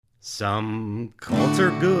Some cults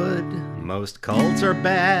are good, most cults are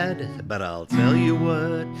bad, but I'll tell you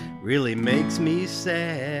what really makes me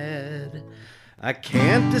sad. I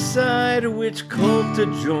can't decide which cult to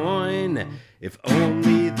join. If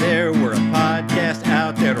only there were a podcast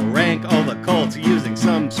out there to rank all the cults using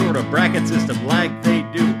some sort of bracket system like they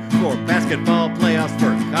do for basketball playoffs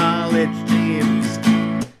for college teams.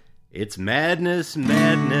 It's madness,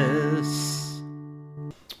 madness.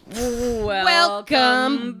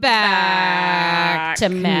 Welcome back to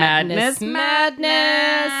Madness.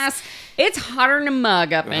 It's hotter than a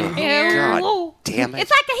mug up in here. God damn it.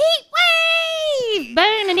 It's like a heat wave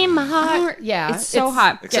burning in my heart. Yeah, It's so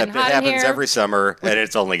hot. Except it hot in happens here. every summer, and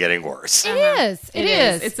it's only getting worse. It is. It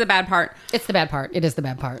is. It's the bad part. It's the bad part. It is the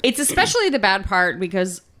bad part. It's especially the bad part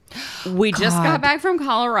because we just got back from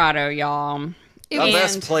Colorado, y'all. The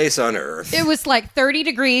best place on earth. It was like 30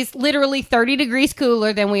 degrees, literally 30 degrees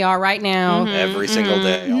cooler than we are right now. Every single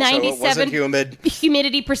day. Also, 97 it wasn't humid.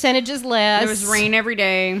 Humidity percentage is less. There was rain every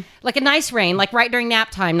day. Like a nice rain, like right during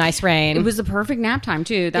nap time, nice rain. It was the perfect nap time,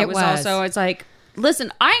 too. That It was was. also, it's like,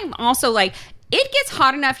 listen, I'm also like, it gets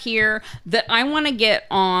hot enough here that I want to get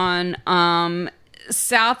on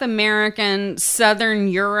South American, Southern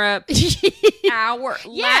Europe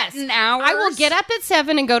Latin hours. I will get up at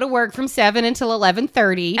 7 and go to work from 7 until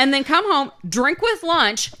 11:30. and then come home, drink with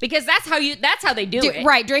lunch, because that's how they do it.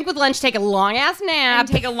 Right, drink with lunch, take a long ass nap, And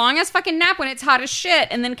take a long ass fucking nap when it's hot as shit,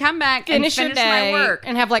 and then come back finish and your finish day, my work.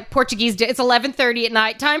 and have like Portuguese. It's 11:30 at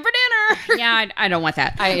night. Time for dinner. Yeah, I don't want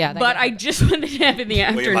that. that but gets I just wanted to nap in the Well,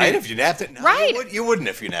 afternoon. you might if you napped it. No, Right. You wouldn't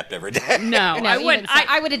if you napped every day. No, No, I even wouldn't. so,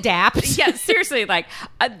 I would adapt. Yeah, seriously, like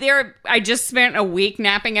I just spent a week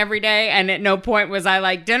napping every day, and at no point was I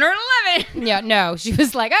like dinner at 11. Yeah, no. She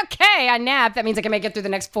was like, okay, I napped. That means I can make it through the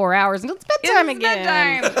next 4 hours until it's bedtime It's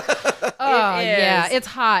again. bedtime. Oh, It is. yeah. It's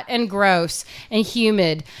hot and gross and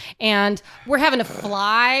humid. And we're having a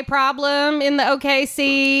fly problem in the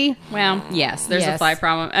OKC. Well, yes, there's a Yes. fly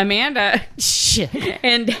problem. Amanda Shit.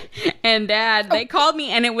 and Dad, they called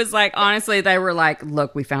me, and it was like, honestly, they were like,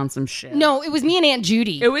 look, we found some shit. No, it was me and Aunt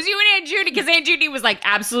Judy. It was you and Aunt Judy, because Aunt Judy was like,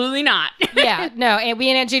 absolutely not. Yeah, no. And we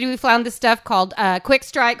and Aunt Judy, we found this stuff called Quick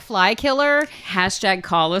Strike Fly Killer. Hashtag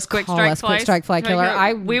call us Quick Call Strike us Fly. Quick Strike Fly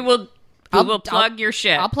Killer. We will plug your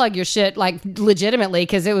shit. I'll plug your shit, like, legitimately,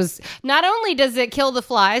 because it was, not only does it kill the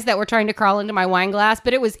flies that were trying to crawl into my wine glass,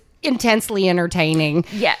 but it was intensely entertaining.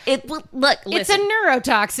 Yeah, look, It's a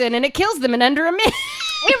neurotoxin, and it kills them in under a minute.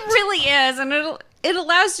 It really is, and it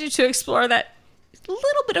allows you to explore that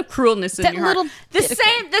little bit of cruelness in That your heart. little The bit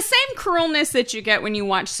of same cruelness that you get when you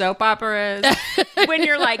watch soap operas, when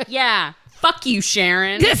you're like, yeah, fuck you,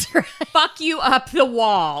 Sharon. That's right. Fuck you up the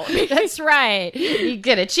wall. That's right. You're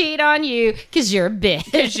gonna cheat on you because you're a bitch.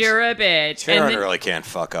 Because you're a bitch. Sharon And then really can't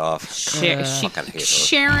fuck off. Sharon Fucking hate her.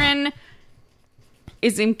 Sharon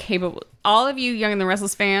is incapable. All of you Young and the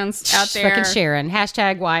Restless fans out there. Fucking Sharon.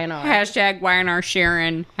 Hashtag YNR. Hashtag YNR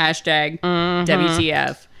Sharon. Hashtag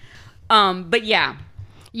WTF. But yeah.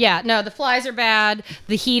 Yeah, no, the flies are bad.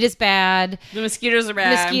 The heat is bad. The mosquitoes are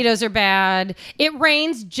bad. Mosquitoes are bad. It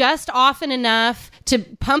rains just often enough to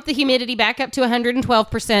pump the humidity back up to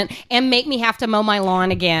 112% and make me have to mow my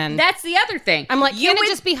lawn again. That's the other thing. I'm like, You can't it would-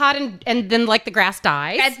 just be hot and then, like, the grass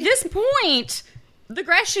dies? At this point, the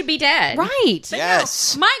grass should be dead. Right.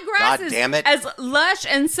 Yes. My grass God is damn it. as lush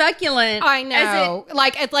and succulent. I know.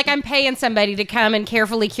 It's like I'm paying somebody to come and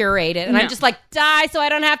carefully curate it. And I'm No. just like, die so I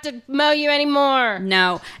don't have to mow you anymore.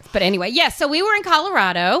 No. But anyway, yes, so we were in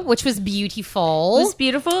Colorado, which was beautiful. It was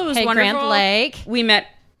beautiful. It was Hey, wonderful. Grand Lake. We met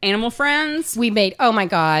animal friends. We made, oh my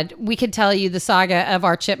God, we could tell you the saga of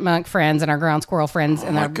our chipmunk friends and our ground squirrel friends Oh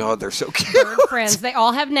and my our God, they're so cute. bird friends. They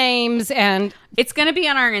all have names, and It's going to be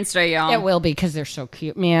on our Insta, y'all. it will be because they're so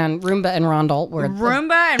cute. Man, Roomba and Rondell were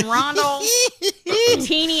Roomba and Rondell.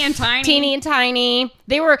 Teeny and tiny. teeny and tiny.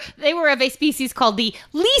 They were of a species called the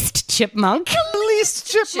least chipmunk. Least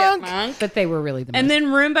chipmunk. Chipmunk. But they were really the most. And then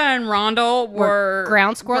Roomba and Rondell were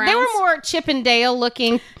ground squirrel. They were more Chip and Dale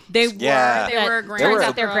looking. They were. Yeah. They were But ground turns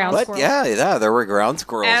out they're squirrels. ground But squirrels. yeah, there were ground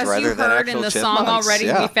squirrels As rather you than heard actual in the chipmunks. song already,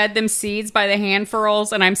 Yeah. we fed them seeds by the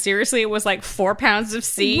handfuls, and I'm seriously, it was like 4 pounds of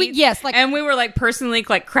seeds. Yes, like- and we were like personally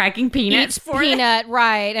like cracking peanuts Each for peanut,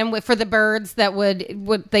 right? And for the birds that would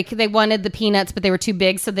they wanted the peanuts, but they were too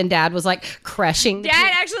big. So then Dad was like crushing.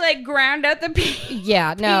 Dad actually like ground up the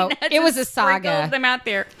Yeah, no, peanuts it was and a saga. sprinkled them out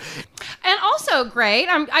there. And also great.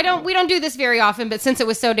 We don't do this very often, but since it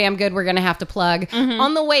was so damn good, we're going to have to plug. Mm-hmm.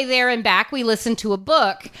 On the way there and back, we listened to a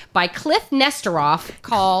book by Cliff Nestoroff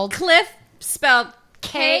called Cliff spelled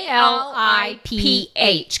Kliph.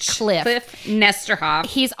 Cliff Nesterhoff.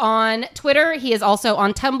 He's on Twitter. He is also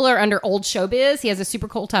on Tumblr under Old Showbiz. He has a super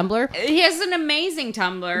cool Tumblr. He has an amazing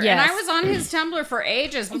Tumblr. Yes. And I was on his Tumblr for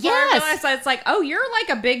ages before Yes. I realized it's like, oh, you're like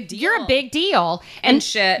a big deal. You're a big deal. And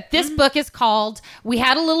shit. This book is called We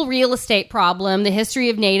Had a Little Real Estate Problem, The History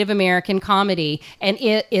of Native American Comedy. And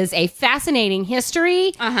it is a fascinating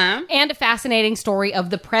history and a fascinating story of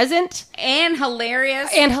the present. And hilarious.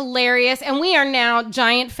 And we are now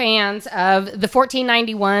giant fans of the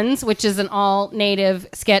 1491s, which is an all-native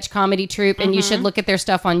sketch comedy troupe. And you should look at their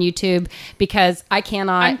stuff on YouTube because I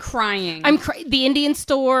cannot... I'm crying. The Indian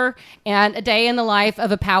Store and A Day in the Life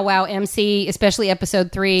of a Powwow MC, especially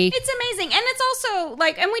episode 3. It's amazing. And it's also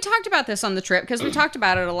like, and we talked about this on the trip because we talked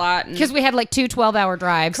about it a lot. Because we had like 2 12-hour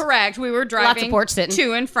drives. Correct. We were driving Lots of porch sitting.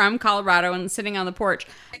 to and from Colorado and sitting on the porch.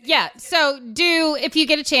 Yeah. So if you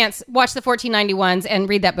get a chance, watch the 1491s and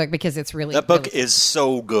read that book because it's really... That book really is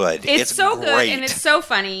so good. It's so great. good and it's so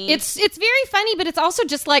funny. It's very funny, but it's also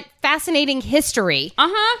just like fascinating history.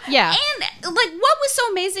 Yeah. And like what was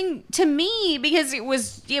so amazing to me because it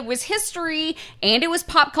was history and it was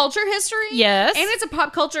pop culture history. Yes. And it's a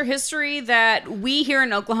pop culture history that we here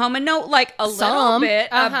in Oklahoma know like a little Some. bit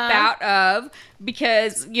about of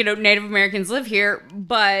because, Native Americans live here,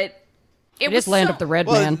 but It is land of the red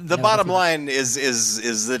Well, man. the bottom line is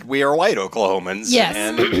that we are white Oklahomans. Yes.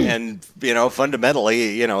 And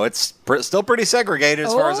fundamentally, it's still pretty segregated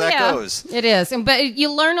as far as that goes. It is. But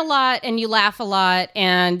you learn a lot and you laugh a lot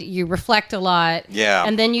and you reflect a lot. Yeah.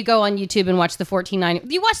 And then you go on YouTube and watch the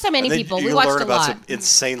 1490. You watch so many people. We watched learn a about lot. some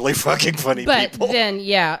insanely fucking funny But people. then,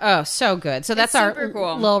 so good. So that's our super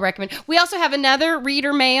cool. little recommend. We also have another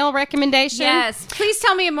reader mail recommendation. Yes. Please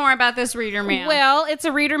tell me more about this reader mail. Well, it's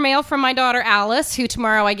a reader mail from my daughter Alice, who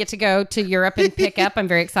tomorrow I get to go to Europe and pick up. I'm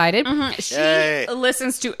very excited. She Yay.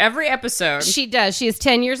 listens to every episode. She does. She is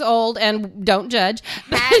 10 years old and don't judge.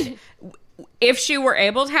 And if she were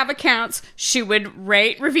able to have accounts, she would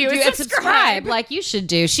rate, review, and subscribe. like you should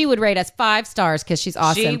do. She would rate us 5 stars because she's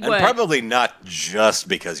awesome. She And would. probably not just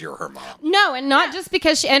because you're her mom. No, and not just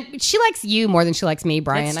because she likes you more than she likes me,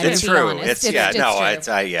 Brian. I'm It's gonna be true. honest. It's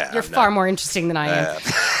true. yeah. You're far more interesting than I am.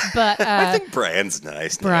 But I think Brian's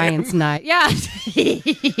nice. Brian's nice. Yeah.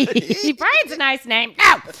 Brian's a nice name.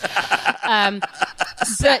 No.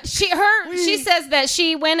 But she says that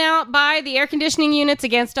she went out by the air conditioning units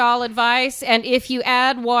against all advice, and if you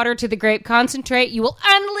add water to the grape concentrate, you will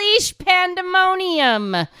unleash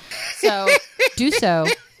pandemonium. So do so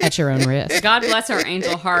at your own risk. God bless her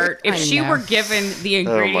angel heart. If she know. were given the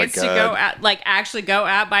ingredients to God. go out, actually go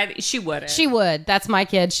out by, she wouldn't. She would. That's my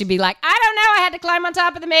kid. She'd be like, I don't know. I had to climb on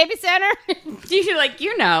top of the Maybe Center. You're like,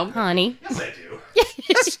 Honey. Yes, I do.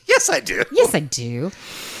 yes, I do. Yes, I do.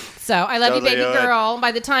 So I love Totally you, baby do it. girl.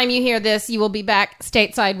 By the time you hear this, you will be back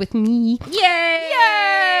stateside with me. Yay!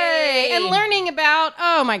 Yay! And learning about,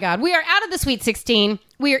 oh my God, we are out of the Sweet 16.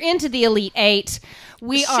 We are into the Elite 8.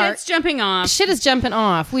 Shit's jumping off. Shit is jumping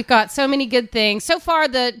off. We've got so many good things. So far,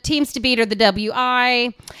 the teams to beat are the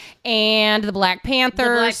WI and the Black Panthers.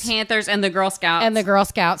 The Black Panthers and the Girl Scouts. And the Girl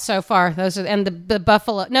Scouts so far. Those are, and the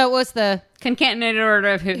Buffalo. No, it was the Concatenated Order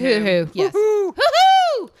of Hoo Hoo Hoo. Yes. Woohoo!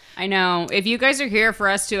 Hoo-hoo! I know. If you guys are here for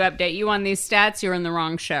us to update you on these stats, you're in the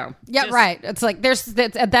wrong show. Yeah, right. It's like that's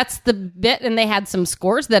the bit, and they had some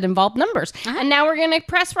scores that involved numbers, and now we're gonna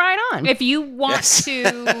press right on. If you want Yes.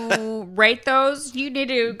 to rate those, you need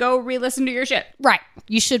to go re-listen to your shit. Right,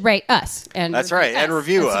 you should rate us, and That's right, and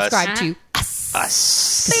review us. Subscribe to us.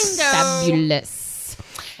 Us. Fabulous.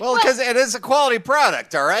 Well, because it is a quality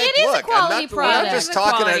product, all right? It is a Look, quality We're not product. just It's a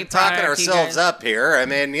quality talking product, you ourselves guys. up here. I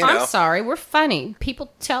mean, I'm sorry, we're funny.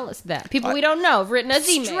 People tell us that. People we don't know have written us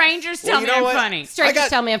emails. Strangers Well, tell you me know I'm what? funny. Strangers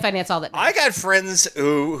tell me I'm funny. That's all that matters. I got friends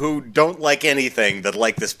who don't like anything that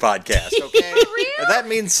like this podcast, okay? And that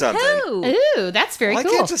means something. Ooh, that's very Well, I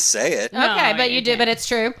cool. can't just say it. Okay, No, but you you do, can't. but it's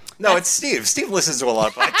true. No, it's Steve. Steve listens to a lot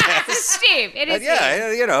of podcasts. Steve, it is And yeah,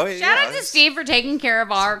 Steve. you know. Shout out to Steve for taking care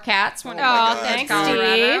of our cats. When my we were God, in thanks,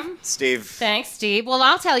 Colorado. Steve. Steve. Thanks, Steve. Well,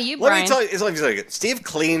 I'll tell you, Let Brian. me tell you, as long as I get Steve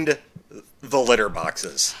cleaned the litter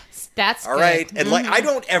boxes. That's All good. right, and like I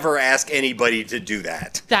don't ever ask anybody to do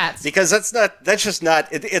that. That's- because that's just not.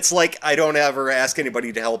 It's like I don't ever ask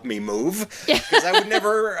anybody to help me move because I would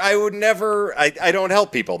never. I don't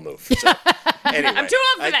help people move. So, anyway, I'm too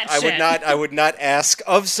old for that I would shit. not. I would not ask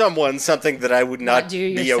of someone something that I would not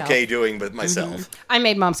do be yourself. okay doing with myself. I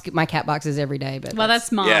made mom scoop my cat boxes every day, but Well,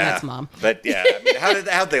 that's mom. Yeah, That's mom. But yeah, I mean,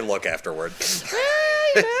 how'd they look afterward?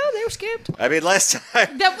 well, you know, scooped. I mean, last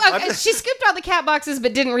time. She scooped all the cat boxes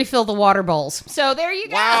but didn't refill the water bowls. So there you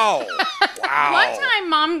go. Wow. One time,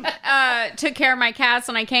 Mom took care of my cats,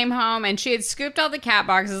 and I came home, and she had scooped all the cat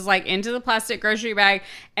boxes like into the plastic grocery bag,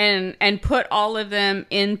 and put all of them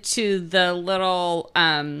into the little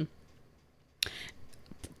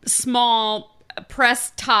small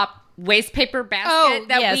press top waste paper basket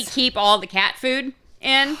we keep all the cat food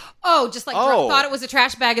in. Oh, just like thought it was a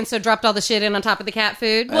trash bag and so dropped all the shit in on top of the cat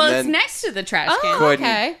food. Well, it's next to the trash can.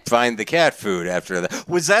 Couldn't find the cat food after that.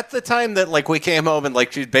 Was that the time that like we came home and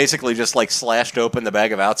like she basically just like slashed open the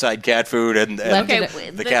bag of outside cat food and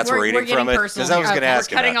the cats were eating from it? Because I was going to ask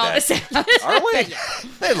cutting about all that. this out. Are we?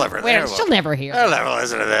 They never. She'll never hear. They'll never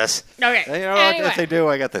listen to this. Okay. You know what? If they do,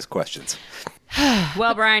 I got those questions.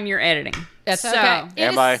 Well, Brian, you're editing. That's okay.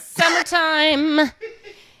 Am I? Summertime.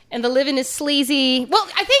 And the living is sleazy. Well,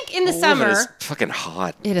 I think in the summer... It's fucking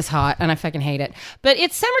hot. It is hot, and I fucking hate it. But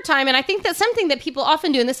it's summertime, and I think that something that people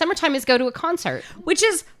often do in the summertime is go to a concert. Which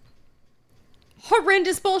is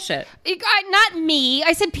horrendous bullshit. Not me.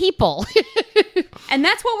 I said people. And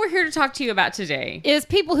that's what we're here to talk to you about today. Is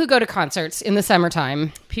people who go to concerts in the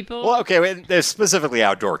summertime. People... Well, okay, they're specifically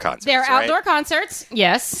outdoor concerts, They're right? outdoor concerts,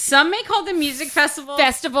 yes. Some may call them music festivals.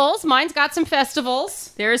 Festivals. Mine's got some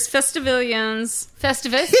festivals. There's Festivillians.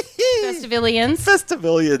 Festivillians.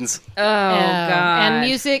 Festivillians. Oh, God. And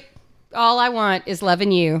music. All I want is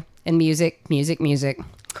loving you. And music.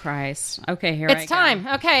 Christ. Okay, here I go. It's time.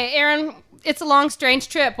 Okay, Aaron, it's a long, strange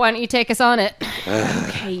trip. Why don't you take us on it?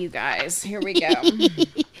 Okay, you guys. Here we go.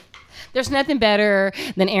 There's nothing better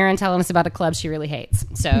than Aaron telling us about a club she really hates.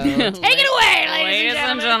 So take it away, ladies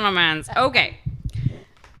and gentlemen. Okay.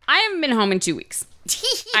 I haven't been home in 2 weeks.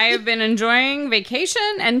 I have been enjoying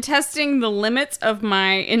vacation and testing the limits of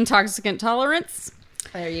my intoxicant tolerance.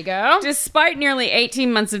 There you go. Despite nearly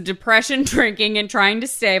 18 months of depression, drinking, and trying to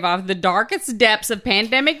stave off the darkest depths of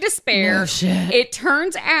pandemic despair, it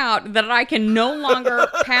turns out that I can no longer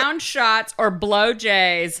pound shots or blow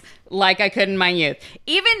J's like I could in my youth.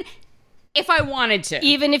 Even if I wanted to.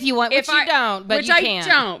 Even if you want, which you don't, but you can. Which I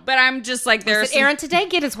don't, but I'm just like, there's... Aaron, today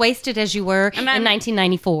get as wasted as you were in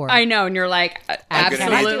 1994. I know, and you're like,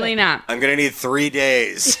 absolutely not. I'm going to need 3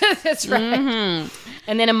 days. That's right. Mm-hmm.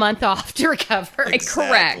 And then a month off to recover.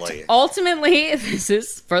 Exactly. Correct. Ultimately, this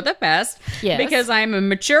is for the best. Yes. Because I'm a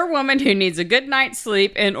mature woman who needs a good night's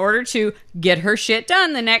sleep in order to get her shit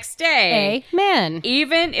done the next day. Amen.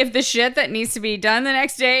 Even if the shit that needs to be done the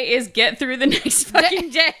next day is get through the next fucking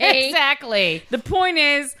day. Exactly. The point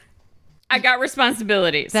is, I got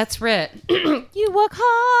responsibilities. That's right. You work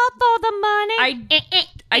hard for the money.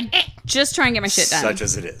 I just try and get my shit done. Such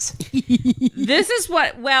as it is. This is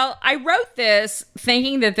what, well, I wrote this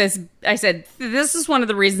thinking that I said, this is one of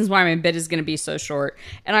the reasons why my bit is going to be so short.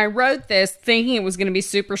 And I wrote this thinking it was going to be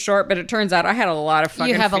super short, but it turns out I had a lot of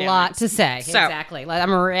fucking You have feelings. a lot to say. So, exactly.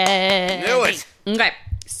 I'm ready. Knew it. Okay.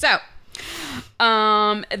 So,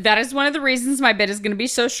 that is one of the reasons my bit is going to be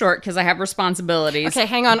so short because I have responsibilities. Okay,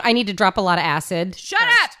 hang on. I need to drop a lot of acid. Shut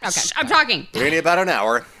up! Okay. Shh, I'm talking. We're going to need about an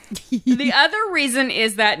hour. The other reason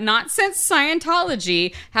is that not since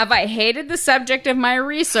Scientology have I hated the subject of my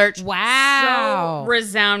research Wow. so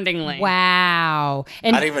resoundingly. Wow.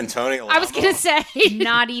 And Not even Tony Alamo. I was going to say.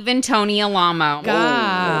 Not even Tony Alamo.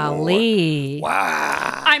 Golly.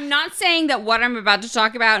 Wow. I'm not saying that what I'm about to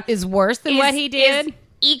talk about Is worse than what he did.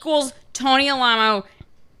 Equals Tony Alamo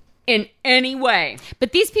in any way.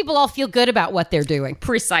 But these people all feel good about what they're doing.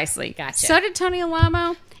 Precisely. Gotcha. So did Tony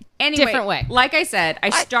Alamo. Anyway, Different way. Like I said,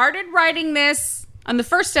 I started writing this on the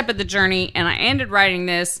first step of the journey, and I ended writing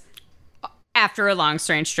this after a long,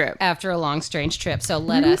 strange trip. After a long, strange trip. So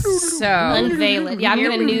let us unveil it. Yeah, I'm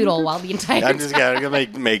going to noodle while the entire I'm just going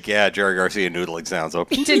to make Jerry Garcia noodling sounds.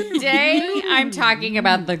 Today, I'm talking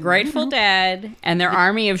about the Grateful Dead and their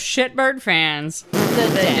army of shitbird fans, the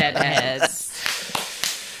Deadheads.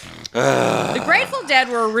 The Grateful Dead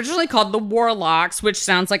were originally called the Warlocks, which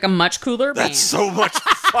sounds like a much cooler band. That's so much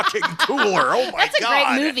fucking cooler. Oh my That's a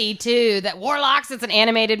God. great movie, too. That Warlocks, it's an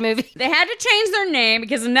animated movie. They had to change their name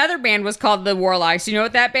because another band was called the Warlocks. You know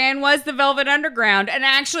what that band was? The Velvet Underground. An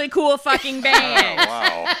actually cool fucking band. Oh,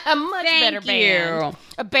 wow. A much better Thank band. you.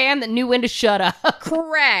 A band that knew when to shut up.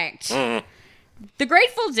 Correct. The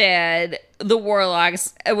Grateful Dead, the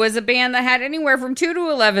Warlocks, was a band that had anywhere from 2 to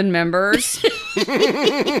 11 members.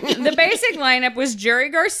 The basic lineup was Jerry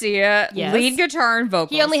Garcia, Yes. lead guitar and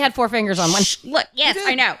vocals. He only had 4 fingers on one. Look, yes,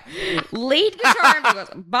 I know. Lead guitar and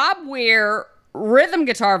vocals. Bob Weir, rhythm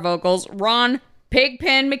guitar vocals. Ron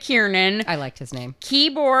Pigpen McKiernan. I liked his name.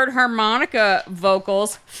 Keyboard, harmonica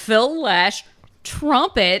vocals. Phil Lesh,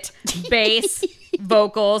 trumpet, bass,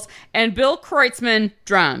 vocals, and Bill Kreutzmann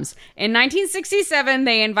drums. In 1967,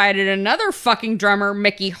 they invited another fucking drummer,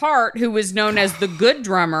 Mickey Hart, who was known as the good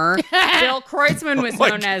drummer. Bill Kreutzmann was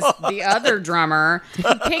known as the other drummer.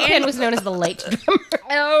 Pigpen was known as the late drummer.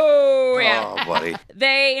 Oh, yeah. Oh, buddy.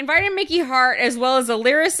 They invited Mickey Hart as well as a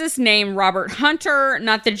lyricist named Robert Hunter.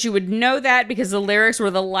 Not that you would know that because the lyrics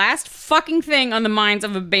were the last fucking thing on the minds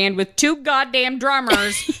of a band with 2 goddamn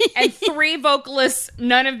drummers and 3 vocalists.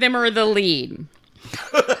 None of them are the lead.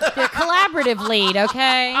 The collaborative lead,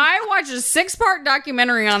 okay? I watched a 6-part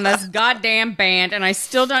documentary on this goddamn band, and I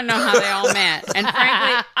still don't know how they all met. And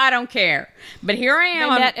frankly, I don't care. But here I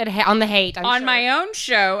am on the hate, I'm on sure. my own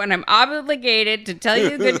show, and I'm obligated to tell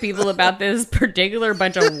you good people about this particular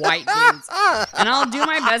bunch of white dudes. And I'll do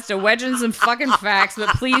my best to wedge in some fucking facts, but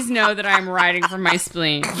please know that I'm writing from my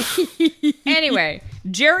spleen. Anyway,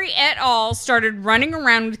 Jerry et al. Started running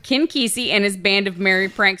around with Ken Kesey and his band of merry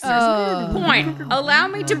pranksters. Point. Allow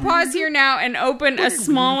me to pause here now and open a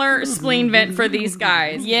smaller spleen vent for these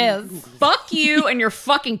guys. Yes. Fuck you and your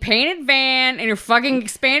fucking painted van and your fucking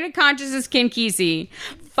expanded consciousness, Ken Kesey.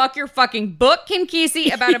 Fuck your fucking book, Ken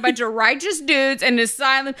Kesey, about a bunch of righteous dudes and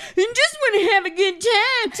asylum and just want to have a good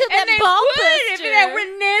time. To that ball if that was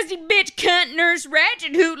nasty bitch cunt nurse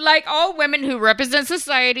Ratchet, who, like all women who represent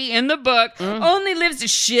society in the book, only lives to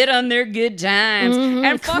shit on their good times.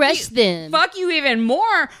 And crush them. Fuck you even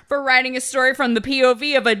more for writing a story from the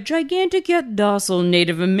POV of a gigantic yet docile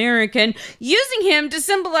Native American, using him to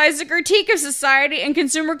symbolize a critique of society and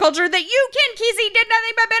consumer culture that you, Ken Kesey, did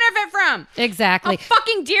nothing but benefit from. Exactly. How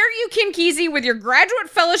fucking dare you, Ken Kesey, with your graduate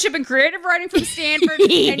fellowship in creative writing from Stanford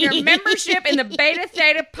and your membership in the Beta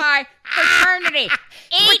Theta Pi fraternity.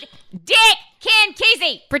 Eat dick, Ken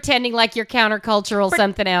Kesey. Pretending like you're countercultural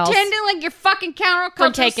something else. Pretending like you're fucking countercultural.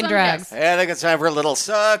 For taking drugs. Hey, I think it's time for a little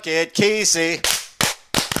suck it, Kesey.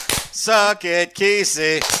 Suck it,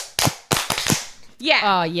 Kesey. Yeah.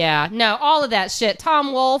 Oh, yeah. No, all of that shit.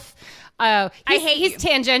 Tom Wolfe. He's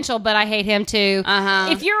tangential, but I hate him too.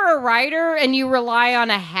 If you're a writer and you rely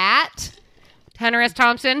on a hat, Hunter S.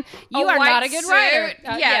 Thompson, you are not a good writer.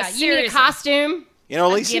 You need a costume. You know,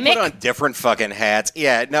 at least you put on different fucking hats.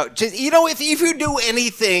 Yeah, no, just, you know, if you do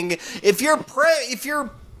anything, if your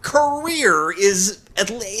career is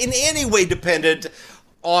in any way dependent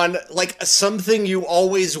on, like, something you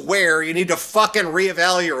always wear, you need to fucking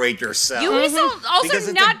reevaluate yourself. You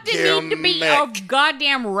also not need to be a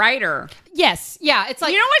goddamn writer. Yes, yeah, it's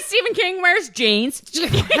like... You know what Stephen King wears? Jeans.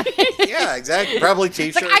 Yeah, exactly. Probably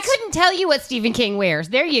t-shirts. Like, I couldn't tell you what Stephen King wears.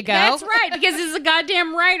 There you go. That's right, because he's a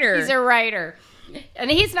goddamn writer. He's a writer.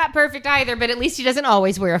 And he's not perfect either, but at least he doesn't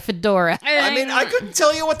always wear a fedora. I mean, I couldn't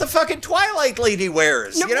tell you what the fucking Twilight lady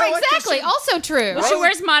wears. No, you know, exactly. Also true. Well, she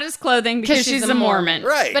wears modest clothing because she's a Mormon.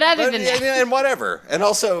 Right. But other than that. And whatever. And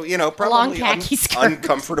also, you know, probably long khaki skirt.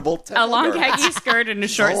 Uncomfortable. A long khaki skirt and a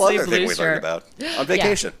short sleeve blue we shirt. learned about on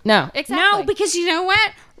vacation. Yeah. No, exactly. No, because you know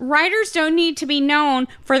what? Writers don't need to be known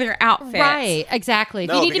for their outfits. Right, exactly.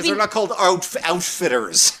 No, because they're not called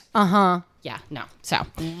outfitters. Yeah, no. So.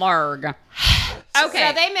 Larg. Okay.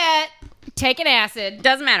 So they met, taking acid.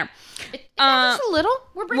 Doesn't matter. Just a little.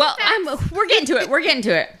 We're bringing we're getting to it. We're getting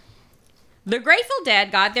to it. The Grateful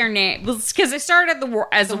Dead got their name because they started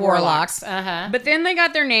as the Warlocks. But then they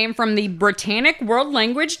got their name from the Britannic World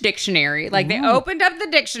Language Dictionary. Like, they opened up the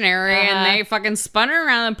dictionary and they fucking spun it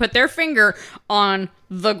around and put their finger on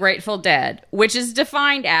the Grateful Dead, which is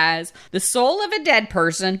defined as the soul of a dead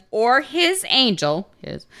person or his angel,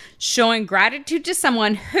 showing gratitude to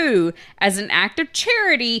someone who, as an act of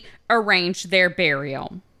charity, arranged their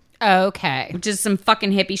burial. Okay. Which is some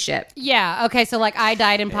fucking hippie shit. Yeah, okay, so like I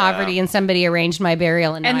died in poverty and somebody arranged my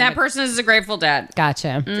burial. And that person is a Grateful Dead.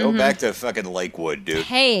 Gotcha. Go back to fucking Lakewood, dude.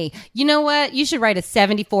 Hey, you know what? You should write a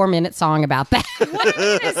 74-minute song about that. What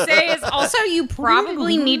I'm going to say is also you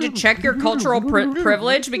probably need to check your cultural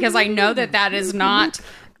privilege, because I know that is not...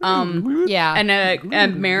 an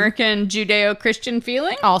American Judeo-Christian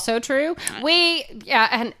feeling. Also true.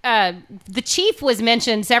 And the chief was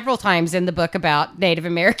mentioned several times in the book about Native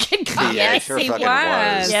American culture. Yeah, sure fucking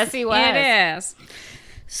was. Yes, he was. It is.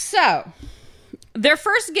 So, their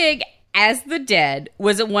first gig as the Dead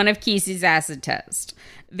was at one of Kesey's acid tests.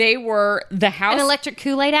 They were the house... An electric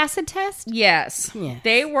Kool-Aid acid test? Yes.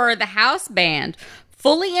 They were the house band,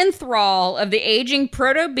 fully in thrall of the aging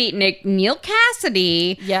proto-beatnik Neil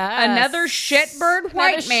Cassidy, another shitbird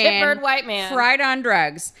white man fried on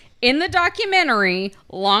drugs. In the documentary,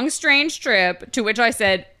 Long Strange Trip, to which I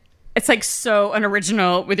said, it's like so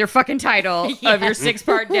unoriginal with your fucking title of your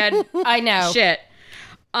 6-part Dead I know. shit.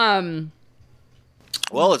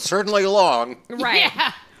 Well, it's certainly long. Right.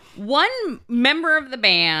 Yeah. One member of the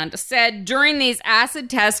band said during these acid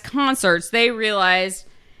test concerts, they realized,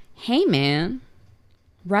 hey, man,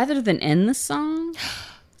 rather than end the song,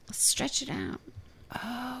 let's stretch it out.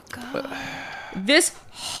 Oh, God. This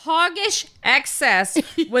hoggish excess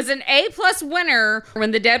was an A+ winner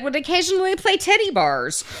when the Dead would occasionally play teddy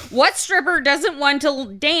bars. What stripper doesn't want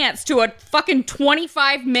to dance to a fucking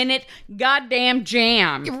 25-minute goddamn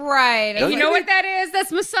jam? Right. You know what that is?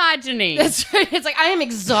 That's misogyny. That's right. It's like, I am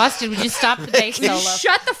exhausted. Would you stop the bass solo?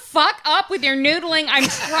 Shut the fuck up with your noodling. I'm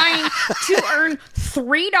trying to earn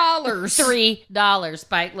 $3. $3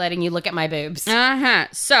 by letting you look at my boobs.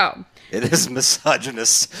 So... It is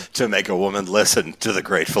misogynist to make a woman listen to the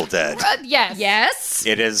Grateful Dead. Yes. Yes.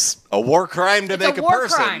 It is a war crime to make a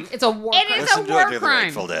person. Crime. It's a war crime. It is a war crime. The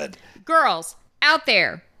Grateful Dead. Girls out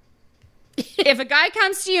there, if a guy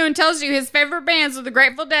comes to you and tells you his favorite bands are the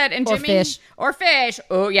Grateful Dead and Fish, or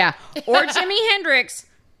Jimi Hendrix,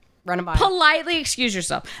 run a mile. Politely excuse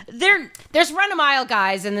yourself. There's run a mile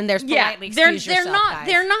guys, and then there's politely excuse yourself guys.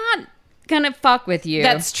 They're not gonna fuck with you.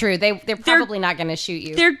 That's true. They're probably not gonna shoot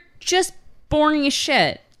you. They're just boring as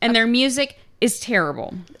shit, and their music is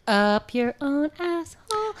terrible. Up your own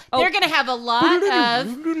asshole. They're going to have a lot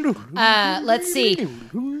of, let's see.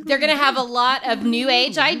 They're going to have a lot of new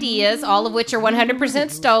age ideas, all of which are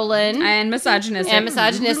 100% stolen. And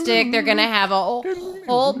misogynistic. They're going to have a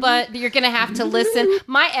whole, but you're going to have to listen.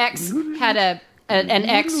 My ex had an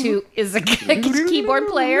ex who is a keyboard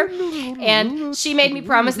player, and she made me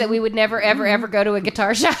promise that we would never, ever, ever go to a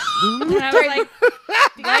guitar shop. And I was like,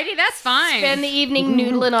 lady, that's fine. Spend the evening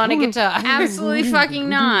noodling on a guitar. Absolutely fucking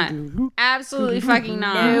not. Absolutely fucking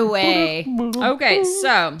not. No way. Okay,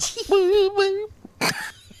 so...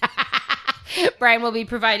 Brian will be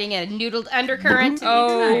providing a noodled undercurrent.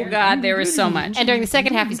 Oh, God, there was so much. And during the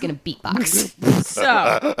second half, he's going to beatbox.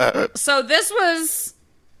 So this was...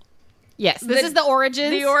 Yes, this is the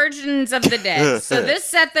origins. The origins of the Dead. So this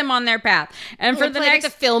set them on their path. And for the next...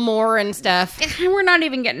 the Fillmore and stuff. We're not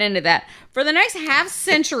even getting into that. For the next half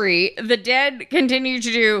century, the Dead continue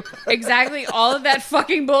to do exactly all of that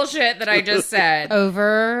fucking bullshit that I just said.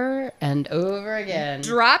 Over and over again.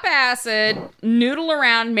 Drop acid, noodle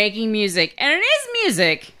around making music. And it is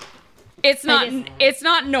music. It's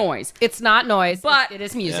not noise. It's not noise, but it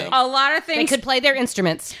is music. A lot of things... They could play their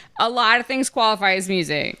instruments. A lot of things qualify as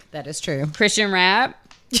music. That is true. Christian rap.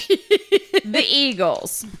 The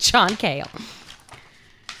Eagles. John Cale.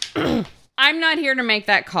 I'm not here to make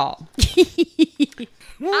that call.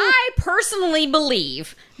 I personally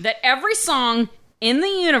believe that every song in the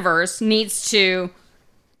universe needs to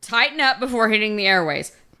tighten up before hitting the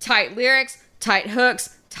airways. Tight lyrics, tight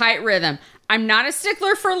hooks, tight rhythm. I'm not a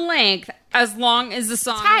stickler for length as long as the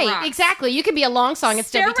song rocks. Exactly. You could be a long song and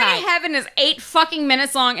still be tight. Stairway to Heaven is 8 fucking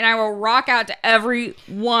minutes long, and I will rock out to every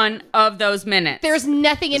one of those minutes. There's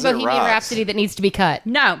nothing in Bohemian Rhapsody that needs to be cut.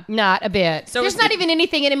 No. Not a bit. So there's not even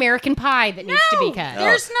anything in American Pie that needs to be cut. No,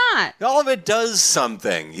 there's not. All of it does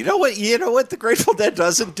something. You know what the Grateful Dead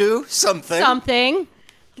doesn't do? Something.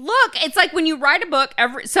 Look, it's like when you write a book,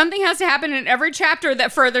 something has to happen in every chapter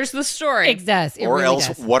that furthers the story. It does. It or really else,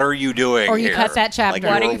 does. What are you doing? Or you here? cut that chapter.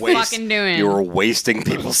 What are you fucking doing? You were wasting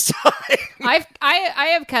people's time. I've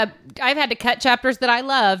had to cut chapters that I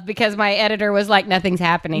love because my editor was like, "Nothing's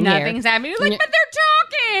happening. Nothing's happening." You're like, "But they're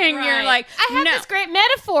talking." Right. You're like, "I have this great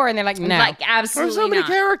metaphor," and they're like, "No." Like, absolutely There's so many not.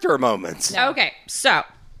 character moments. No. Okay, so.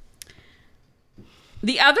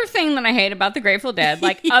 The other thing that I hate about the Grateful Dead,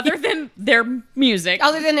 like other than their music,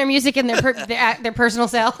 and their personal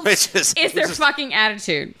self, is their fucking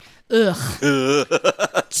attitude. Ugh.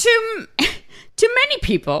 To many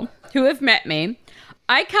people who have met me,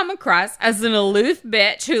 I come across as an aloof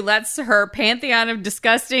bitch who lets her pantheon of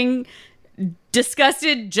disgusted,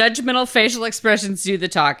 judgmental facial expressions do the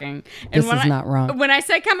talking. And this is not wrong. When I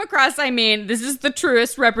say come across, I mean this is the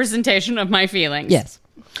truest representation of my feelings. Yes.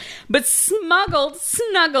 But snuggled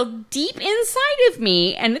deep inside of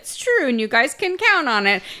me, and it's true, and you guys can count on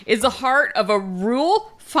it, is the heart of a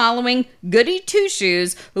rule-following goody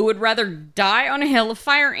two-shoes who would rather die on a hill of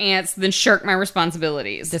fire ants than shirk my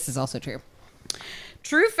responsibilities. This is also true.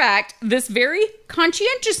 True fact, this very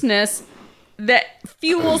conscientiousness that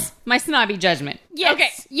fuels my snobby judgment. Yes. Okay.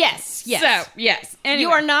 Yes. So, yes. Anyway.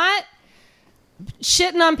 You are not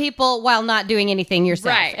shitting on people while not doing anything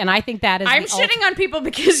yourself. Right. And I think that is... I'm shitting on people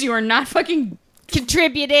because you are not fucking...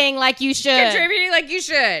 contributing like you should. Right,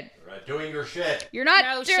 doing your shit. You're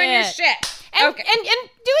not doing your shit. And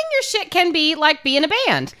doing your shit can be like being a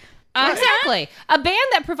band. Exactly. A band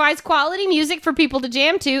that provides quality music for people to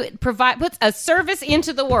jam to puts a service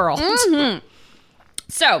into the world. Mm-hmm.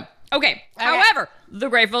 So, okay. However, the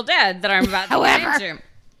Grateful Dead that I'm about to get into.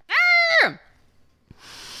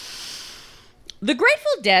 The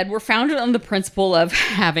Grateful Dead were founded on the principle of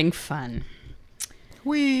having fun.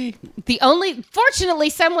 Fortunately,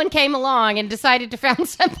 someone came along and decided to found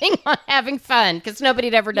something on having fun, because nobody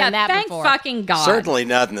had ever done that before. Thank fucking God. Certainly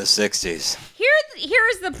not in the 60s.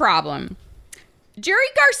 Here's the problem. Jerry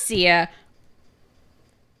Garcia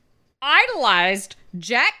idolized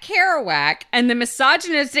Jack Kerouac and the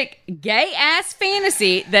misogynistic gay-ass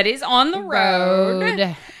fantasy that is on the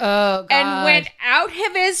road. Oh, God. And went out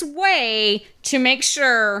of his way to make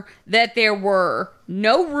sure that there were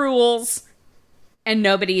no rules and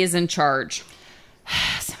nobody is in charge.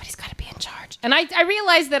 Somebody's got to be in charge. And I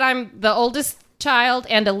realize that I'm the oldest child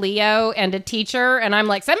and a Leo and a teacher, and I'm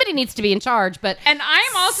like, somebody needs to be in charge. And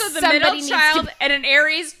I'm also the middle child and an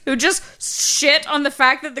Aries who just shit on the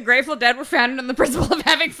fact that the Grateful Dead were founded on the principle of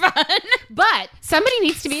having fun. But somebody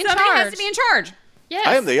needs to be in charge. Somebody has to be in charge. Yes.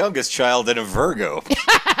 I am the youngest child and a Virgo.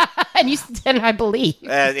 and I believe.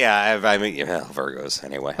 Virgos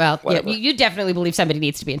anyway. Well, yeah, you definitely believe somebody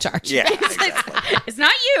needs to be in charge. Yeah, exactly. It's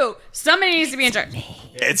not you. Somebody needs to be in charge.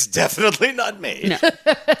 It's definitely not me. No.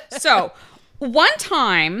 So, one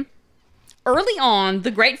time, early on,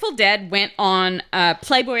 the Grateful Dead went on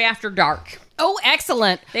Playboy After Dark. Oh,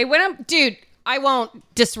 excellent. They went on... Dude, I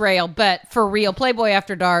won't disrail, but for real, Playboy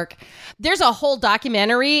After Dark, there's a whole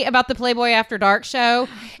documentary about the Playboy After Dark show.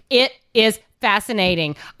 It is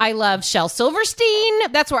fascinating. I love Shel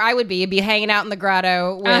Silverstein. That's where I would be. I'd be hanging out in the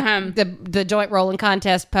grotto with the joint rolling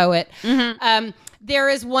contest poet. Mm-hmm. There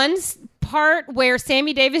is one part where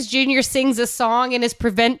Sammy Davis Jr. sings a song and is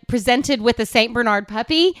presented with a St. Bernard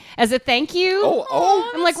puppy as a thank you.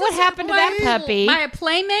 Oh. I'm like, what happened to that puppy? By a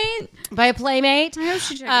playmate? By a playmate. I hope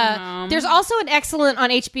she checked him. There's also an excellent on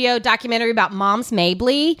HBO documentary about Moms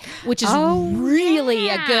Mabley, which is really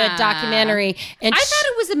a good documentary. And I thought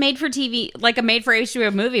it was a made-for-TV, like a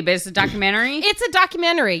made-for-HBO movie, but it's a documentary? It's a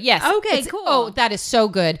documentary, yes. Okay, cool. Oh, that is so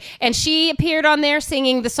good. And she appeared on there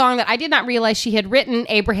singing the song that I did not realize she had written,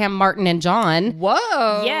 Abraham, Martin, and John.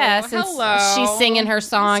 Whoa. Yes. Hello. She's singing her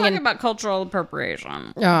song. Let's talk about cultural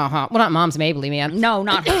appropriation. Well, not Moms Mabley, man. No,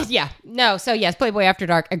 not her. Yeah. No, so yes, Playboy After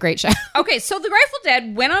Dark, a great show. Okay, so the Grateful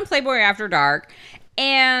Dead went on Playboy After Dark,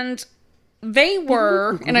 and they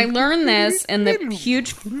were, and I learned this in the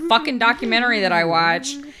huge fucking documentary that I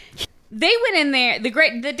watched. They went in there,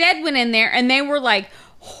 the Dead went in there, and they were like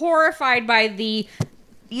horrified by the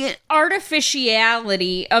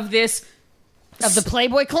artificiality of this of the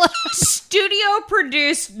Playboy Club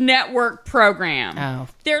studio-produced network program. Oh,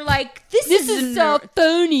 they're like, this is so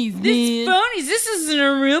phonies, man. This is phonies. This isn't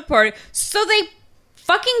a real party. So they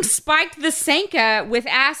fucking spiked the Sanka with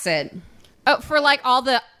acid. Oh, for like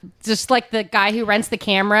just like the guy who rents the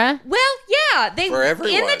camera? Well, yeah. For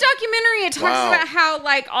everyone. In the documentary, it talks about how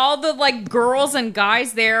like all the like girls and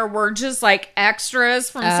guys there were just like extras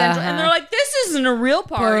from Central. And they're like, this isn't a real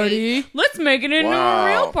party. Let's make it into a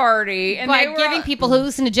real party. And by giving people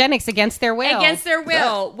hallucinogenics against their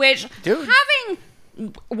will. Which, having...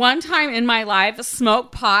 one time in my life,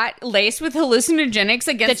 smoked pot laced with hallucinogenics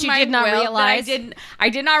against my will. That you did not realize? I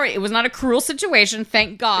did not. It was not a cruel situation,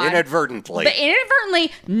 thank God. Inadvertently. But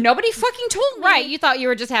inadvertently, nobody fucking told me. Right, you thought you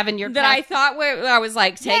were just having your... That I thought I was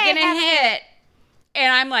like taking a hit.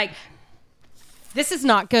 And I'm like... This is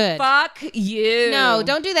not good. Fuck you. No,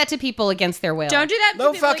 don't do that to people against their will. Don't do that to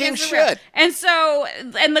no people fucking against their will. shit. And so,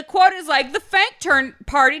 and the quote is like, the fake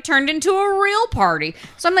party turned into a real party.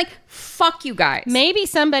 So I'm like, fuck you guys. Maybe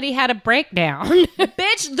somebody had a breakdown.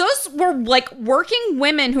 Bitch, those were like working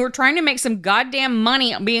women who were trying to make some goddamn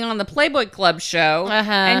money being on the Playboy Club show.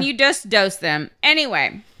 And you just dose them.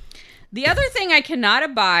 Anyway. The other thing I cannot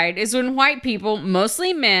abide is when white people,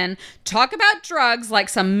 mostly men, talk about drugs like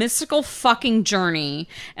some mystical fucking journey.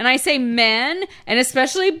 And I say men, and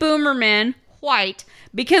especially boomer men, white,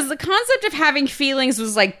 because the concept of having feelings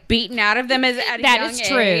was like beaten out of them at a young age. That is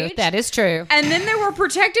true. That is true. And then they were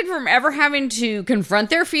protected from ever having to confront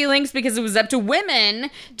their feelings because it was up to women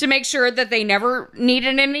to make sure that they never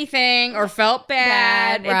needed anything or felt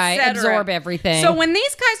bad, right? etc. Absorb everything. So when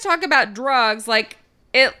these guys talk about drugs, like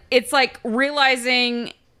it's like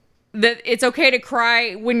realizing that it's okay to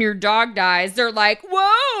cry when your dog dies. They're like,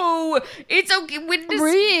 whoa, it's okay. Witness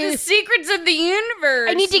the secrets of the universe.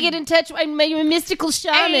 I need to get in touch with my mystical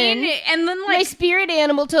shaman. And then like... my spirit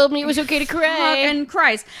animal told me it was okay to cry. And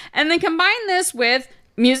cries. And then combine this with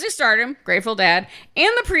music stardom, Grateful Dead,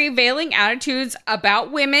 and the prevailing attitudes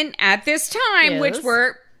about women at this time, which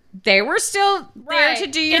were... They were still there to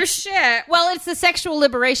do your shit. Well, it's the sexual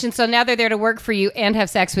liberation, so now they're there to work for you and have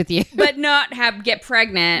sex with you. But not get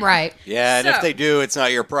pregnant. Right. Yeah, and if they do, it's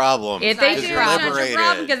not your problem. If they do, it's not your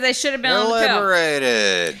problem because they should have been on the pill.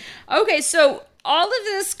 Liberated. Okay, so all of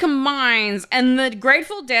this combines, and the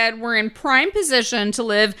Grateful Dead were in prime position to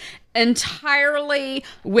live entirely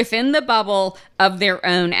within the bubble of their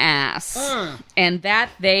own ass. And that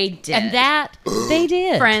they did. And that they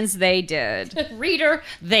did. Friends, they did. Reader,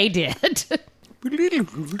 they did. But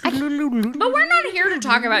we're not here to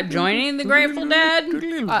talk about joining the Grateful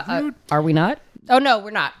Dead. Are we not? Oh, no, we're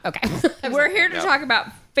not. Okay. We're here to talk about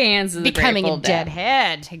fans of the Becoming Grateful a Dead.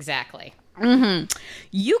 Deadhead. Exactly.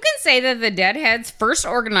 You can say that the Deadheads first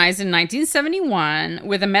organized in 1971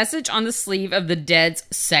 with a message on the sleeve of the Dead's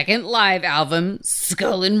second live album,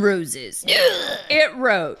 Skull and Roses. It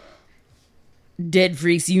wrote, Dead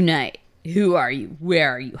Freaks Unite. Who are you?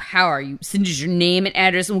 Where are you? How are you? Send us your name and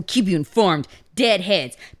address and we'll keep you informed.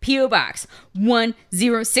 Deadheads, P.O. Box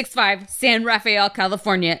 1065, San Rafael,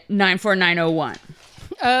 California, 94901.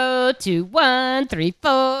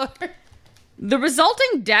 02134. The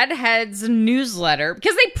resulting Deadheads newsletter,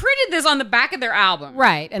 because they printed this on the back of their album.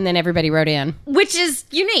 Right, and then everybody wrote in. Which is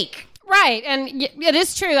unique. Right, and it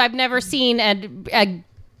is true. I've never seen I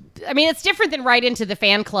mean, it's different than write into the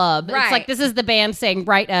fan club. Right. It's like, this is the band saying,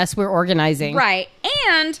 write us, we're organizing. Right,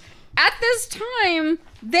 and at this time,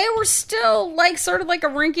 they were still like sort of like a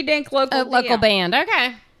rinky-dink local band.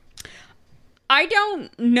 Okay. I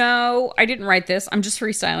don't know. I didn't write this. I'm just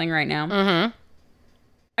freestyling right now. Mm-hmm.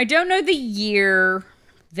 I don't know the year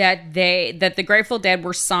that the Grateful Dead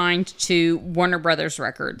were signed to Warner Brothers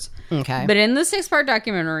Records. Okay. But in the 6-part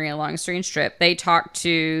documentary, A Long Strange Trip, they talked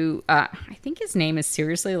to, I think his name is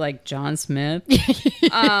seriously like John Smith,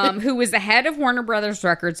 who was the head of Warner Brothers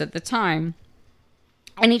Records at the time.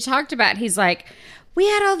 And he talked about, he's like, we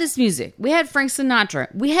had all this music. We had Frank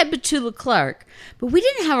Sinatra. We had Petula Clark. But we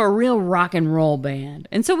didn't have a real rock and roll band.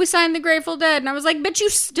 And so we signed the Grateful Dead. And I was like, but you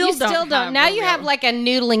still don't. Now you have like a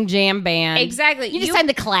noodling jam band. Exactly. You just signed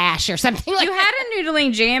the Clash or something like that. You that. had a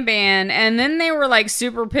noodling jam band. And then they were like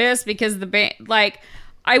super pissed because the band, like,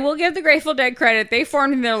 I will give the Grateful Dead credit. They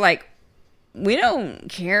formed and they're like, we don't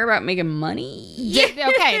care about making money.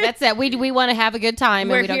 Okay, that's it. We want to have a good time.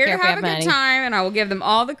 And we don't care if we have money. We're here to have a good time. And I will give them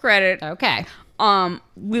all the credit. Okay.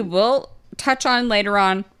 We will touch on later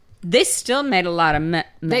on. They still made a lot of money.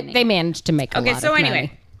 They managed to make a lot of money. Okay, so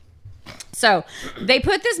anyway. So they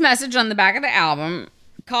put this message on the back of the album.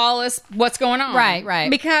 Call us, what's going on? Right.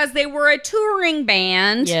 Because they were a touring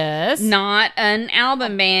band. Yes. Not an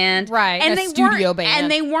album band. Right, and a studio band.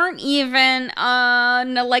 And they weren't even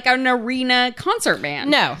like an arena concert band.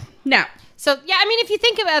 No. So, yeah, I mean, if you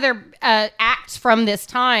think of other acts from this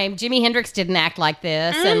time, Jimi Hendrix didn't act like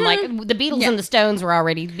this. Mm-hmm. And, like, the Beatles and the Stones were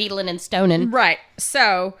already Beatling and stoning. Right.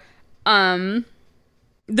 So, the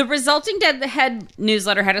resulting Deadhead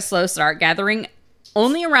newsletter had a slow start, gathering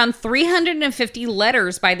only around 350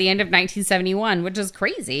 letters by the end of 1971, which is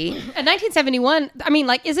crazy. In 1971, I mean,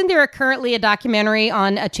 like, isn't there currently a documentary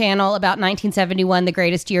on a channel about 1971, the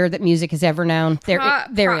greatest year that music has ever known?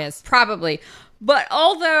 There is. Probably. But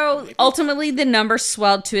although ultimately the number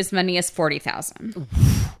swelled to as many as 40,000.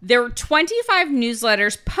 There were 25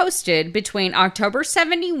 newsletters posted between October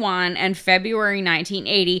 71 and February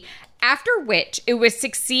 1980, after which it was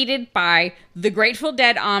succeeded by the Grateful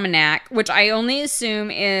Dead Almanac, which I only assume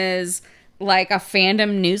is like a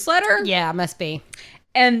fandom newsletter. Yeah, must be.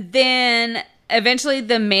 And then eventually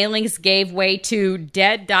the mailings gave way to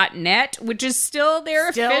dead.net, which is still their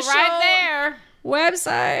official right there.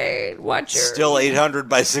 Website. Still 800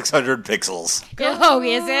 by 600 pixels. Oh,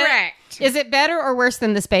 is it? Correct. Is it better or worse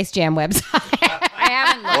than the Space Jam website? I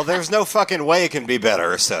haven't looked. Well, there's no fucking way it can be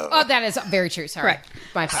better, so. Oh, that is very true. Sorry. Correct.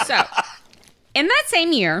 My fault. So, in that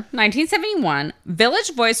same year, 1971,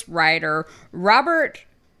 Village Voice writer Robert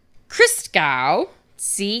Christgau,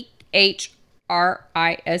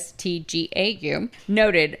 CHRISTGAU,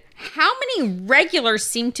 noted how many regulars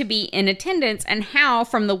seemed to be in attendance and how,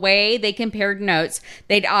 from the way they compared notes,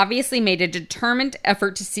 they'd obviously made a determined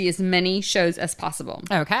effort to see as many shows as possible.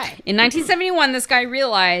 Okay. In 1971, this guy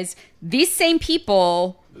realized these same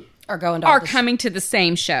people are coming to the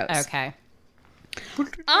same shows. Okay.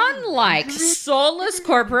 Unlike soulless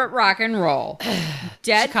corporate rock and roll,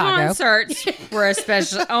 Dead Chicago. concerts were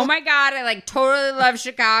especially... Oh my God, I totally love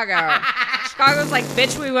Chicago. Chicago's like,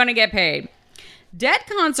 bitch, we want to get paid. Dead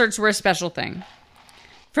concerts were a special thing.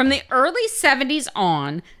 From the early 70s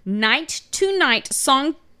on, night-to-night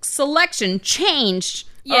song selection changed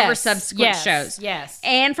over subsequent shows. Yes.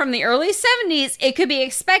 And from the early 70s, it could be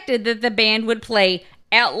expected that the band would play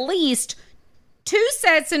at least 2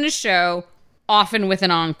 sets in a show, often with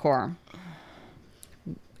an encore.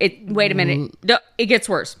 Wait a minute. It gets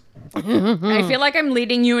worse. I feel like I'm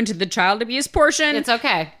leading you into the child abuse portion. It's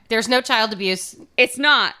okay. There's no child abuse. It's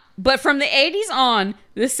not. But from the 80s on,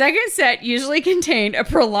 the second set usually contained a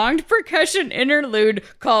prolonged percussion interlude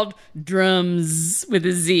called Drums with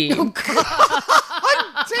a Z. Oh, God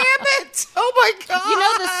damn it! Oh, my God! You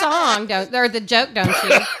know the song, or the joke, don't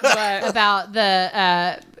you? About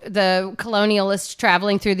the colonialist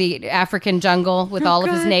traveling through the African jungle with all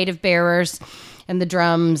of his native bearers, and the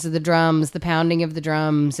drums, the pounding of the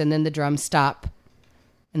drums, and then the drums stop.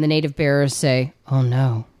 And the native bearers say, "Oh,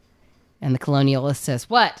 no." And the colonialist says,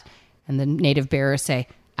 "What?" And the native bearers say,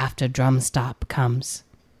 "After drum stop comes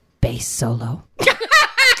bass solo." Listen,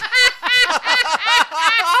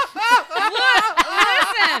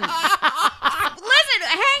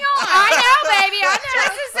 hang on. I know, baby. I know.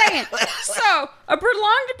 Just a second. So, a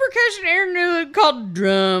prolonged percussion interlude called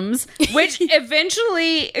Drums, which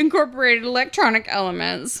eventually incorporated electronic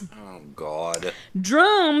elements. Oh, God.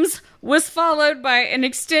 Drums was followed by an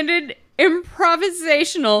extended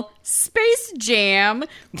improvisational Space Jam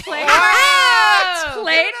played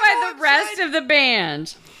by the rest of the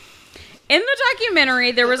band. In the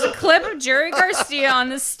documentary, there was a clip of Jerry Garcia on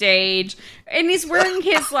the stage, and he's wearing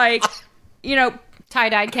his,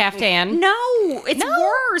 tie-dyed caftan. No, it's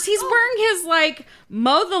worse. He's wearing his,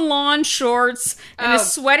 mow the lawn shorts and a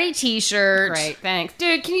sweaty t-shirt. Great, thanks.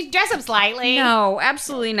 Dude, can you dress up slightly? No,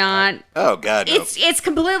 absolutely not. Oh, God, no. It's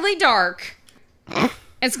completely dark.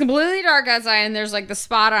 It's completely dark outside, and there's, the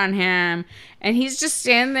spot on him, and he's just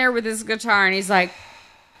standing there with his guitar, and he's like...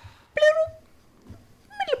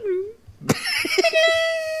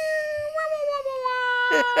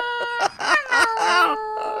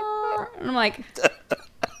 And I'm like...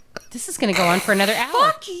 This is going to go on for another hour.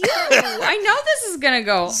 Fuck you! I know this is going to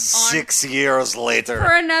go on 6 years later.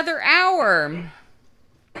 for another hour.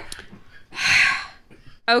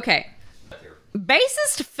 Okay.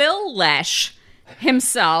 Bassist Phil Lesh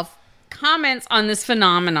himself comments on this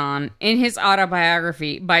phenomenon in his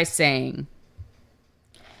autobiography by saying,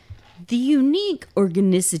 "The unique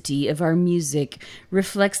organicity of our music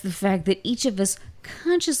reflects the fact that each of us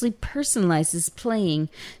consciously personalizes playing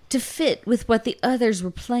to fit with what the others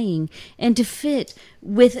were playing and to fit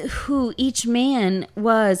with who each man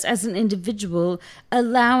was as an individual,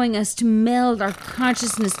 allowing us to meld our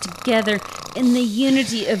consciousness together in the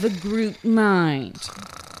unity of a group mind."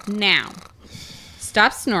 Now,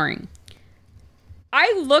 stop snoring.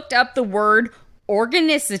 I looked up the word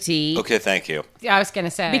organicity. Okay, thank you. I was going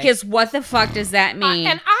to say. Because what the fuck does that mean?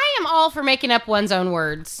 And I am all for making up one's own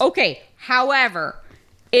words. Okay, however,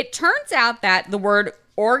 it turns out that the word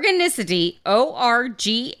organicity,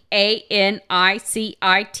 ORGANICITY,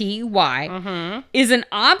 is an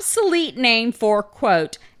obsolete name for,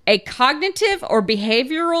 quote, a cognitive or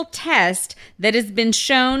behavioral test that has been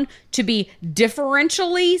shown to be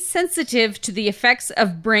differentially sensitive to the effects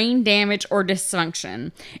of brain damage or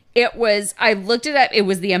dysfunction. I looked it up, it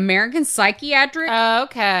was the American Psychiatric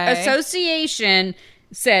Association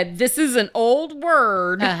said this is an old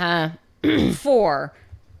word for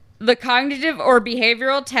the cognitive or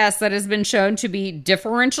behavioral test that has been shown to be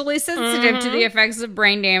differentially sensitive to the effects of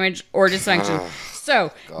brain damage or dysfunction.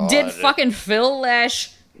 So, did fucking Phil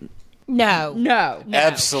Lesh... No.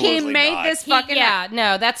 Absolutely He made not. this fucking...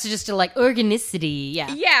 that's just organicity.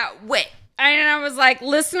 Yeah. Yeah, wait. And I was like,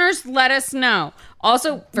 listeners, let us know.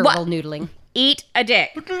 Also, Verbal noodling. Eat a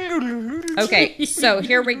dick. Okay, so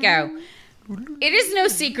here we go. It is no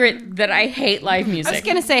secret that I hate live music. I was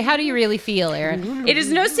going to say, how do you really feel, Aaron? It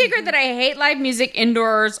is no secret that I hate live music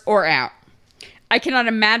indoors or out. I cannot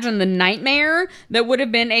imagine the nightmare that would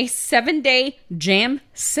have been a 7-day jam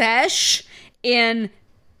sesh in...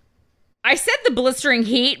 I said the blistering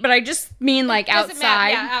heat, but I just mean outside.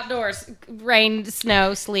 Matter, outdoors. Rain,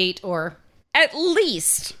 snow, sleet, or... At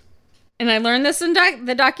least, and I learned this in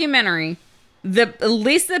the documentary, at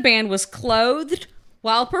least the band was clothed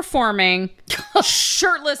while performing,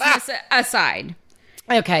 shirtlessness aside.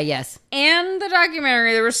 Okay, yes. In the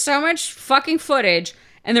documentary, there was so much fucking footage,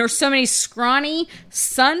 and there were so many scrawny,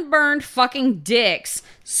 sunburned fucking dicks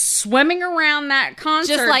swimming around that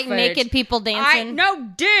concert. Just like footage. Naked people dancing?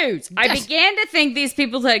 No, dudes. I began to think these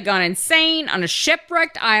people had gone insane on a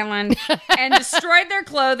shipwrecked island and destroyed their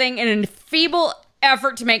clothing in a feeble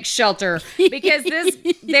effort to make shelter because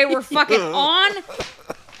they were fucking on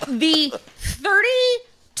the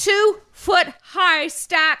 32-foot high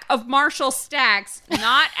stack of Marshall stacks,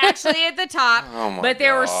 not actually at the top, but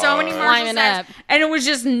there were so many Marshall stacks, and it was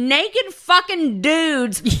just naked fucking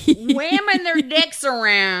dudes whamming their dicks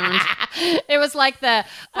around. It was like the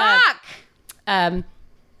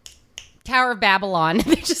Tower of Babylon.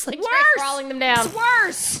 They're just crawling them down. It's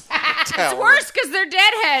worse. It's worse because they're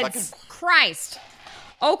deadheads. Christ.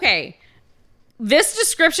 Okay. This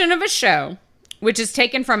description of a show which is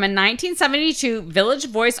taken from a 1972 Village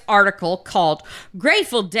Voice article called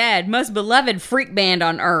Grateful Dead, Most Beloved Freak Band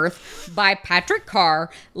on Earth by Patrick Carr,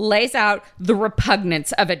 lays out the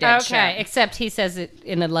repugnance of a dead show. Okay, except he says it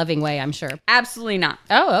in a loving way, I'm sure. Absolutely not.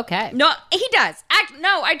 Oh, okay. No, he does.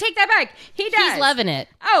 No, I take that back. He does. He's loving it.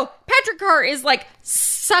 Oh, Patrick Carr is like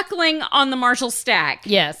suckling on the Marshall stack.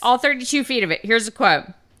 Yes. All 32 feet of it. Here's a quote.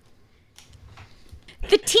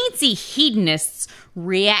 The teensy hedonists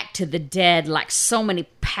react to the dead like so many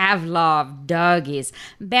Pavlov doggies,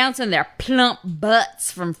 bouncing their plump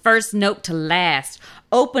butts from first note to last,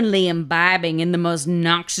 openly imbibing in the most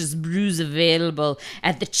noxious brews available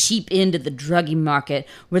at the cheap end of the druggy market,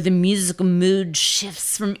 where the musical mood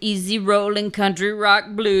shifts from easy rolling country rock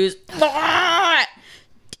blues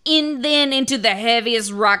then into the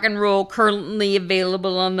heaviest rock and roll currently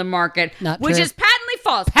available on the market, which is patently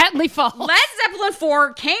false. Patently false. Led Zeppelin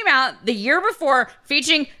 4 came out the year before,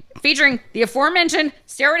 featuring the aforementioned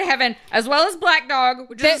Stairway to Heaven, as well as Black Dog,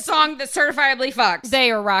 which is a song that certifiably fucks. They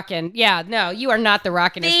are rocking. Yeah, no, you are not the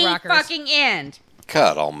rockinest rockers. The fucking end.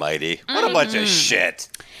 God almighty. What a bunch of shit.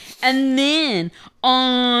 And then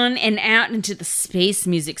on and out into the space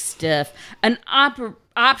music stuff. An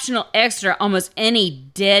optional extra, almost any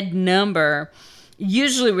dead number,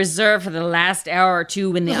 usually reserved for the last hour or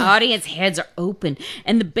two when the audience heads are open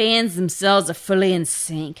and the bands themselves are fully in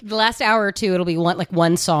sync. The last hour or two, it'll be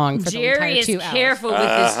one song for the entire 2 hours. Jerry is careful with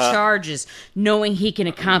his charges, knowing he can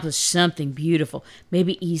accomplish something beautiful.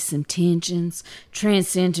 Maybe ease some tensions,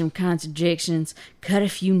 transcend some contradictions, cut a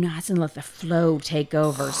few knots and let the flow take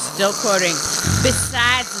over. Still quoting,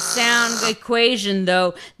 besides the sound equation,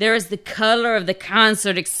 though, there is the color of the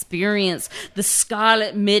concert experience, the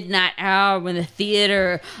scarlet midnight hour when the theater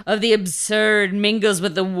of the absurd mingles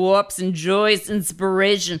with the warps and joyous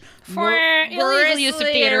inspiration. Illegal use of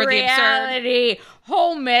theater of the absurd.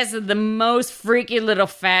 Whole mess of the most freaky little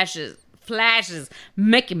flashes,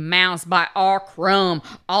 Mickey Mouse by R. Crumb,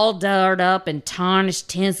 all dolled up in tarnished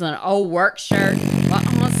tinsel and old work shirt,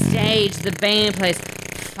 while on stage the band plays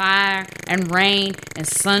Fire and Rain and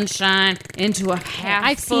Sunshine into a half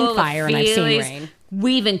I've seen Fire and I've seen Rain.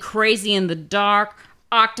 Weaving crazy in the dark,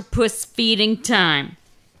 octopus feeding time.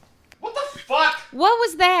 What the fuck? What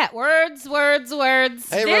was that? Words.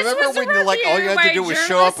 Hey, This remember was a when all you had to do was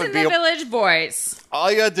show up and be a Village Voice.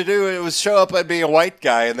 all you had to do was show up and be a white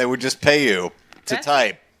guy, and they would just pay you to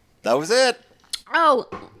type. That was it. Oh,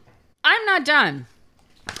 I'm not done.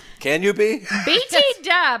 Can you be? BT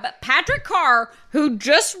Dub, Patrick Carr, who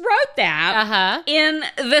just wrote that, in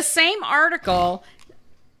the same article,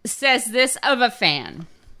 says this of a fan.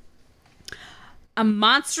 A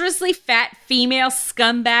monstrously fat female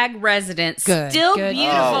scumbag resident, still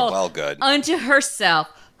beautiful unto herself.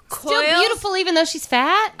 Still beautiful even though she's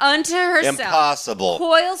fat? Unto herself. Impossible.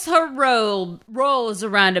 Coils her robe, rolls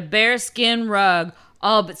around a bearskin rug,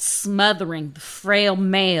 all but smothering the frail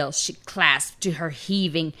male she clasped to her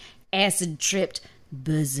heaving, acid-tripped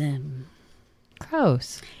bosom.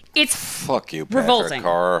 Gross. It's Fuck you, revolting. Patrick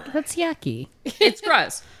Carr. That's yucky. It's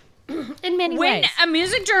gross. In many When ways. a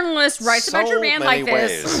music journalist writes about your band like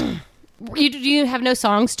this... Do you have no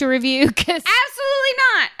songs to review? Absolutely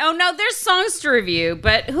not. Oh, no, there's songs to review,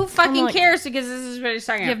 but who fucking cares because this is what he's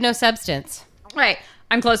talking about. You have no substance. Right.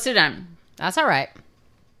 I'm close to done. That's all right.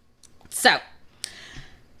 So,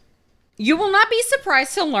 you will not be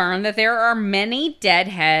surprised to learn that there are many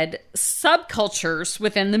Deadhead subcultures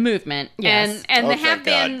within the movement. Yes. And they have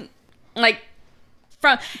been, like,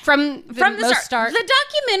 from the start. The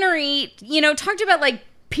documentary, talked about, like,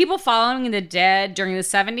 people following the Dead during the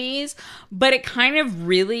 70s, but it kind of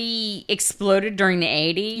really exploded during the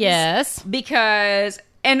 80s. Yes. Because,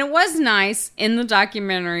 and it was nice in the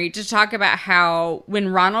documentary to talk about how when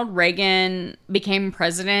Ronald Reagan became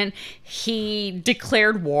president, he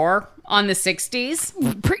declared war on the 60s.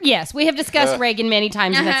 Yes, we have discussed Reagan many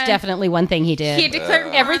times, and that's definitely one thing he did. He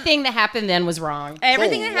declared everything that happened then was wrong.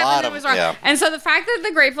 Everything that happened then was wrong. Yeah. And so the fact that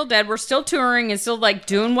the Grateful Dead were still touring and still, like,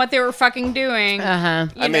 doing what they were fucking doing.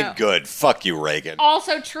 I mean, good. Fuck you, Reagan.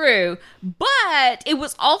 Also true. But it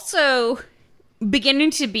was also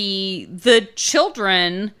beginning to be the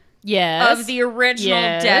children of the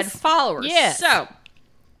original Dead followers. Yes. So,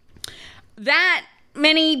 that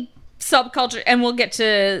many subculture, and we'll get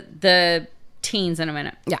to the teens in a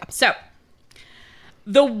minute. Yeah. So,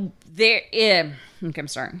 I'm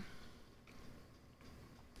sorry.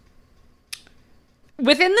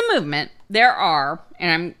 Within the movement, there are,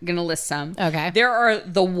 and I'm going to list some. Okay. There are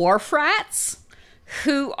the Wharf Rats,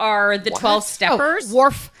 who are the 12 steppers.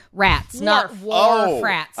 Wharf rats, not wharf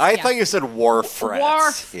rats. I thought you said wharf rats.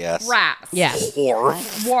 Wharf yes. rats. Yes.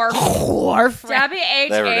 Wharf. Wharf rats.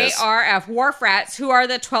 WHARF, wharf rats, who are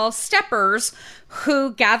the 12 steppers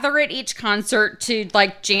who gather at each concert to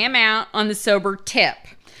like jam out on the sober tip.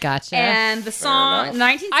 Gotcha. And the song,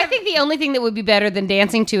 I think the only thing that would be better than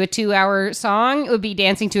dancing to a 2-hour song would be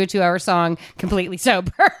dancing to a 2-hour song completely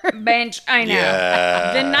sober. Bench, I know.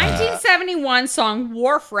 Yeah. The 1971 song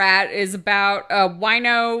Wharf Rat is about a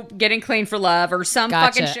wino getting clean for love or some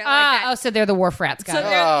fucking shit like that. Oh, so they're the wharf rats. Got it.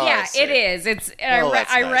 Yeah, it is. It's.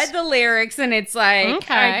 I read the lyrics and it's like,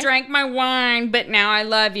 Okay. I drank my wine, but now I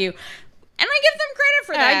love you. And I give them credit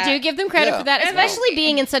for that. I do give them credit for that, especially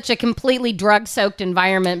being in such a completely drug-soaked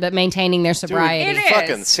environment, but maintaining their sobriety. Dude, It is.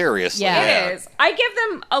 fucking seriously. Yeah. It is. I give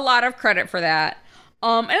them a lot of credit for that.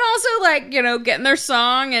 And also, like, getting their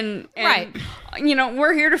song and Right.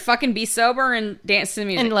 We're here to fucking be sober and dance to the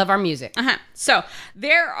music. And love our music. So,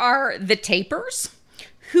 there are the Tapers,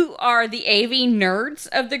 who are the AV nerds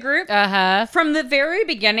of the group. From the very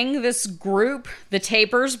beginning, this group, the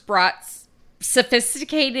Tapers, brought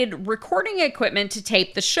sophisticated recording equipment to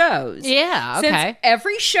tape the shows. Yeah, okay. Since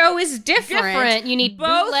every show is different. You need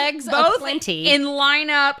bootlegs of plenty. In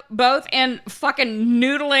lineup, both in fucking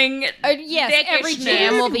noodling. Yes, every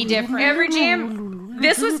jam will be different. Every jam.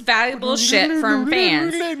 This was valuable shit from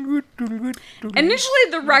fans. Initially,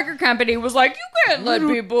 the record company was like, you can't let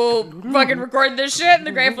people fucking record this shit. And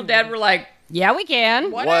the Grateful Dead were like, yeah, we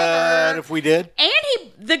can. Whatever. What if we did?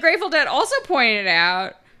 And the Grateful Dead also pointed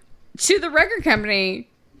out to the record company,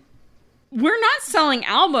 we're not selling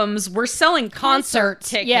albums, we're selling concert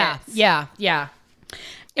tickets. Yeah.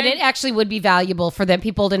 And it actually would be valuable for them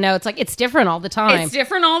people to know. It's like, it's different all the time. It's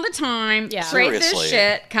different all the time. Yeah. Trade this Seriously.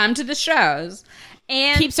 shit, come to the shows.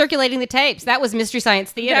 And keep circulating the tapes. That was Mystery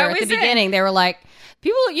Science Theater That at the was it. beginning. They were like,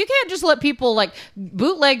 you can't just let people like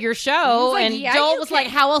bootleg your show. Like, and yeah, Joel you was can. like,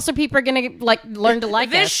 how else are people going to like learn to like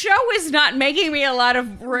this us? show is not making me a lot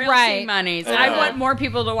of royalty Right. monies. I want more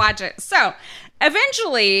people to watch it. So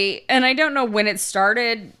eventually, and I don't know when it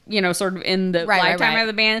started, sort of in the lifetime of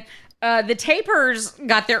the band, the Tapers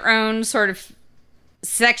got their own sort of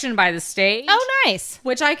section by the stage. Oh, nice.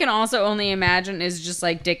 Which I can also only imagine is just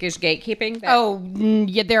like dickish gatekeeping.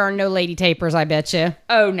 Yeah, there are no lady tapers, I bet you.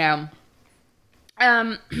 Oh, no.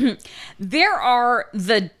 There are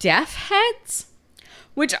the Deadheads,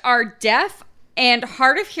 which are deaf and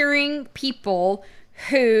hard of hearing people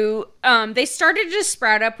who they started to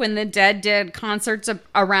sprout up when the Dead did concerts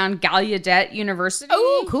around Gallaudet University.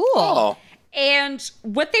 Oh, cool. Oh. And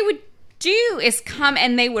what they would do is come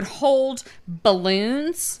and they would hold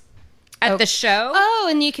balloons at the show. Oh,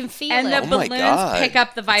 and you can feel And it. the Oh my balloons God. pick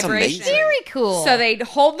up the That's vibration. amazing. Very cool. So they'd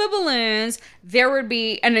hold the balloons. There would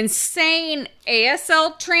be an insane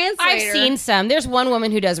ASL translator. I've seen some. There's one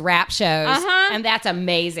woman who does rap shows, Uh-huh. and that's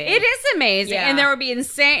amazing. It is amazing. Yeah. And there would be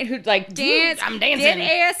insane who'd like dance. I'm dancing.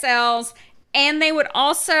 Did ASLs. And they would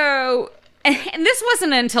also, and this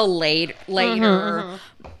wasn't until later,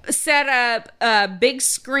 set up big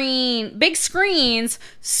screens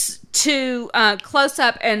to close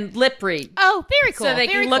up and lip read. Oh, very cool. So they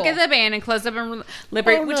very can look cool. at the band and close up and lip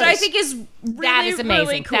read, which I nice. think is really, That is amazing.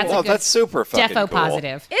 really cool. That's a Oh, good that's super fucking defo cool.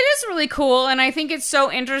 positive. It is really cool, and I think it's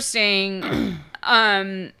so interesting.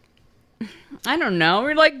 I don't know.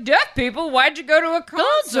 We're like, deaf people, why'd you go to a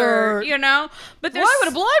concert? But there's, Why would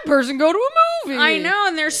a blind person go to a movie? I know,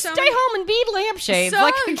 and there's so Stay many- home and beat lampshades. So,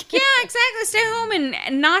 like, yeah, exactly. Stay home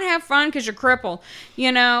and not have fun because you're crippled,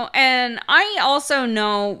 And I also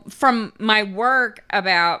know from my work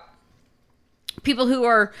about people who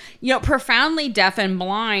are, profoundly deaf and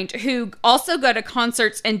blind who also go to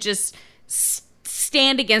concerts and just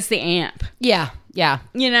stand against the amp, yeah.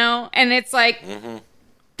 And it's like,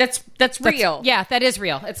 that's real. Yeah, that is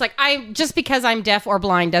real. It's like just because I'm deaf or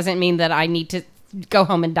blind doesn't mean that I need to go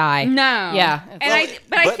home and die. No. Yeah. And I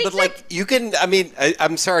think like you can. I mean,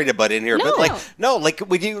 I'm sorry to butt in here, but like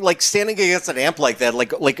when you like standing against an amp like that,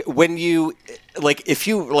 like when you if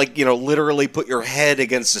you literally put your head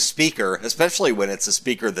against a speaker, especially when it's a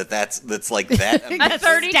speaker that's like that.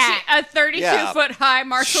 a 32 foot high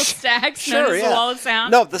Marshall Stacks known as the wall of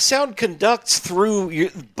sound. No, the sound conducts through your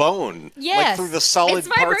bone, Yes. like through the solid It's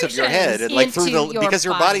parts of your head, and like through into your because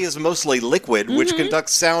your body. body is mostly liquid, which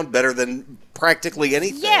conducts sound better than practically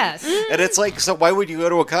anything. Yes. And it's like, so why would you go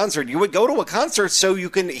to a concert? You would go to a concert so you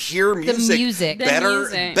can hear music,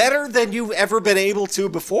 better than you've ever been able to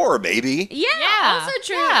before, maybe. Yeah, also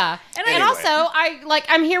true. Yeah. And Anyway. also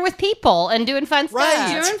I'm here with people and doing fun stuff.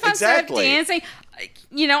 Right. Doing fun Exactly. stuff, dancing.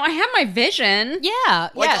 I have my vision. Yeah.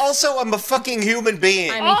 Like, yes. also, I'm a fucking human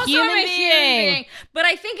being. I'm a human being. But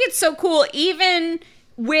I think it's so cool, even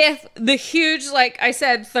with the huge, like I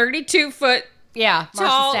said, 32-foot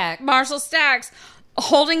tall Marshall Stacks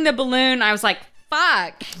holding the balloon. I was like,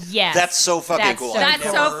 fuck. Yes. That's so fucking cool. That's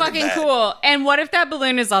so fucking cool. And what if that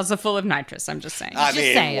balloon is also full of nitrous? I'm just saying. I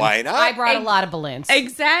mean, why not? I brought a lot of balloons.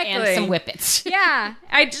 Exactly. And some whippets. Yeah.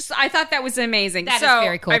 I thought that was amazing. That is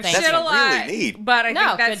very cool. I've shit a lot, really neat. but I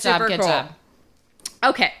think that's super good cool. job.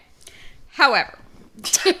 Okay. However,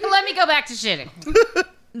 let me go back to shitting.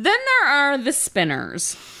 then there are the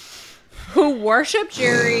spinners who worship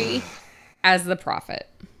Jerry as the prophet.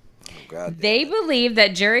 God, they believe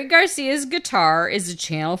that Jerry Garcia's guitar is a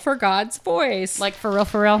channel for God's voice. Like, for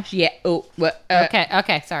real? Yeah. Oh,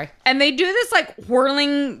 Okay, sorry. And they do this, like,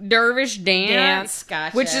 whirling dervish dance.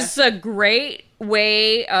 Gotcha. Which is a great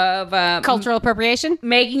way of... Cultural appropriation?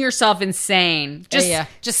 making yourself insane.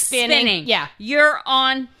 Just spinning. Yeah. You're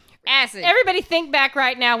on acid. Everybody think back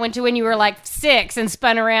right now when you were like 6 and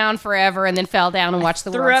spun around forever and then fell down and watched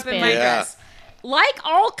the Threw world up spin. in my dress. Like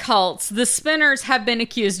all cults, the spinners have been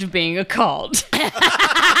accused of being a cult.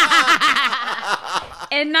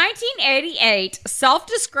 In 1988,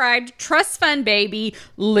 self-described trust fund baby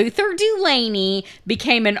Luther Dulaney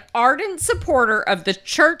became an ardent supporter of the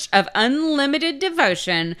Church of Unlimited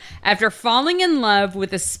Devotion after falling in love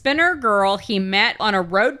with a spinner girl he met on a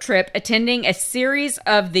road trip attending a series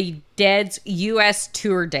of the Dead's U.S.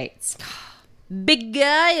 tour dates.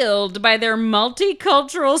 Beguiled by their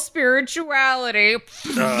multicultural spirituality.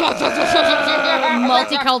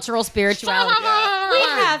 Multicultural spirituality. We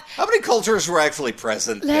have... How many cultures were actually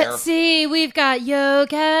present there? Let's see. We've got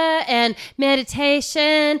yoga and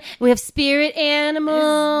meditation. We have spirit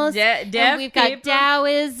animals. And we've got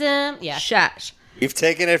Taoism. Yeah. Shush. We've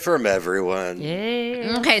taken it from everyone.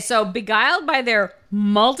 Yeah. Okay, so beguiled by their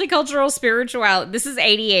multicultural spirituality. This is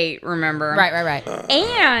 88, remember? Right.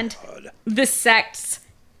 And the sect's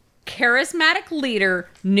charismatic leader,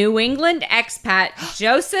 New England expat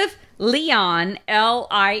Joseph Lian,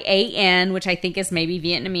 Lian, which I think is maybe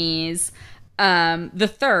Vietnamese, the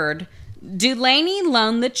third. Dulaney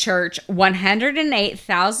loaned the church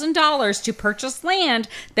 $108,000 to purchase land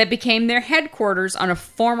that became their headquarters on a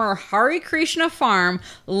former Hare Krishna farm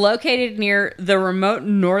located near the remote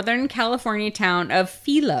Northern California town of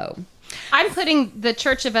Philo. I'm putting the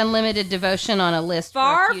Church of Unlimited Devotion on a list.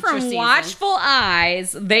 Far for a future from season. watchful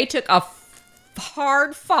eyes, they took a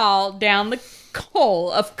hard fall down the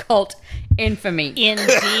hole of cult infamy.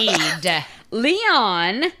 Indeed.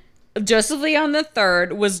 Joseph Leon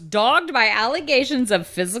III, was dogged by allegations of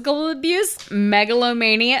physical abuse,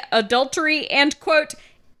 megalomania, adultery, and, quote,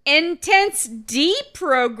 intense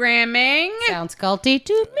deprogramming. Sounds culty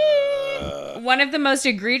to me. One of the most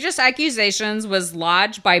egregious accusations was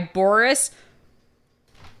lodged by Boris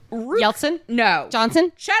Yeltsin? No.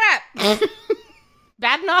 Johnson? Shut up.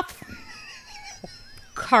 Badenoff?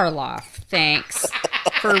 Karloff. Thanks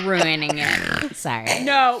for ruining it. Sorry.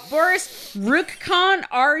 No, Boris Ruchkan,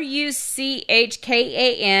 Ruchkan,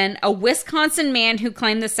 a Wisconsin man who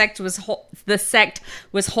claimed the sect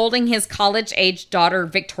was holding his college-age daughter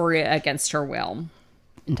Victoria against her will.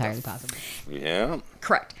 Entirely possible. Yeah.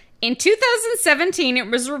 Correct. In 2017,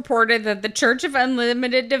 it was reported that the Church of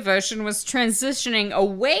Unlimited Devotion was transitioning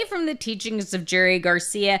away from the teachings of Jerry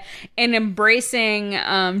Garcia and embracing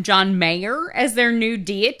John Mayer as their new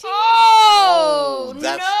deity. Oh,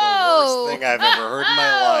 that's the worst thing I've ever heard in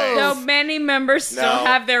my life. Though many members still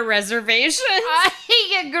have their reservations. I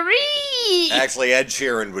agree. Actually, Ed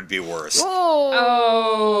Sheeran would be worse.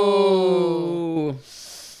 Oh.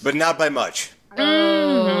 But not by much.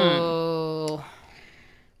 Oh.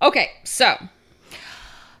 Okay, so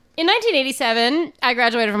in 1987, I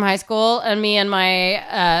graduated from high school, and me and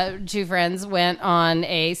my 2 friends went on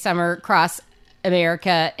a summer cross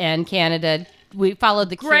America and Canada. We followed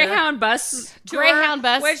the Greyhound bus tour, Greyhound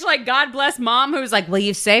bus. Which, like, God bless Mom, who's like, well,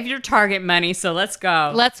 you've saved your Target money, so let's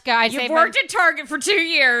go. Let's go. You've worked at Target for 2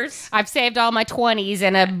 years. I've saved all my 20s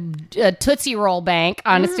in a Tootsie Roll bank,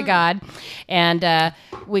 honest to God. And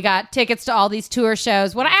we got tickets to all these tour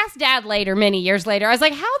shows. When I asked Dad later, many years later, I was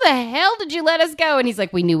like, how the hell did you let us go? And he's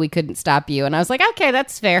like, we knew we couldn't stop you. And I was like, okay,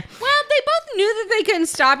 that's fair. Well, they both knew that they couldn't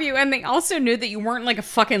stop you, and they also knew that you weren't like a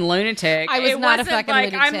fucking lunatic. I was not a fucking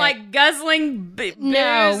lunatic. I'm like guzzling booze.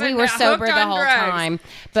 No, we were sober the whole time.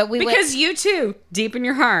 But because you too, deep in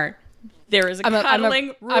your heart, there is a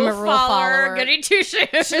cuddling rule follower. Goody two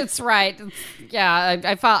shoes. That's right. Yeah,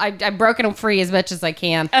 I've broken them free as much as I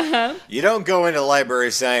can. You don't go into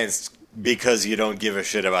library science because you don't give a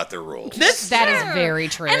shit about the rules. That is very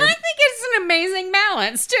true. And I think it's an amazing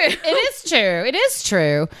balance, too. It is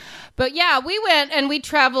true. But yeah, we went and we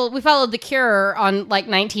followed The Cure on like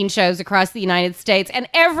 19 shows across the United States. And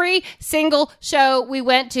every single show we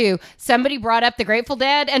went to, somebody brought up the Grateful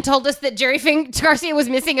Dead and told us that Jerry Garcia was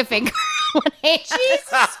missing a finger. Jesus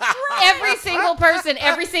Christ. Every single person,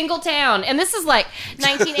 every single town. And this is like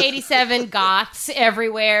 1987 goths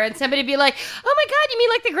everywhere. And somebody be like, oh my God, you mean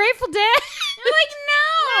like the Grateful Dead? I'm like,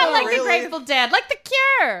 no. Not like the Grateful Dead, like The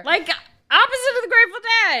Cure. Like, opposite of the Grateful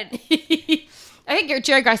Dead. I think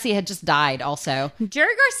Jerry Garcia had just died also.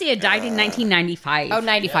 Jerry Garcia died in 1995. Oh,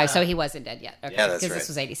 95, so he wasn't dead yet. Okay, Yeah, that's because right. this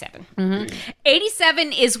was 87.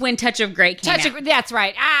 87 is when Touch of Grey came out. That's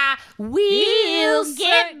right. We'll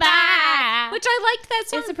get by. Which I liked that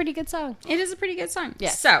song. It's a pretty good song. It is a pretty good song.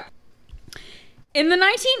 Yes. So, in the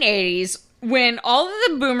 1980s, when all of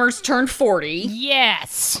the boomers turned 40,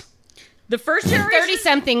 Yes. the first generation...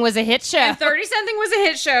 30-something was a hit show. And 30-something was a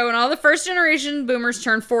hit show, and all the first generation boomers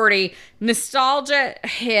turned 40. Nostalgia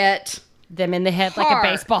hit, Them in the head like Hard. a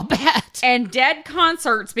baseball bat. and Dead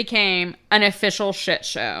concerts became an official shit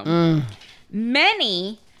show.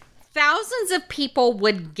 Many thousands of people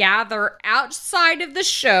would gather outside of the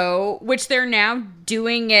show, which they're now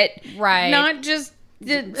doing it Right. not just...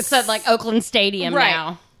 It's at like Oakland Stadium Right.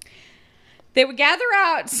 now. They would gather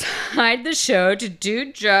outside the show to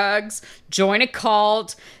do drugs, join a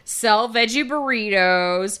cult, sell veggie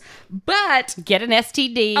burritos, but Get an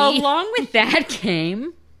STD. along with that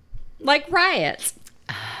came, like, riots.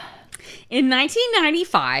 In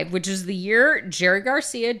 1995, which is the year Jerry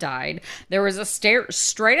Garcia died, there was a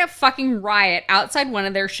straight up fucking riot outside one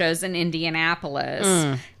of their shows in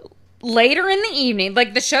Indianapolis. Later in the evening,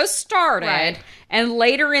 like the show started, Right. and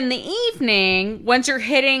later in the evening, once you're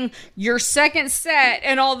hitting your second set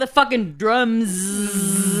and all the fucking drums,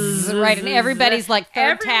 Right, and everybody's like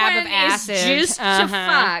third tab of everyone is acid. juiced to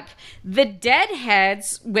fuck. The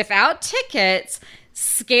Deadheads, without tickets,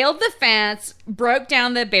 scaled the fence, broke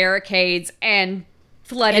down the barricades, and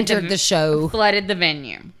Entered the show. flooded the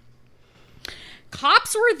venue.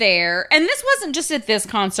 Cops were there, and this wasn't just at this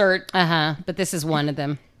concert. But this is one of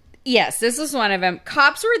them. Yes, this was one of them.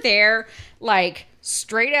 Cops were there, like,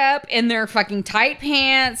 straight up in their fucking tight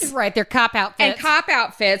pants Right, they're cop outfits. and cop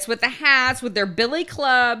outfits with the hats, with their billy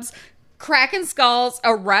clubs, cracking skulls,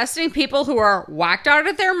 arresting people who are whacked out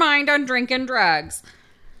of their mind on drink and drugs.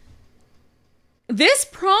 This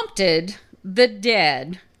prompted the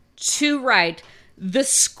Dead to write the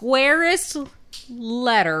squarest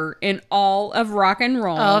letter in all of rock and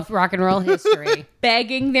roll, of rock and roll history.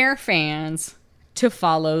 begging their fans to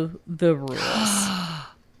follow the rules.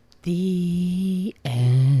 The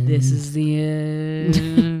end. This is the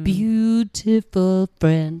end. Beautiful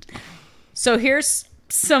friend. So here's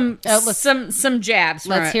some jabs. from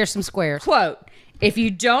Let's it. hear some squares. Quote, if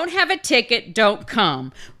you don't have a ticket, don't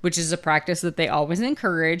come, which is a practice that they always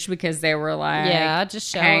encourage because they were like, Yeah, just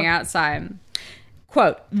show hang up. outside.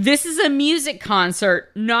 Quote, this is a music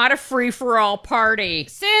concert, not a free-for-all party.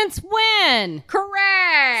 Since when?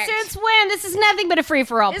 Correct. Since when? This is nothing but a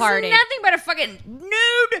free-for-all this party. is nothing but a fucking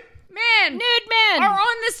nude men. Nude men. Are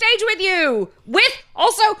on the stage with you. With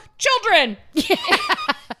also children.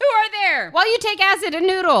 Who are there. While you take acid and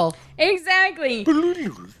noodle. Exactly.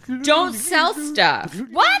 Don't sell stuff.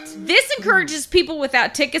 What? This encourages people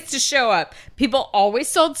without tickets to show up. People always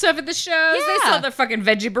sold stuff at the shows. They Yeah. sold their fucking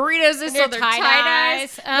veggie burritos. They Their sold their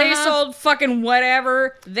tie-dyes. tie-dyes. They sold fucking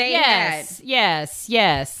whatever they had.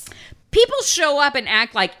 Yes. People show up and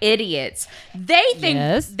act like idiots. They think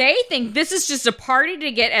Yes. this is just a party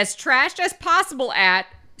to get as trashed as possible at.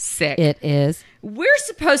 Sick. It is. We're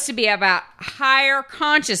supposed to be about higher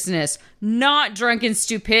consciousness, not drunken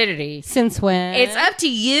stupidity. Since when? It's up to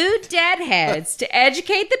you, Deadheads, to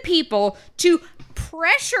educate the people, to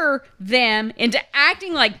pressure them into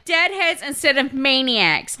acting like deadheads instead of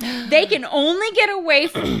maniacs. They can only get away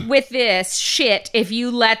with this shit if you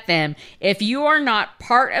let them. If you are not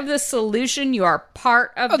part of the solution, you are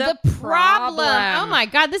part of the problem. Oh my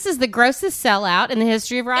God, this is the grossest sellout in the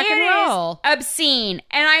history of rock and roll. It is obscene.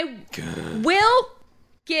 And I will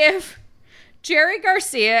give Jerry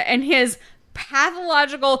Garcia and his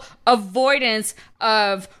pathological avoidance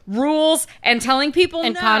of rules and telling people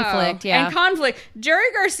And no. conflict, yeah. And conflict.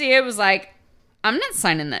 Jerry Garcia was like, I'm not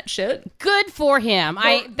signing that shit. Good for him.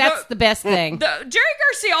 That's the best thing. Jerry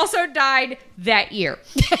Garcia also died that year.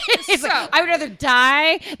 It's like, I would rather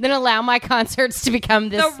die than allow my concerts to become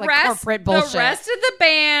this corporate bullshit. The rest of the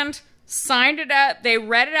band signed it up. They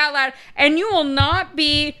read it out loud. And you will not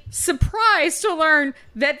be surprised to learn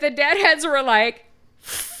that the Deadheads were like,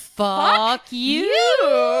 Fuck you.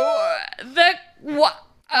 The what?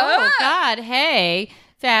 Oh God! Hey,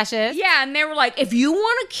 Fascist. Yeah, and they were like, if you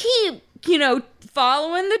want to keep,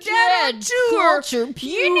 following the Deadhead tour, culture you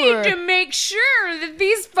pure. need to make sure that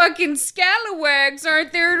these fucking scalawags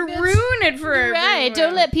aren't there to ruin it for everyone. Right,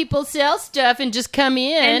 don't let people sell stuff and just come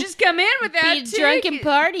in. And just come in with that be drunken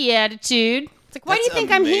party attitude. It's like, why do you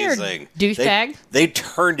think amazing. I'm here, douchebag? They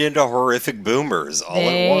turned into horrific boomers all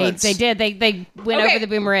at once. They did. They went over the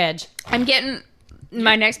boomer edge. I'm getting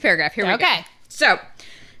my next paragraph. Here we go. Okay. So,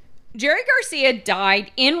 Jerry Garcia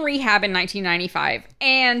died in rehab in 1995.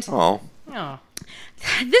 And Oh.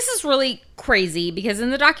 this is really crazy because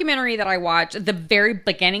in the documentary that I watched, at the very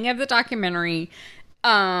beginning of the documentary,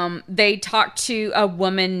 they talked to a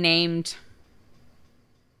woman named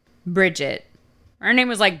Bridget. Her name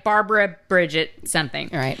was like Barbara Bridget something.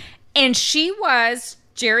 All right. And she was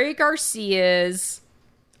Jerry Garcia's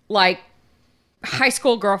like high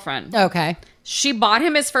school girlfriend. Okay. She bought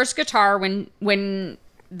him his first guitar when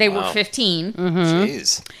they were 15.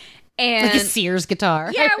 Jeez. And Like a Sears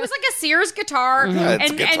guitar. yeah, it was like a Sears guitar. Yeah,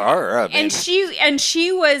 it's a guitar. I mean. And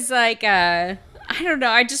she was like a, I don't know,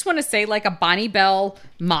 I just want to say like a Bonnie Bell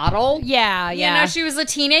model. Yeah, yeah. She was a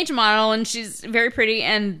teenage model and she's very pretty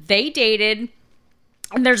and they dated.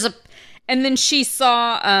 And then she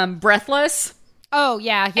saw Breathless. Oh,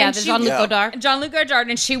 yeah. And The she- Jean-Luc Yeah. Godard. Jean-Luc Godard,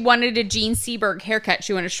 and she wanted a Gene Seberg haircut.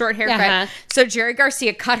 She wanted a short haircut. Uh-huh. So Jerry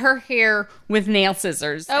Garcia cut her hair with nail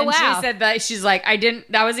scissors. Oh, and wow. she said that she's like,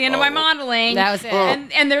 that was the end of my modeling. That was it.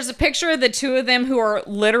 And there's a picture of the two of them who are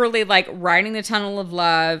literally like riding the Tunnel of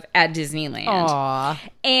Love at Disneyland. Aw.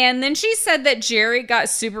 And then she said that Jerry got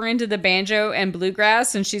super into the banjo and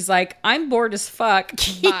bluegrass, and she's like, I'm bored as fuck.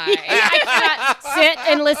 Bye. I cannot sit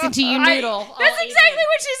and listen to you noodle. That's exactly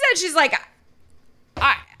what she said. She's like,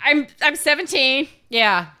 I'm 17.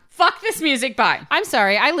 Yeah. Fuck this music. Bye. I'm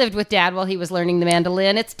sorry. I lived with Dad while he was learning the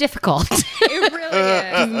mandolin. It's difficult. It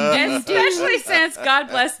really is. Especially since, God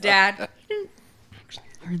bless Dad, he didn't actually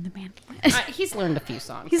learn the mandolin. He's learned a few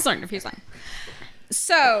songs. He's learned a few songs.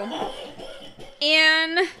 So,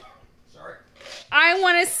 I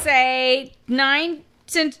want to say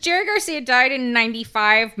since Jerry Garcia died in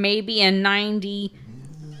 95, maybe in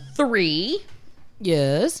 93,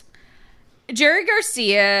 Yes. Jerry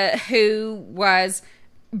Garcia, who was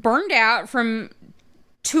burned out from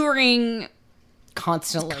touring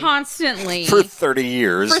constantly For 30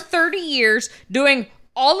 years. for 30 years, doing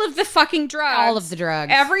all of the fucking drugs. All of the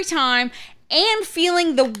drugs. Every time. And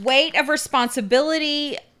feeling the weight of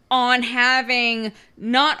responsibility on having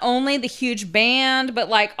not only the huge band, but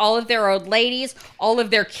like all of their old ladies, all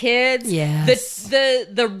of their kids. Yes. The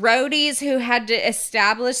roadies who had to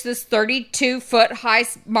establish this 32-foot high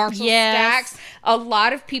Marshall Yes. stacks. A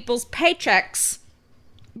lot of people's paychecks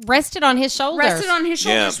Rested on his shoulders.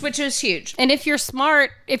 shoulders, which was huge. And if you're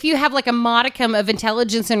smart, if you have like a modicum of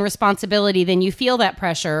intelligence and responsibility, then you feel that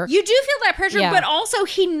pressure. You do feel that pressure, Yeah. but also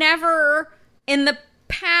he never in the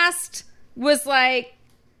past was like,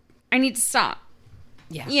 I need to stop.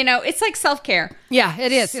 Yeah. It's like self-care. Yeah,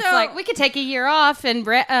 it is. It's So- like, we could take a year off and...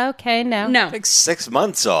 okay, no. No. Like 6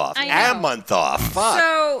 months off. I know. A month off. Fuck.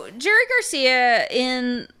 So Jerry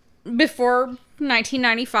Garcia before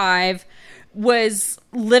 1995 was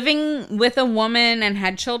living with a woman and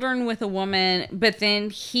had children with a woman, but then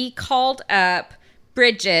he called up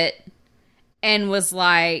Bridget and was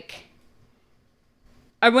like,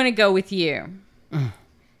 I want to go with you.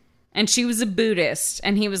 And she was a Buddhist.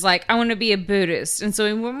 And he was like, I want to be a Buddhist. And so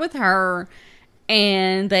he went with her.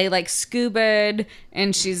 And they like scuba'd.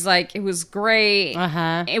 And she's like, it was great.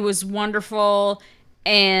 Uh-huh. It was wonderful.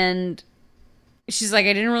 And she's like,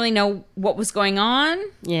 I didn't really know what was going on.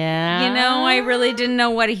 Yeah. I really didn't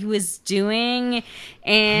know what he was doing.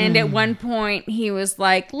 And at one point, he was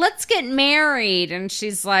like, let's get married. And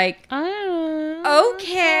she's like,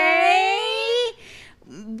 okay.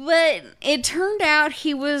 But it turned out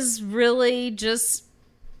he was really just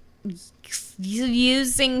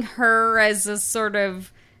using her as a sort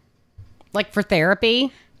of... Like for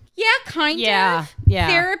therapy? Yeah, kind Yeah, of. yeah.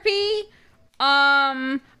 Therapy.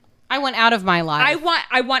 I went out of my life. I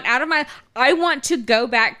want to go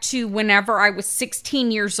back to whenever I was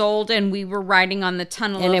 16 years old and we were riding on the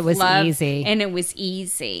Tunnel And of it was Love. easy. And it was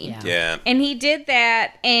easy. Yeah. And he did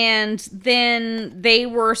that, and then they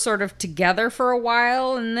were sort of together for a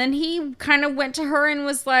while, and then he kind of went to her and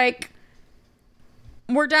was like,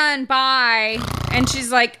 we're done, bye. And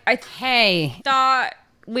she's like, I thought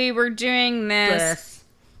we were doing this.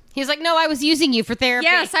 He's like, no, I was using you for therapy.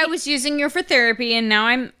 Yes, I was using you for therapy, and now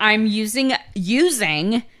I'm using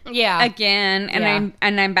Yeah. again, and Yeah.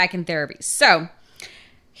 I'm back in therapy. So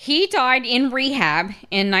he died in rehab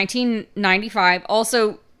in 1995.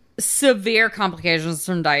 Also, severe complications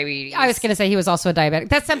from diabetes. I was going to say he was also a diabetic.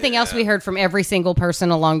 That's something else we heard from every single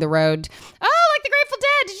person along the road. Oh, like the Grateful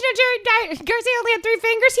Dead. Did you know Jerry Garcia only had 3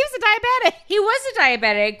 fingers? He was a diabetic. He was a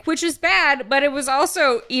diabetic, which is bad, but it was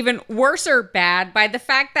also even worse or bad by the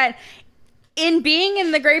fact that in being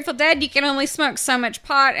in the Grateful Dead, you can only smoke so much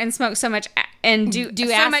pot and smoke so much and do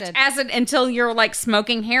so acid. much acid until you're like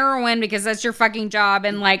smoking heroin because that's your fucking job,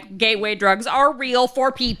 and like gateway drugs are real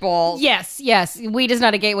for people. Yes. Weed is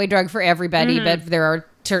not a gateway drug for everybody, but there are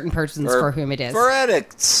certain persons for whom it is. For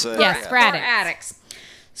addicts. Yes, for addicts.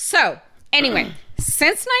 So, anyway,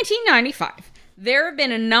 since 1995, there have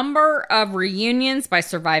been a number of reunions by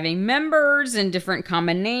surviving members in different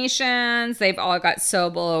combinations. They've all got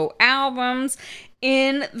solo albums.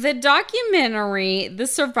 In the documentary, the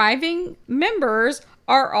surviving members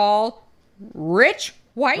are all rich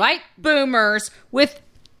white boomers with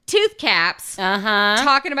tooth caps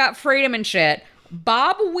talking about freedom and shit.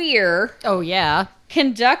 Bob Weir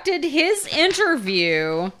conducted his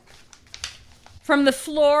interview from the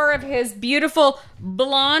floor of his beautiful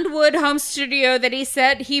blonde wood home studio that he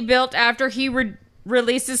said he built after he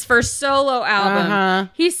released his first solo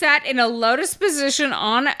album. He sat in a lotus position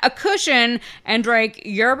on a cushion and drank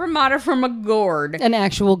yerba mate from a gourd. An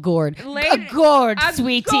actual gourd. A gourd,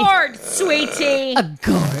 sweetie. A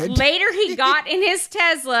gourd. Later, he got in his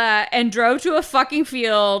Tesla and drove to a fucking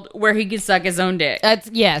field where he could suck his own dick.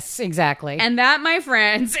 Yes, exactly. And that, my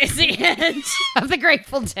friends, is the end of the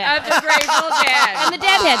Grateful Dead. Of the Grateful Dead. And the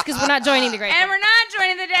Deadheads, because we're not joining the Grateful Dead. And we're not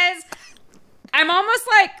joining the Deadheads. I'm almost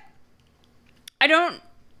like, I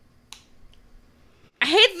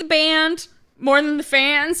hate the band more than the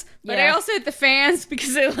fans, but I also hate the fans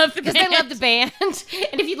because they love the band. Because they love the band.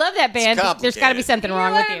 And if you love that band, there's got to be something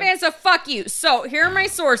wrong with you. Band, so fuck you. So here are my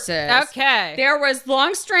sources. Okay. There was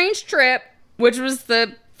Long Strange Trip, which was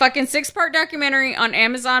the fucking 6-part documentary on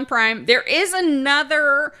Amazon Prime. There is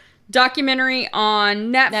another documentary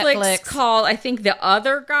on Netflix called, I think, The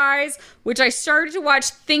Other Guys, which I started to watch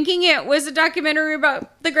thinking it was a documentary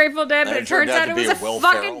about the Grateful Dead, but it turns out it was a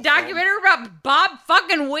fucking documentary about Bob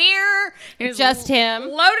fucking Weir. Just him.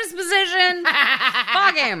 Lotus position.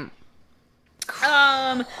 Fuck him.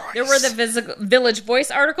 There were the Village Voice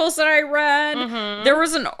articles that I read. There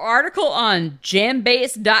was an article on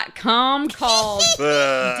jambase.com called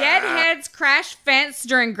Deadheads Crash Fence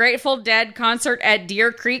During Grateful Dead Concert at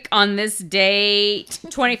Deer Creek on this date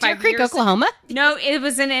 25 Deer Creek, years Oklahoma? No, it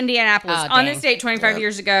was in Indianapolis. On this date 25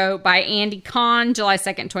 years ago by Andy Kahn, July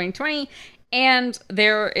 2nd, 2020. And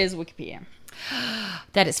there is Wikipedia.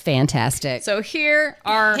 That is fantastic. So here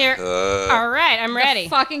are... all right, I'm ready.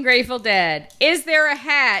 Fucking Grateful Dead. Is there a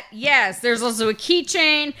hat? Yes. There's also a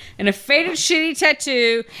keychain and a faded shitty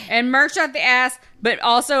tattoo and merch out the ass, but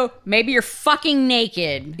also maybe you're fucking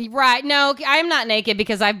naked. Right. No, I'm not naked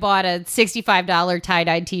because I bought a $65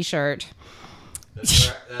 tie-dyed t-shirt.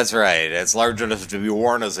 That's right. It's large enough to be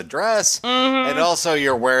worn as a dress, and also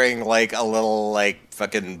you're wearing like a little like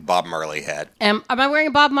fucking Bob Marley hat. Am I wearing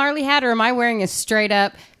a Bob Marley hat, or am I wearing a straight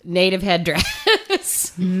up native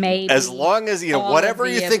headdress? Maybe. As long as whatever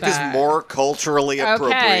you think is more culturally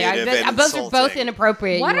appropriate. Those are both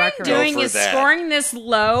inappropriate. What I'm doing is scoring this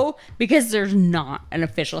low because there's not an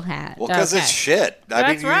official hat. Well, because it's shit.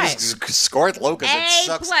 I mean, you just score it low because it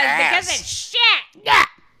sucks ass. Because it's shit. Yeah.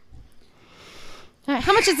 All right,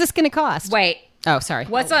 how much is this going to cost? Wait. Oh, sorry.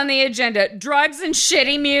 What's on the agenda? Drugs and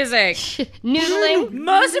shitty music. Noodling.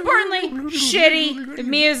 Most importantly, shitty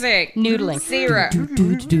music. Noodling. 0.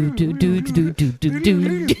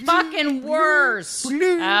 Fucking worse.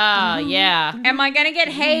 Oh, yeah. Am I going to get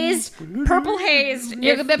hazed? Purple hazed.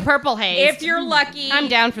 You're a bit purple hazed. If you're lucky. I'm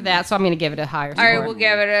down for that, so I'm going to give it a higher score. All right, we'll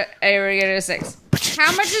give it a 6.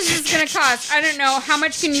 How much is this going to cost? I don't know. How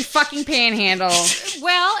much can you fucking panhandle?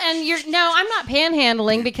 Well, and I'm not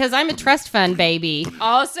panhandling because I'm a trust fund baby.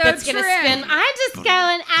 Also, that's going to spend. I'm just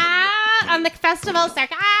going out on the festival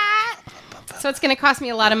circuit. So it's going to cost me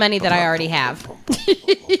a lot of money that I already have.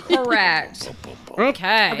 Correct.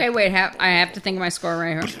 Okay. Okay, wait. I have to think of my score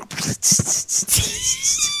right here. I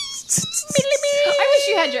wish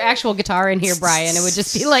you had your actual guitar in here, Brian. It would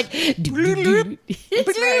just be like...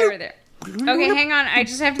 It's right over there. Okay, hang on. I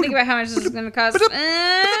just have to think about how much this is going to cost.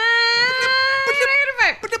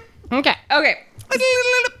 Okay.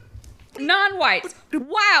 Non-whites.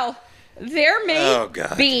 Wow. There may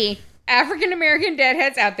be African American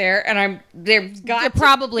deadheads out there, and there's got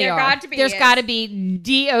to be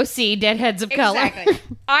DOC, deadheads of color. Exactly.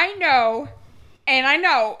 I know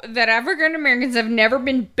that African Americans have never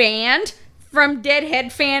been banned from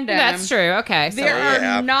Deadhead fandom. That's true. Okay. There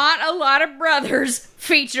are not a lot of brothers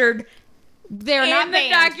featured They're not the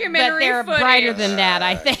banned, documentary but they're footage. brighter than that,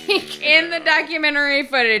 I think. In the documentary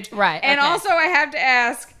footage. Right, And okay. also I have to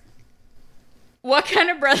ask, what kind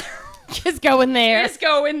of brother Just go in there. is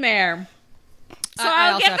going there? So I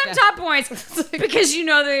I'll also get have them to- top points because you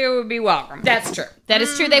know they would be welcome. That's true. That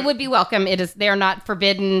is true. They would be welcome. They are not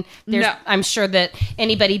forbidden. No. I'm sure that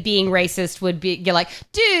anybody being racist would be you're like,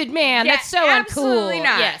 dude, man, Yeah, that's so absolutely uncool.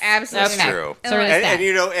 not. Yes, Absolutely okay. not. True. So there's that. And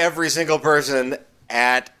you know, every single person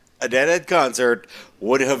at a Deadhead concert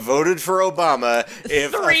would have voted for Obama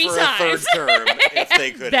if Three for times. a third term if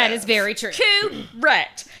they could. That have. is very true.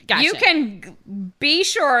 Correct. Gotcha. You can be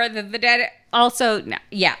sure that the dead also no.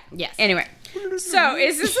 Yeah. Yes. Anyway. So,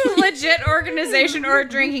 is this a legit organization or a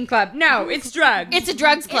drinking club? No, it's drugs. It's a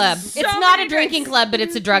drugs club. It's It's so not many a drinking drugs. club, but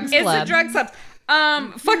it's a drugs It's club. a drug club.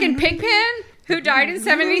 Fucking Pigpen, who died in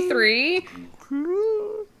 73,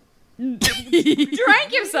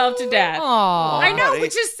 drank himself to death. Aw. I know, buddy.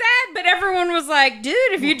 which is sad, but everyone was like, dude,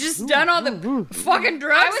 if you just done all the fucking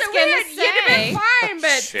drugs, I was that gonna we had, you'd have been fine,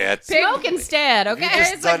 but Shit. Smoke instead, If you okay?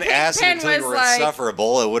 just It's like done acid Pigpen until you was were like-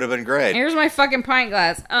 insufferable, it would have been great. here's my fucking pint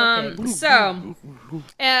glass. Okay. So,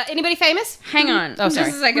 Anybody famous? hang on. Oh, sorry.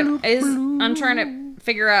 Just a second. I'm trying to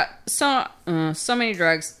figure out so many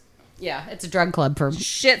drugs. Yeah, it's a drug club for.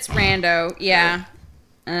 Shit's rando. Yeah.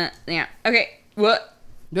 Yeah. Okay. What?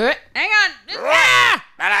 Do it. Hang on.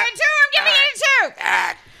 I'm giving it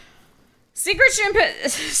a 2. Secret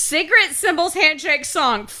Symbols Handshake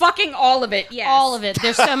song. Fucking all of it. Yes. All of it.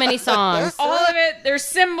 There's so many songs. All of it. There's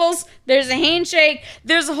symbols. There's a handshake.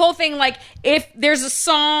 There's a whole thing. Like, if there's a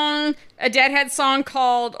song, a Deadhead song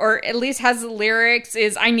called, or at least has the lyrics,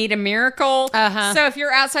 is I Need a Miracle. Uh-huh. So if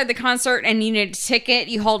you're outside the concert and you need a ticket,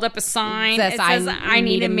 you hold up a sign. Says, It says, I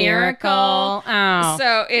need a miracle. Oh.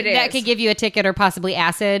 So it is. That could give you a ticket or possibly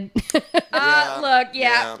acid. Look,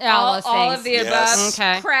 yeah. Yeah. All those all things. of the Yes. above.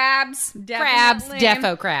 Okay. Crabs. Crabs. Definitely.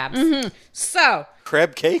 Defo crabs. So,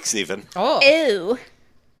 Crab cakes, even. Oh. ew.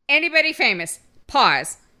 Anybody famous?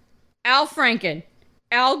 Pause. Al Franken,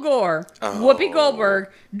 Al Gore, Whoopi Goldberg,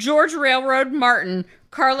 George Railroad Martin,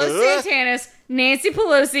 Carlos Santanis, Nancy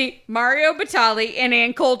Pelosi, Mario Batali, and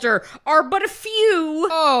Ann Coulter are but a few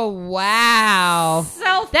Oh, wow.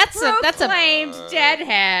 self-proclaimed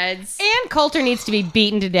deadheads. Ann Coulter needs to be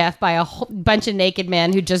beaten to death by a whole bunch of naked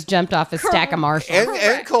men who just jumped off a stack of Marshalls.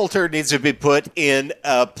 And Coulter needs to be put in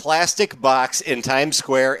a plastic box in Times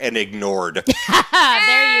Square and ignored.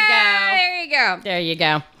 There you go. There you go. There you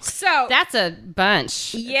go. So, That's a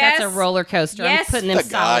bunch. Yes. That's a roller coaster. Yes. I'm putting them The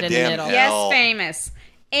solid in the goddamn middle. hell. yes, Hell. famous.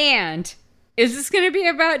 And is this going to be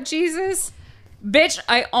about Jesus? Bitch,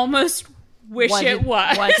 I almost wish it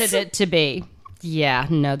was. Wanted it to be. Yeah,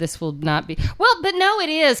 no, this will not be. Well, but no, it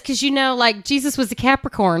is, because like Jesus was a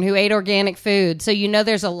Capricorn who ate organic food, so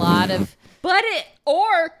there's a lot of.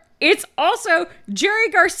 It's also Jerry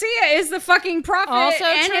Garcia is the fucking prophet, Also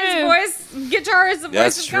and true. his guitar is the voice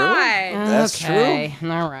That's of true. God. That's Okay,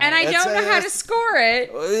 all right. And I That's don't know how to score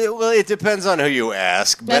it. Well, it depends on who you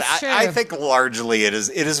ask, but That's I true. think largely it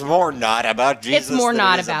is more not about Jesus. it's more than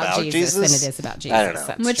not it is about Jesus than it is about Jesus. I don't know.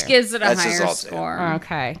 That's Which true. gives it a That's just higher all I'm saying. score.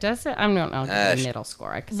 Okay, does it? I don't know. The middle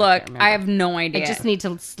score. Look, I have no idea. I just need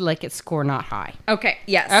to like it score not high. Okay,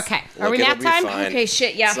 yes. Okay, are Look, we it'll nap be time? fine. Okay,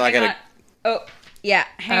 shit, yeah. It's not hang gonna- on. Oh, yeah,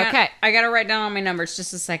 hang Okay. on. I gotta write down all my numbers.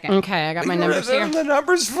 Just a second. Okay, I got my numbers What are here the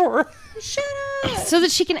numbers for? Shut up. so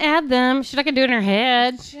that she can add them. She's not gonna do it in her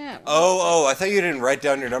head. Shit. Oh, I thought you didn't write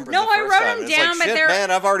down your numbers. No, the I first wrote time. them It's down, like, but shit, they're-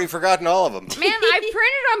 man, I've already forgotten all of them. Man, I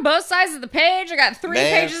printed on both sides of the page. I got 3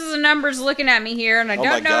 Man. pages of numbers looking at me here, and I Oh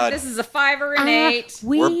don't my know God. if this is a 5 or an 8.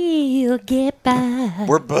 We'll get by.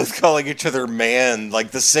 We're both calling each other man,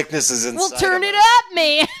 like the sickness is inside. We'll turn of it us. up,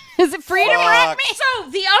 man. Is it freedom rock Fuck. me? So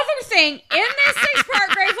the other thing in this 6-part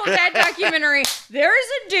Grateful Dead documentary, there is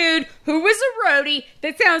a dude who was a roadie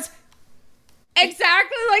that sounds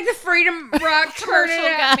exactly like the Freedom Rock Turn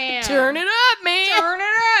It Up Man. Turn it up, man. Turn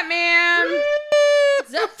it up, man.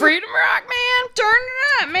 Is that freedom rock, man? Turn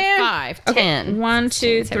it up, man. 5, Okay. 10. 1,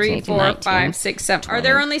 2, 3, 17, 4, 19, 5, 6, 7. Are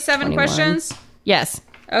there only 7 21. questions? Yes.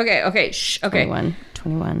 Okay. Shh. Okay.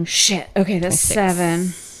 21. Shit. Okay, that's 26.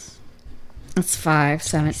 7. That's 5,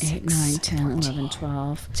 7, 8, 9, 10, 11,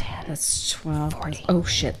 12. 10. That's 12. 40. Oh,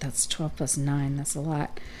 shit. That's 12 plus 9. That's a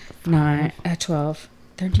lot. 12.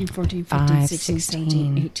 13, 14, 15, 5, 16, 17,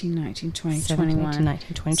 16, 18, 19, 20, 17, 21. 18,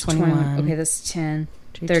 19, 20, That's 21. Okay, that's 10.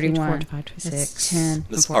 2, 31. 4, 5, 26. That's 10.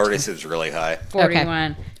 This 14. already seems really high.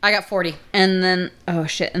 41. I got 40. And then, oh,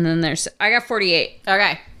 shit. And then there's, I got 48.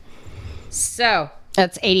 Okay. So,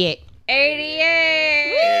 That's 88.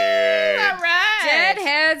 88. All right.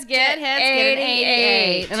 Deadheads Deadheads get an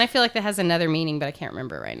 88. And I feel like that has another meaning, but I can't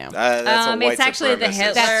remember it right now. That's a white it's actually the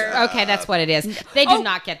supremacist. Hitler. That's what it is. They do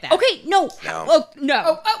not get that. Okay, no. No. Oh,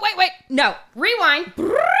 no. Wait. No. Rewind.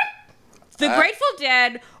 The Grateful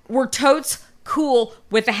Dead were totes cool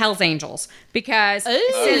with the Hells Angels because since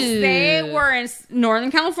they were in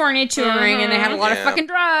Northern California touring and they had a lot of fucking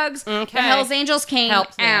drugs, the Hells Angels came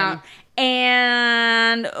out.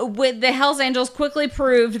 And with the Hells Angels quickly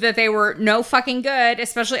proved that they were no fucking good,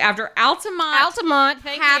 especially after Altamont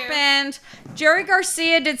happened. Jerry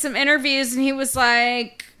Garcia did some interviews and he was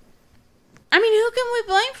like, I mean, who can we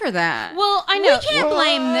blame for that? Well, I know. We can't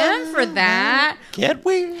blame them for that. Can't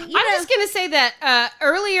we? I'm just gonna say that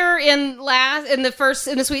earlier in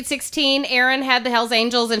the Sweet 16, Erin had the Hells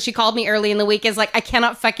Angels, and she called me early in the week. Is like, I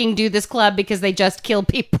cannot fucking do this club because they just kill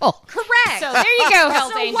people. Correct. So there you go,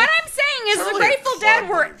 Hells So Angels. what I'm saying is Totally the Grateful Dead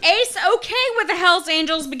were okay with the Hells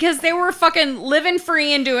Angels because they were fucking living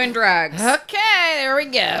free and doing drugs. Okay, there we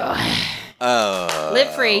go.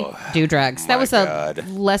 Live free, do drugs. That was a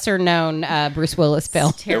lesser known Bruce Willis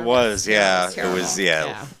film. It was, yeah. It was,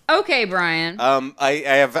 yeah. Okay, Brian.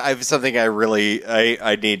 I have something I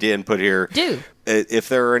need to input here. Do. If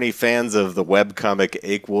there are any fans of the webcomic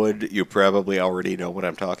Achewood, you probably already know what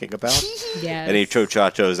I'm talking about. Yes. Any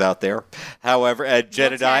chochachos out there? However,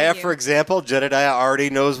 Jedediah, for example, Jedediah already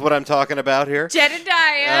knows what I'm talking about here.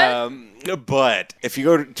 Jedediah. But if you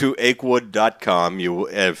go to achewood.com,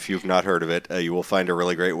 if you've not heard of it, you will find a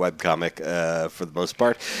really great webcomic for the most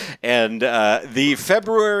part. And the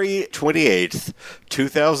February 28th,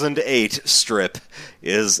 2008 strip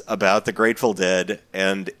is about the Grateful Dead,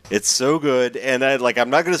 and it's so good. And I'm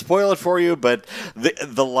not going to spoil it for you, but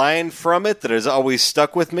the line from it that has always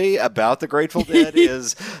stuck with me about the Grateful Dead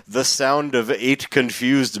is the sound of 8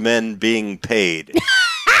 confused men being paid.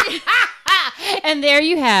 And there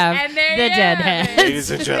you have the Deadheads. Ladies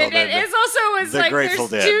and gentlemen, it is also the like Grateful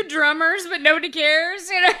there's Dead. 2 drummers, but nobody cares.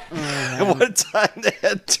 You know, At one time they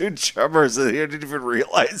had 2 drummers and they didn't even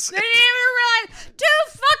realize they it. didn't even realize 2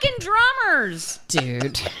 fucking drummers.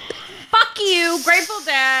 Dude. Fuck you, Grateful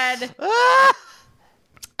Dead.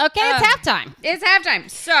 Okay, it's halftime. It's halftime,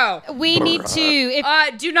 so We need to...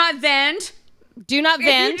 do not vend. Do not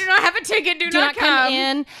vend. If you do not have a ticket, do not come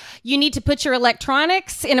in. You need to put your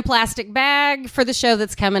electronics in a plastic bag for the show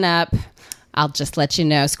that's coming up. I'll just let you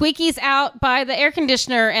know. Squeaky's out by the air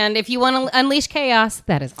conditioner, and if you want to unleash chaos,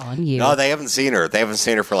 that is on you. No, they haven't seen her. They haven't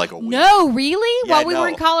seen her for like a week. No, really? Yeah, While we were no.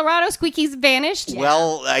 in Colorado, Squeaky's vanished?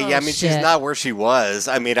 Well, yeah, I mean, she's shit. not where she was.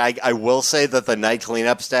 I mean, I will say that the night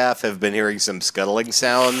cleanup staff have been hearing some scuttling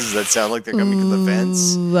sounds that sound like they're coming from the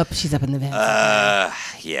vents. Ooh, she's up in the vents.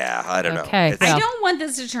 Yeah, I don't Okay. know. Well. I don't want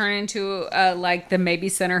this to turn into like the maybe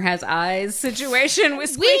Center has eyes situation with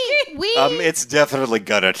Squeaky. It's definitely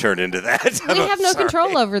gonna turn into that. We have no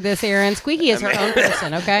control over this, Aaron. Squeaky is her own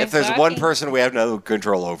person, okay? If there's one person we have no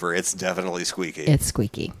control over, it's definitely Squeaky. It's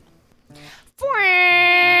Squeaky.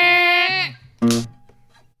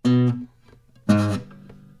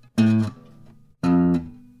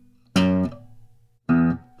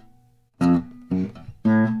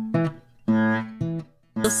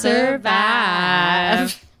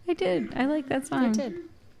 Survive. I did. I like that song. I did.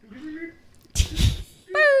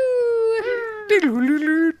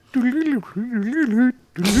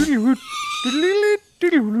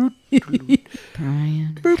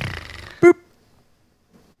 Brian.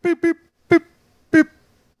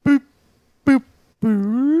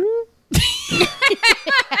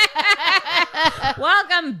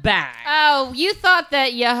 Welcome back. Oh, you thought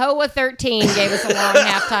that Yehovah 13 gave us a long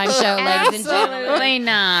halftime show, ladies and gentlemen. Absolutely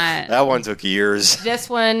not. That one took years. This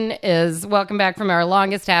one is welcome back from our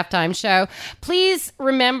longest halftime show. Please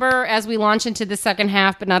remember, as we launch into the second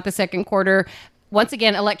half, but not the second quarter, once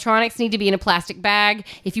again, electronics need to be in a plastic bag.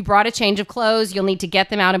 If you brought a change of clothes, you'll need to get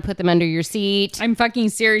them out and put them under your seat. I'm fucking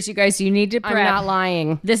serious, you guys. You need to prep. I'm not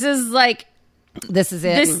lying. This is like... This is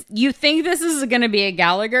it. You think this is going to be a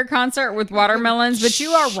Gallagher concert with watermelons, but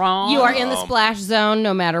you are wrong. You are in the splash zone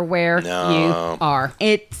no matter where you are.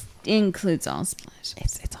 It includes all splash.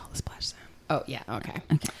 It's all the splash zone. Oh, yeah. Okay.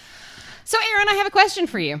 So, Aaron, I have a question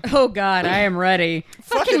for you. Oh, God, I am ready.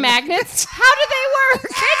 Fucking magnets. How do they work?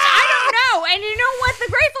 Bitch, I don't know. And you know what? The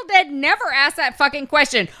Grateful Dead never asked that fucking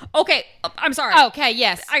question. Okay, I'm sorry. Okay,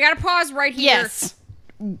 yes. I got to pause right here. Yes.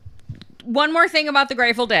 One more thing about the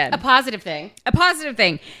Grateful Dead. A positive thing. A positive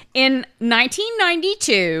thing. In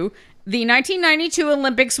 1992, the 1992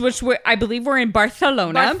 Olympics, which I believe were in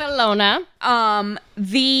Barcelona.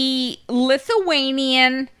 The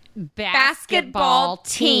Lithuanian basketball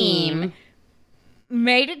team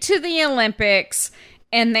made it to the Olympics,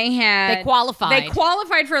 and they qualified. They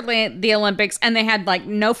qualified for the Olympics, and they had like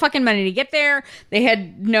no fucking money to get there. They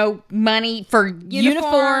had no money for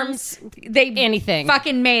uniforms. They anything.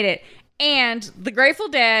 Fucking made it. And the Grateful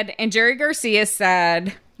Dead and Jerry Garcia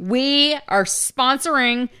said, "We are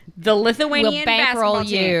sponsoring the Lithuanian We'll bankroll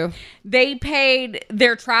basketball team." you. They paid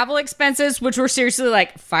their travel expenses, which were seriously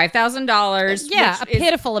like $5,000. Yeah, a which is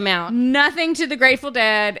pitiful amount. nothing to the Grateful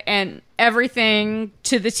Dead and everything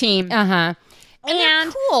to the team. And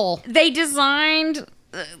they're cool. They designed.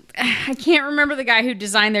 I can't remember the guy who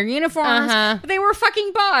designed their uniforms, but they were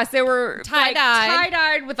fucking boss. They were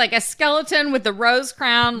tie-dyed with like a skeleton with the rose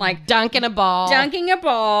crown, like dunking a ball.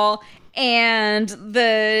 And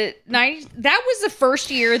that was the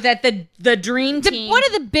first year that the dream team, one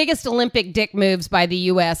of the biggest Olympic dick moves by the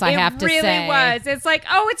U.S. I have to say. It really was. It's like,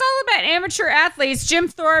 oh, it's all about amateur athletes. Jim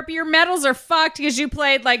Thorpe, your medals are fucked because you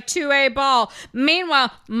played like 2A ball.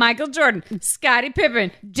 Meanwhile, Michael Jordan, Scottie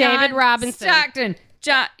Pippen, David Robinson, Stockton.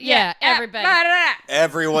 Everybody.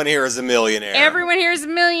 Everyone here is a millionaire. Everyone here is a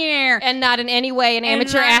millionaire. And not in any way an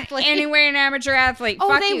amateur athlete. Anyway, an amateur athlete. Oh,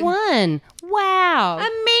 Fuck they you. won. Wow.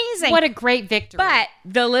 Amazing. What a great victory. But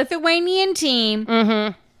the Lithuanian team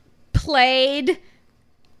played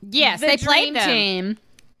they the played dream them. team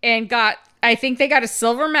and I think they got a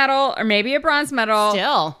silver medal or maybe a bronze medal.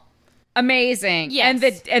 Still. Amazing. Yes.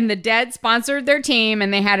 And the Dead sponsored their team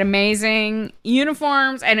and they had amazing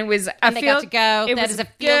uniforms and it was they got to go. That is a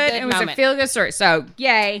feel-good moment. It was a feel-good story. So,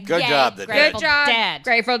 yay. Good job, the Dead. Good job, Dead.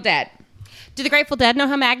 Grateful Dead. Do the Grateful Dead know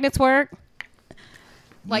how magnets work?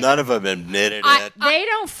 None of them admitted it. They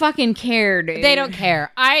don't fucking care, dude. They don't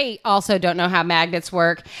care. I also don't know how magnets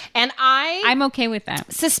work. And I'm okay with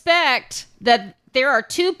that. Suspect that there are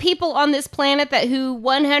two people on this planet who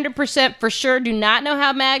 100% for sure do not know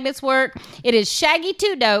how magnets work. It is Shaggy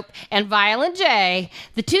Two Dope and Violent J,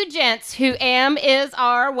 the two gents who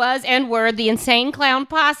was, and were the Insane Clown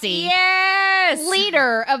Posse. Yes!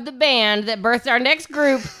 Leader of the band that birthed our next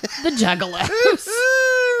group, the Juggalos.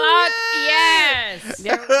 Fuck yes!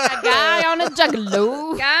 There was a guy on a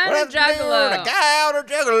Juggalo. Guy on a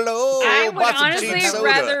Juggalo. I would honestly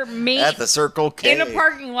rather meet at the Circle K in a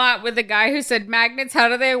parking lot with a guy who said, magnets, how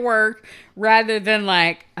do they work? Rather than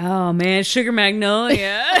like, oh man, sugar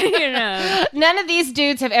magnolia, you know. None of these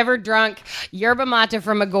dudes have ever drunk yerba mate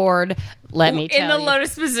from a gourd, let me tell you. In the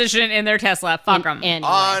lotus position in their Tesla. Fuck them. Anyway.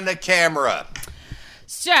 On the camera.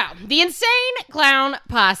 So, the Insane Clown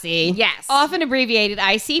Posse, yes, often abbreviated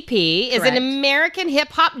ICP, is an American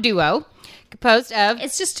hip-hop duo composed of...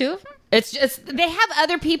 It's just two of them? It's just... They have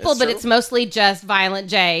other people, but it's mostly just Violent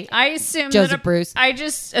J. I assume Joseph Bruce. I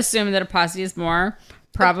just assume that a posse is more...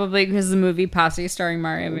 Probably because the movie Posse starring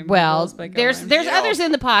Mario. Well, there's others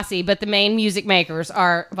in the posse, but the main music makers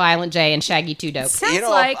are Violent J and Shaggy Two Dope. Sounds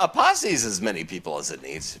like a posse is as many people as it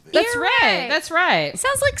needs to be. That's right. That's right.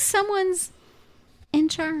 Sounds like someone's in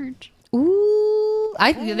charge. Ooh,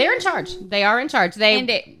 they're in charge. They are in charge.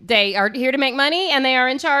 They are here to make money, and they are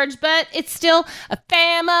in charge. But it's still a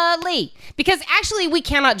family because actually we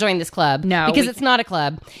cannot join this club. No, because it's not a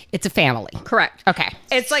club; it's a family. Correct. Okay,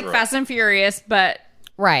 it's like Fast and Furious, but.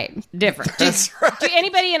 Right. Different. That's right. Do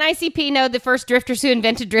anybody in ICP know the first drifters who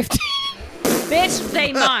invented drifting? Bitch,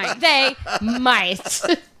 they might. They might.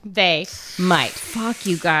 They might. Fuck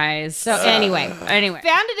you guys. So anyway.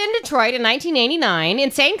 Founded in Detroit in 1989,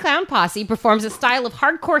 Insane Clown Posse performs a style of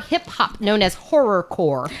hardcore hip-hop known as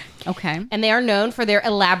horrorcore. Okay. And they are known for their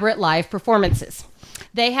elaborate live performances.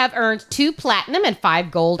 They have earned 2 platinum and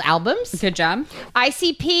 5 gold albums. Good job.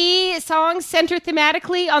 ICP songs center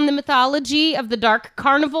thematically on the mythology of the Dark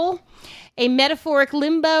Carnival, a metaphoric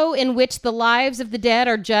limbo in which the lives of the dead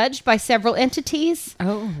are judged by several entities.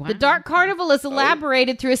 Oh, wow. The Dark Carnival is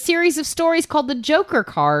elaborated through a series of stories called the Joker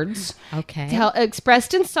cards. Okay.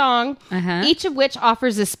 Expressed in song, each of which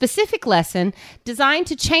offers a specific lesson designed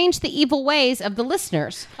to change the evil ways of the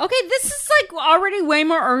listeners. Okay, this is like already way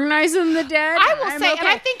more organized than the dead. I will say, and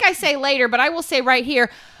I think I say later, but I will say right here,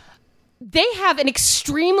 they have an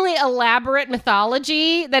extremely elaborate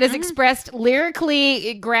mythology that is expressed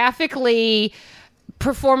lyrically, graphically,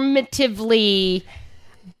 performatively.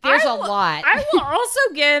 There's a lot. I will also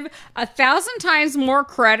give 1,000 times more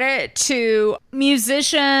credit to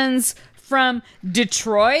musicians from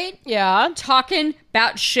Detroit. Yeah. Talking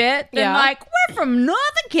about shit than like, we're from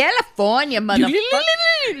Northern California, motherfucker.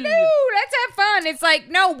 No, let's have fun. It's like,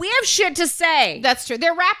 no, we have shit to say. That's true.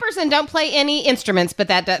 They're rappers and don't play any instruments, but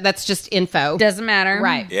that's just info. Doesn't matter.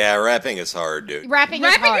 Right. Yeah, rapping is hard, dude. Rapping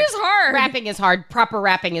is hard. Rapping is hard. Proper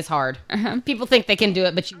rapping is hard. People think they can do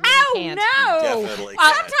it, but you really can't. No. Definitely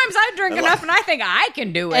Sometimes I drink enough and I think I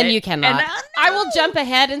can do it. And you cannot. And I will jump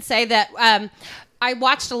ahead and say that I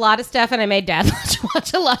watched a lot of stuff, and I made Dad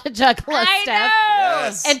watch a lot of Juggalo stuff.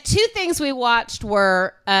 Yes. And 2 things we watched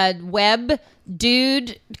were a web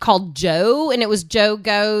dude called Joe, and it was Joe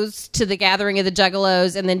Goes to the Gathering of the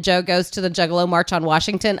Juggalos, and then Joe Goes to the Juggalo March on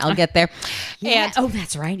Washington. I'll get there. Yeah. Oh,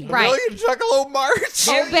 that's right. Yeah. Right. Million Juggalo March.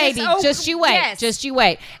 Oh, baby, just you wait. yes. Just you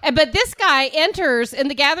wait. But this guy enters in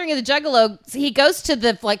the Gathering of the Juggalo. He goes to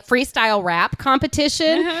the freestyle rap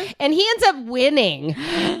competition, and he ends up winning.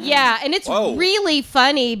 Yeah, and it's really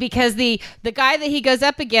funny because the guy that he goes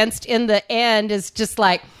up against in the end is just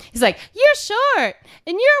like, he's like, "You're short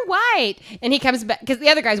and you're white," and he comes back because the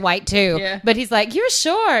other guy's white too. Yeah. But he's like, "You're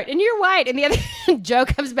short and you're white," and the other Joe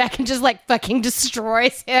comes back and just like fucking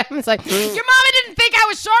destroys him. It's like, "Your mama didn't think I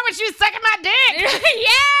was short when she was sucking my dick."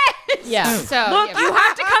 Yes. Yeah. So Look, yeah. you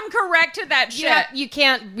have to come correct to that shit. You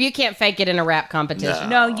can't fake it in a rap competition.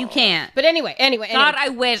 No, you can't. But anyway, God, I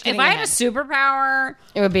wish. If Getting I had ahead. a superpower,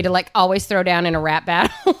 it would be to like always throw down in a rap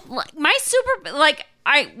battle. like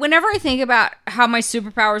my whenever I think about how my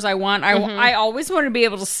superpowers I want, I always want to be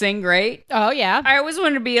able to sing great. Oh yeah. I always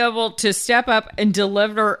want to be able to step up and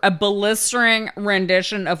deliver a blistering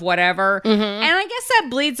rendition of whatever. And I guess that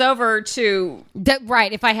bleeds over to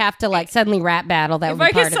Right. If I have to like suddenly rap battle, that if would I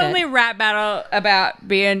be part could of suddenly it. rap battle about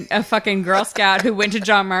being a fucking Girl Scout who went to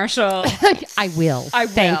John Marshall. I will. I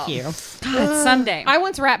will. Thank you. God, someday. I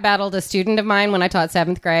once rap battled a student of mine when I taught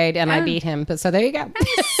 7th grade, and I beat him. But so there you go.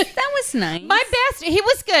 That was nice. My best. He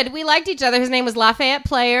was good. We liked each other. His name was Lafayette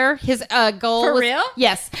Player. His goal For was, real?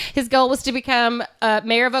 Yes. His goal was to become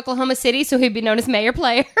mayor of Oklahoma City, so he'd be known as Mayor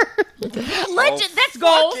Player. Legend. That's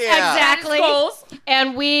goals. yeah. Exactly. That is goals.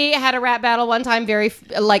 And we had a rap battle one time, very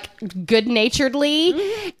good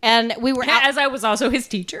naturedly, and we were out. As I was also his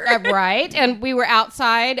teacher. Right, and we were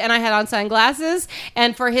outside, and I had on sunglasses.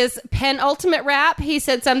 And for his penultimate rap, he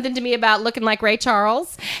said something to me about looking like Ray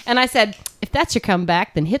Charles, and I said, "If that's your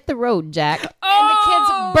comeback, then hit the road, Jack." And the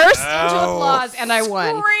kids burst into applause, and I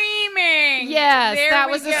won. Screaming. Yes, There that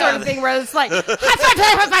we was the go. sort of thing where it's like, high five,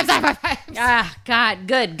 high five, high five. Ah, God.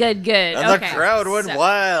 Good. And Okay. the crowd went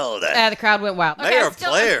wild. The crowd went wild. Okay, Mayor I'm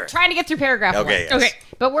still Player. trying to get through paragraph Okay, one. yes. Okay,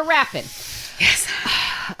 but we're rapping. Yes.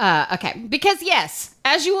 Okay, because yes,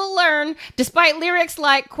 as you will learn, despite lyrics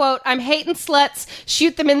like, quote, "I'm hating sluts,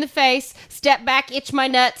 shoot them in the face, step back, itch my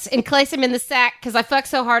nuts, and place them in the sack, because I fuck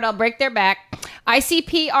so hard I'll break their back,"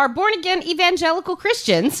 ICP are born-again evangelical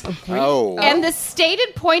Christians. Oh. And the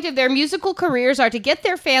stated point of their musical careers are to get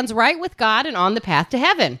their fans right with God and on the path to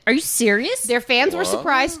heaven. Are you serious? Their fans were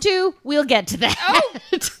surprised too. We'll get to that.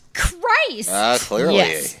 Oh, Christ. Clearly.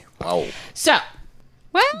 Yes. Wow. So,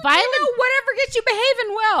 Well, Violet- whatever gets you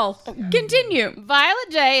behaving well. Continue. Violet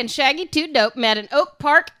J and Shaggy 2 Dope met in Oak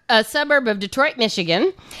Park, a suburb of Detroit,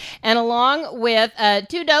 Michigan. And along with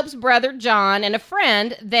 2 Dope's brother, John, and a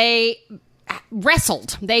friend, they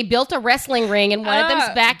wrestled. They built a wrestling ring in one of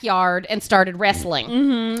them's backyard and started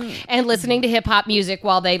wrestling and listening to hip hop music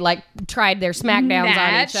while they tried their smackdowns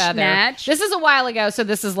on each other. This is a while ago, so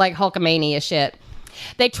this is like Hulkamania shit.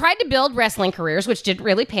 They tried to build wrestling careers, which didn't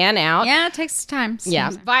really pan out. Yeah, it takes time. Yeah.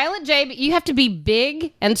 Violet J, you have to be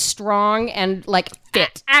big and strong and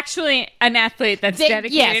fit. Actually, an athlete that's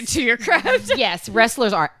dedicated yes. to your craft. Yes,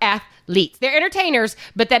 wrestlers are athletes. They're entertainers,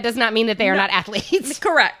 but that does not mean that they are not athletes.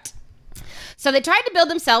 Correct. So they tried to build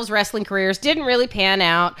themselves wrestling careers, didn't really pan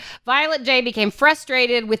out. Violet J became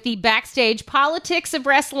frustrated with the backstage politics of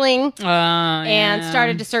wrestling and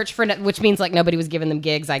started to search for, which means nobody was giving them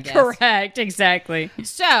gigs, I guess. Correct, exactly.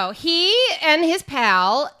 So he and his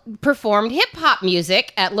pal performed hip hop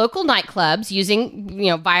music at local nightclubs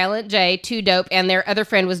using, Violet J, 2 Dope, and their other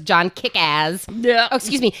friend was John Kick-Ass. Yeah. Oh,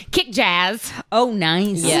 excuse me, Kick Jazz. Oh,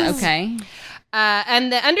 nice. Yes. Okay.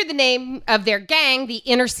 And under the name of their gang, the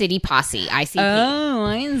Inner City Posse, ICP. Oh,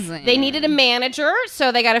 I see. They needed a manager, so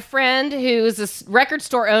they got a friend who's a record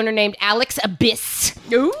store owner named Alex Abyss.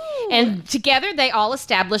 Ooh. And together they all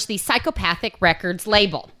established the Psychopathic Records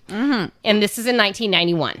label. Mm-hmm. And this is in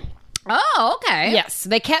 1991. Oh, okay. Yes,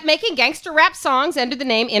 they kept making gangster rap songs under the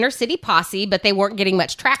name Inner City Posse, but they weren't getting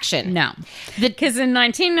much traction. No. Because in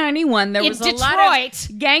 1991, there In was a lot Detroit.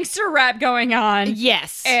 of gangster rap going on.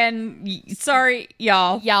 Yes. And sorry,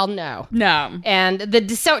 y'all. Y'all know. No. And the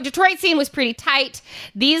Detroit scene was pretty tight.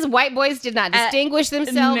 These white boys did not distinguish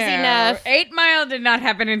themselves enough. 8 Mile did not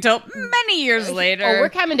happen until many years later. Oh, we're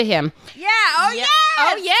coming to him. Yeah. Oh, yeah.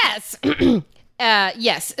 Oh, yes.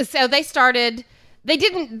 Yes. So they started...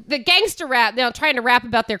 the gangster rap, trying to rap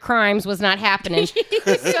about their crimes was not happening.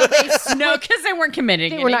 No, because they weren't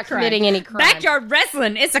committing They were not committing any crime. Backyard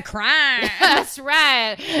wrestling, it's a crime. That's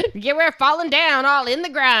right. We're falling down all in the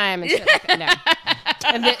grime. And, shit like that.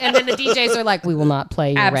 No. And then the DJs are like, "We will not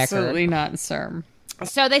play your Absolutely record." not, sir.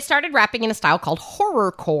 So they started rapping in a style called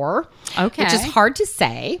horrorcore, Okay. which is hard to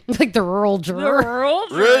say, like the rural horrorcore,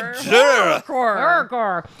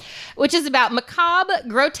 which is about macabre,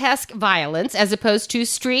 grotesque violence as opposed to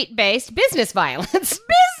street-based business violence.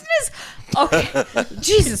 Okay.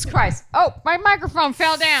 Jesus Christ. Oh, my microphone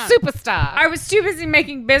fell down. Superstar. I was too busy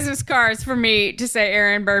making business cards for me to say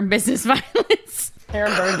Aaron Byrne business violence.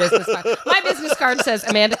 Aaron Byrne business card. My business card says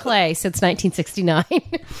Amanda Clay since 1969.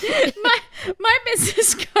 My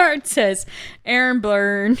business card says Aaron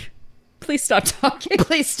Byrne. Please stop talking.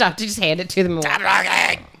 Please stop. Just hand it to them. Stop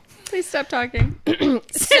talking. Please stop talking.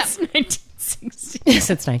 Since 1960.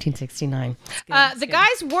 Since 1969. The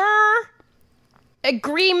guys were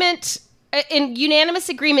in unanimous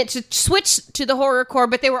agreement to switch to the horrorcore,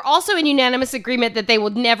 but they were also in unanimous agreement that they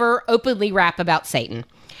would never openly rap about Satan.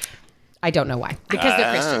 I don't know why. Because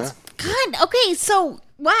they're Christians. God, okay, so,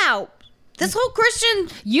 wow. This whole Christian...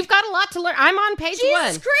 You've got a lot to learn. I'm on page one.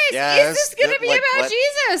 Jesus Christ. Yes, Is this going to be about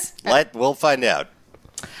Jesus? We'll find out.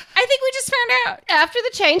 I think we just found out. After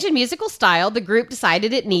the change in musical style, the group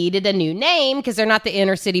decided it needed a new name because they're not the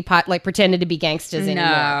inner city pretending to be gangsters anymore.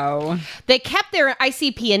 No. They kept their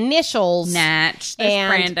ICP initials. Natch. There's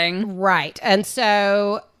branding. Right. And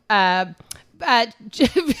so...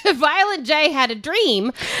 Violent J had a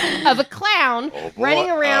dream of a clown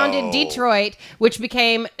running around in Detroit, which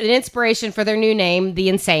became an inspiration for their new name, the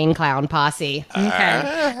Insane Clown Posse. Okay.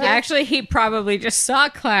 Actually, he probably just saw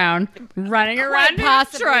a clown running around in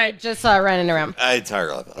Detroit. Just saw running around.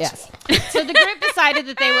 Entirely possible. Yes. So the group decided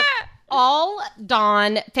that they would all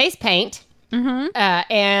don face paint,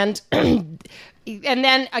 and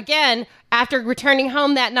then again, after returning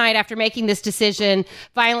home that night after making this decision,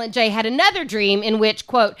 Violent J had another dream in which,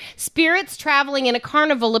 quote, spirits traveling in a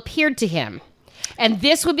carnival appeared to him. And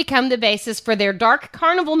this would become the basis for their dark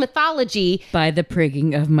carnival mythology. By the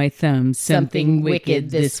prigging of my thumb, something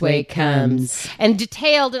wicked this way comes. And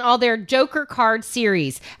detailed in all their Joker card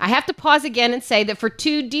series. I have to pause again and say that for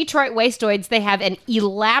two Detroit wastoids, they have an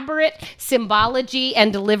elaborate symbology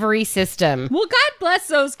and delivery system. Well, God bless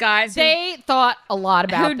those guys. They thought a lot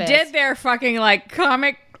about who this. did their fucking,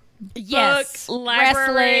 comic yes. book,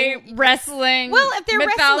 library, wrestling. Well, if they're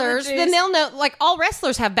wrestlers, mythologies. then they'll know, all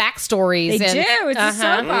wrestlers have backstories. They do. It's a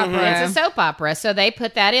soap opera. It's a soap opera, so they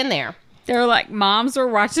put that in there. They're like, moms were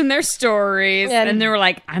watching their stories, and they were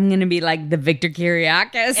like, I'm going to be like the Victor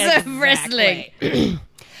Kiriakis of wrestling.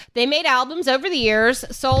 They made albums over the years,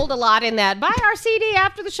 sold a lot in that buy our CD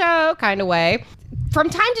after the show kind of way. From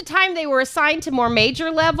time to time, they were assigned to more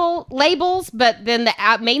major level labels, but then the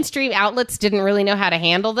mainstream outlets didn't really know how to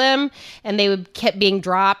handle them, and they kept being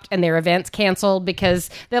dropped and their events canceled because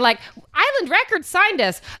they're like, Island Records signed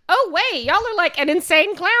us. Oh, wait, y'all are like an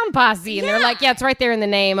insane clown posse. And they're like, yeah, it's right there in the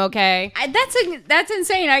name, okay? That's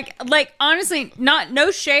insane. Honestly,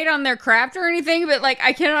 no shade on their craft or anything, but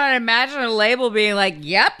I cannot imagine a label being like,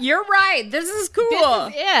 yep, you're right. This is cool.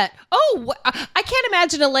 This is it. Oh, I can't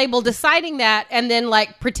imagine a label deciding that and then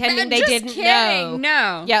pretending they didn't know.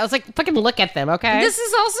 No. Yeah, it was fucking look at them, okay? This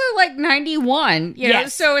is also 91, you know,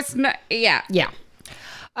 so it's not, yeah. Yeah.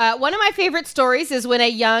 One of my favorite stories is when a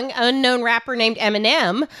young, unknown rapper named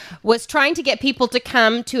Eminem was trying to get people to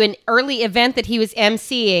come to an early event that he was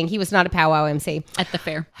emceeing. He was not a powwow MC. At the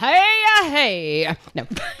fair. Hey. No.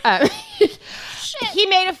 He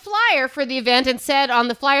made a flyer for the event and said on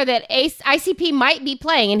the flyer that ICP might be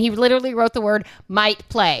playing, and he literally wrote the word might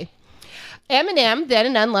play. Eminem, then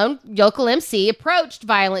an unknown yokel MC, approached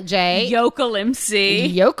Violent J. Yokel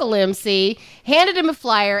MC. Handed him a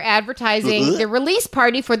flyer advertising the release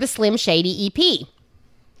party for the Slim Shady EP.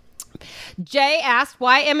 Jay asked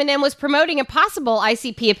why Eminem was promoting a possible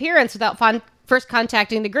ICP appearance without first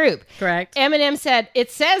contacting the group. Correct. Eminem said,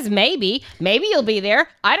 it says maybe. Maybe you'll be there.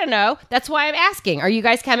 I don't know. That's why I'm asking. Are you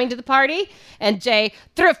guys coming to the party? And Jay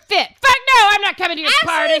threw a fit. Fuck no, I'm not coming to your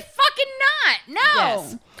party. Absolutely fucking not. No.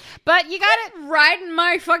 Yes. But you gotta riding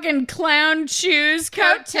my fucking clown shoes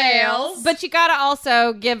coattails. But you gotta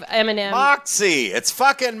also give Eminem Moxie. It's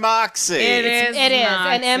fucking Moxie. It is.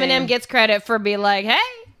 And Eminem gets credit for being like, hey.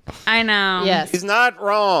 I know. Yes. He's not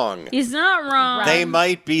wrong. He's not wrong. They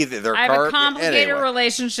might be their I have car. a complicated anyway.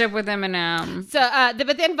 relationship with Eminem. So,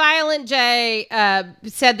 but then Violent J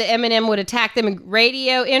said that Eminem would attack them in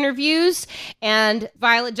radio interviews, and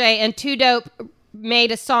Violent J and Too Dope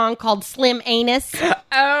made a song called Slim Anus.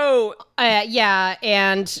 Oh. Yeah,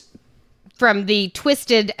 and from the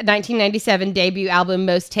Twisted 1997 debut album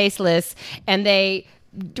Most Tasteless, and they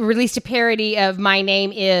released a parody of My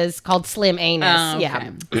Name Is called Slim Anus. Oh,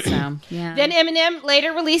 okay. Yeah. So, yeah. Then Eminem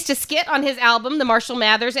later released a skit on his album, the Marshall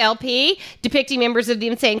Mathers LP, depicting members of the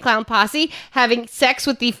Insane Clown Posse having sex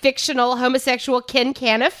with the fictional homosexual Ken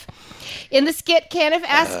Caniff. In the skit, Caniff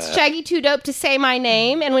asks Shaggy 2 Dope to say my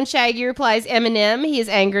name, and when Shaggy replies Eminem, he is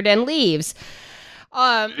angered and leaves.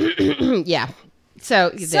 Yeah.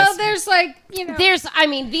 So there's like,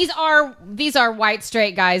 these are white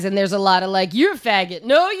straight guys, and there's a lot of like, you're a faggot,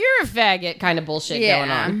 no, you're a faggot kind of bullshit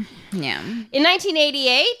going on. Yeah. In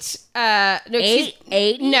 1988, in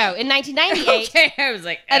 1998, Okay, I was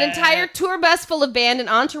like, an entire tour bus full of band and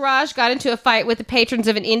entourage got into a fight with the patrons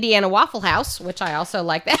of an Indiana Waffle House, which I also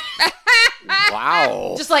like that.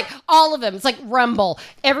 Wow. Just like all of them. It's like Rumble.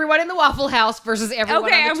 Everyone in the Waffle House versus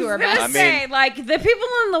everyone on the tour bus. I was gonna say, like, the people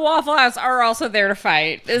in the Waffle House are also there to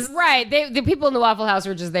fight. Right. The people in the Waffle House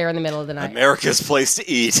were just there in the middle of the night. America's place to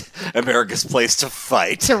eat. America's place to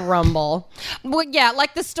fight. To rumble. Well, yeah,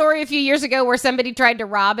 like the story a few years ago where somebody tried to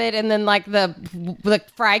rob it and then like the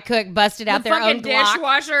fry cook busted out their own fucking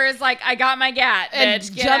dishwasher is like, I got my gat, and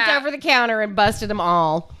bitch. Get jumped out. over the counter and busted them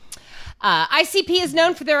all. ICP is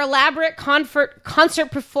known for their elaborate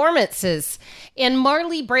concert performances. In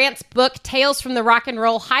Marley Brandt's book, Tales from the Rock and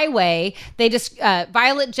Roll Highway,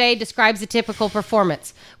 Violet J describes a typical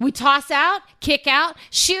performance. We toss out, kick out,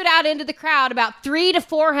 shoot out into the crowd about 300 to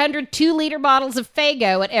 400 2-liter bottles of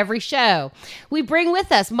Faygo at every show. We bring with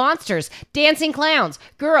us monsters, dancing clowns,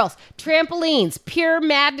 girls, trampolines, pure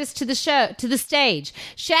madness to the stage.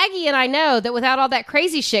 Shaggy and I know that without all that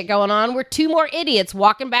crazy shit going on, we're two more idiots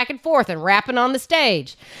walking back and forth and rapping on the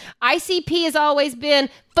stage. ICP has always been,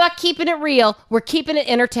 fuck keeping it real, we're keeping it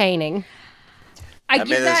entertaining. I mean,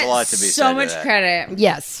 give there's that a lot to be so said to much that. credit.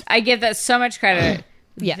 Yes. I give that so much credit.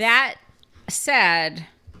 Yes. That said,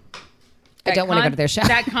 I don't want to go to their show.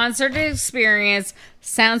 That concert experience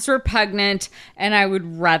sounds repugnant, and I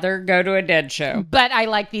would rather go to a Dead show. But I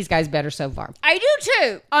like these guys better so far. I do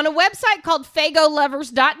too. On a website called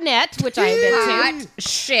fagolovers.net, which I have been to, Hot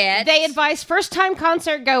shit. they advise first-time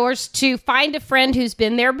concert goers to find a friend who's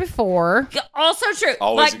been there before. Also true.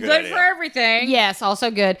 Always like, a good good idea. for everything. Yes, also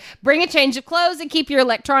good. Bring a change of clothes and keep your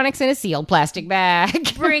electronics in a sealed plastic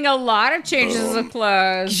bag. Bring a lot of changes of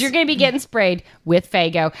clothes. You're going to be getting sprayed with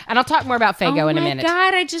Faygo. And I'll talk more about Faygo in a minute. Oh my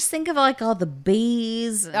God, I just think of like all the bees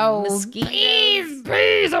and mosquitoes.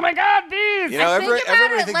 Bees! Oh my God, bees! You know, Think about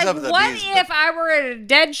everybody it. thinks Like, of the what bees, if I were at a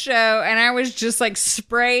Dead show and I was just like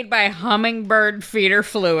sprayed by hummingbird feeder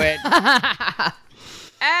fluid?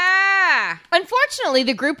 Unfortunately,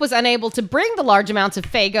 the group was unable to bring the large amounts of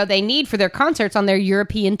Faygo they need for their concerts on their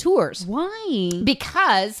European tours. Why?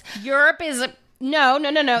 Because Europe is a No.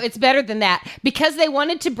 It's better than that. Because they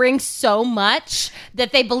wanted to bring so much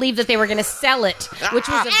that they believed that they were going to sell it, which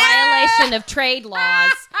was a violation of trade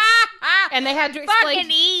laws. And they had to explain, fucking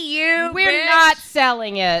EU. we're bitch. not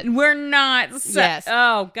selling it. We're not. Yes.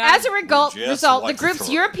 Oh God. As a result, just the like to group's throw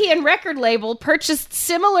it. European record label purchased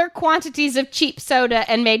similar quantities of cheap soda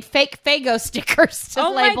and made fake Faygo stickers to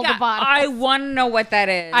oh label my God. the bottle. I want to know what that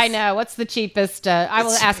is. I know. What's the cheapest? I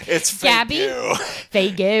will ask. It's Gabby. Faygo.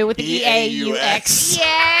 Faygo with the E-A-U-X.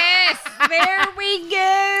 Yes. There we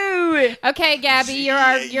go. Okay, Gabby, you're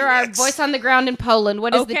our G-A-U-X. voice on the ground in Poland.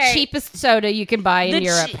 What is the Okay. cheapest soda you can buy in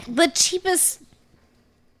Europe? The cheapest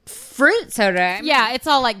fruit soda. Yeah, it's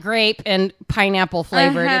all like grape and pineapple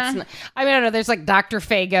flavored. Uh-huh. It's not, I mean, I don't know. There's like Dr.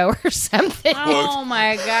 Fago or something. Oh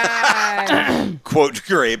my God. Quote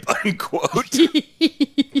grape, unquote.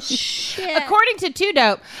 According to Two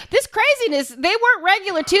Dope, this craziness, they weren't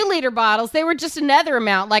regular 2-liter bottles. They were just another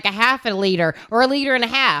amount, like a half a liter or a liter and a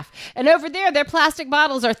half. And over there, their plastic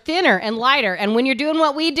bottles are thinner and lighter. And when you're doing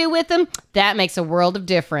what we do with them, that makes a world of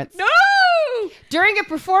difference. No. During a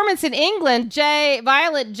performance in England,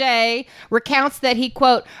 Violet J recounts that he,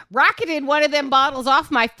 quote, rocketed one of them bottles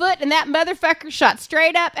off my foot and that motherfucker shot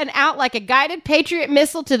straight up and out like a guided Patriot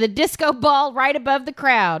missile to the disco ball right above the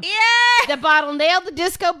crowd. Yeah. The bottle nailed the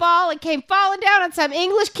disco ball and came falling down on some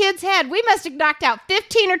English kid's head. We must have knocked out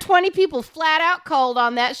 15 or 20 people flat out cold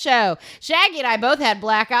on that show. Shaggy and I both had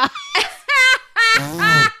black eyes.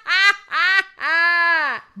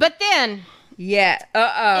 But then, Yeah.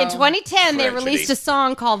 Uh-oh. in 2010, they Tragedy. released a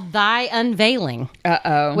song called Thy Unveiling,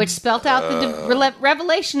 Uh-oh. which spelt out the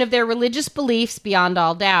revelation of their religious beliefs beyond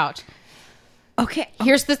all doubt. Okay.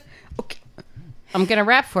 Here's the... Okay. I'm going to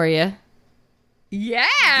rap for you.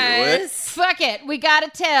 Yes. Fuck it. We gotta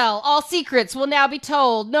tell. All secrets will now be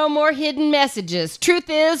told. No more hidden messages. Truth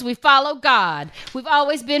is, we follow God. We've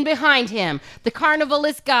always been behind him. The carnival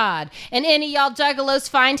is God. And any y'all juggalos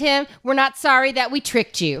find him, we're not sorry that we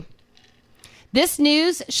tricked you. This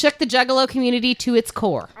news shook the Juggalo community to its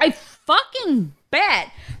core. I fucking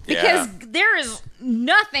bet. Because there is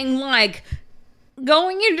nothing like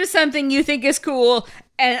going into something you think is cool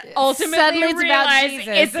and ultimately Suddenly it's about realize Jesus.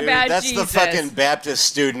 it's Dude, about that's Jesus. the fucking Baptist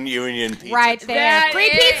Student Union pizza. Right there. That Free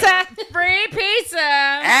is- pizza. Free pizza.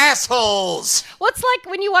 Assholes! What's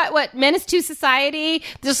like when you watch Menace to Society?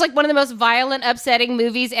 There's like one of the most violent, upsetting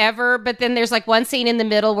movies ever. But then there's like one scene in the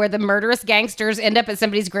middle where the murderous gangsters end up at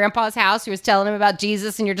somebody's grandpa's house who was telling him about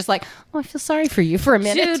Jesus, and you're just like, oh, I feel sorry for you for a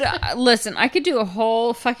minute. Dude, listen, I could do a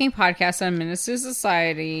whole fucking podcast on Minister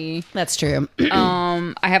Society. That's true.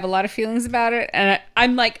 I have a lot of feelings about it, and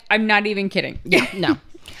I'm not even kidding. Yeah, no.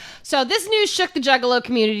 So this news shook the Juggalo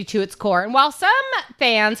community to its core. And while some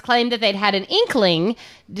fans claimed that they'd had an inkling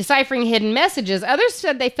deciphering hidden messages, others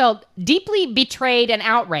said they felt deeply betrayed and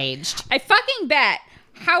outraged. I fucking bet.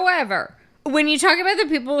 However, when you talk about the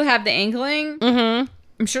people who have the inkling,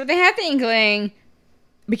 I'm sure they have the inkling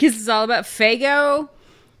because it's all about Fago,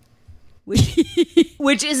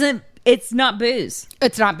 which isn't. It's not booze.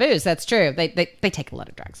 It's not booze. That's true. They take a lot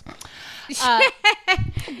of drugs.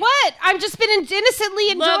 What? I've just been innocently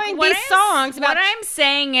enjoying these songs. What I'm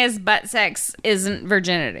saying is butt sex isn't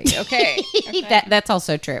virginity, okay? That's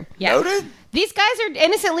also true. Yeah. Noted? These guys are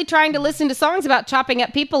innocently trying to listen to songs about chopping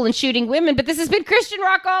up people and shooting women, but this has been Christian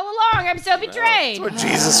rock all along. I'm so betrayed. That's what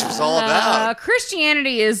Jesus was all about.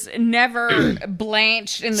 Christianity is never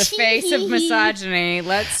blanched in the face of misogyny.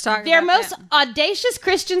 Let's talk Their about most that. audacious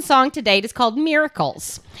Christian song to date is called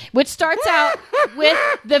 "Miracles," which starts off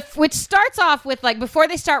with like before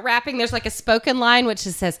they start rapping. There's like a spoken line which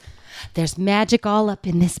just says, "There's magic all up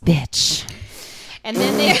in this bitch," and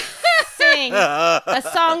then they sing a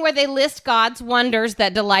song where they list God's wonders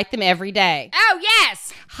that delight them every day. Oh,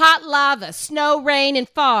 yes! Hot lava, snow, rain, and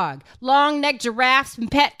fog. Long-necked giraffes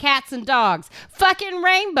and pet cats and dogs. Fucking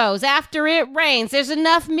rainbows after it rains. There's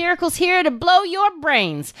enough miracles here to blow your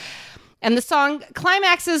brains. And the song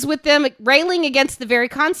climaxes with them railing against the very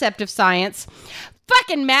concept of science.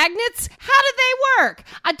 Fucking magnets? How do they work?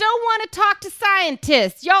 I don't want to talk to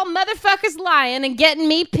scientists. Y'all motherfuckers lying and getting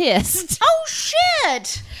me pissed. Oh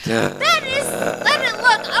shit! That is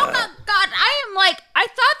look. Oh my god! I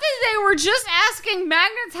thought that they were just asking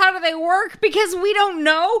magnets how do they work because we don't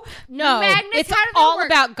know. No, magnets, it's how do they all work?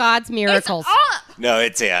 about God's miracles. No,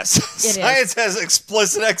 it's yes. is. Science has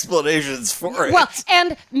explicit explanations for it. Well,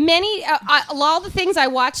 and many, all the things I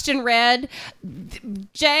watched and read,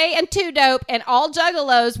 Jay and Two Dope and all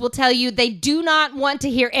Juggalos will tell you they do not want to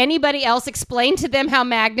hear anybody else explain to them how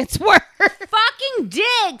magnets work. Fucking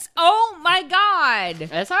dicks! Oh my god!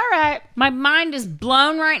 That's all right. My mind is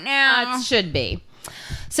blown right now. It should be.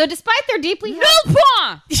 So despite their deeply... No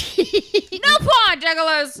paw! No paw,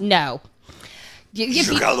 Juggalos! No.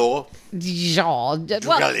 Juggalo.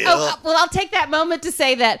 Well, I'll take that moment to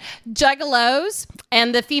say that Juggalos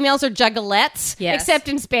and the females are juggalettes, Yes. except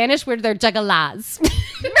in Spanish where they're juggalas,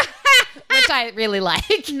 which I really like.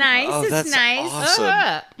 Nice, Oh, it's that's nice.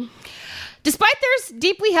 awesome. Despite their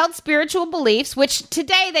deeply held spiritual beliefs, which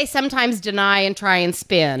today they sometimes deny and try and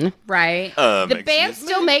spin, Right. the band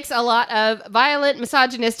still makes a lot of violent,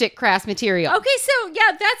 misogynistic, crass material. Okay, so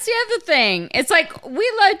yeah, that's the other thing. It's like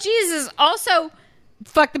we love Jesus. Also,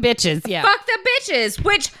 Fuck the bitches. Yeah. fuck the bitches.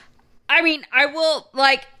 Which, I mean, I will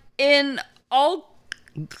like in all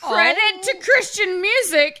credit to Christian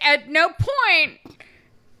music. At no point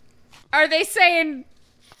are they saying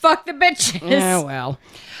fuck the bitches. Yeah, well.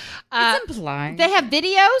 It's implied. They have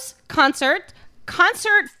videos, concert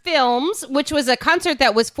films, which was a concert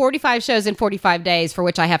that was 45 shows in 45 days, for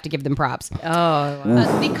which I have to give them props. The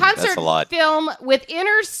That's concert a lot. film with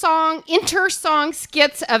inter-song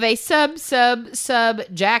skits of a sub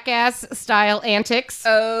jackass style antics.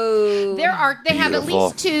 Oh. They have at Beautiful.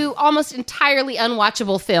 least 2 almost entirely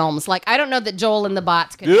unwatchable films. Like, I don't know that Joel and the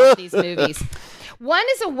Bots could help these movies. One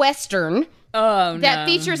is a Western that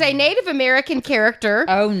features a Native American character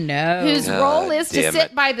Oh no. whose role is to damn sit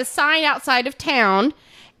it. by the sign outside of town.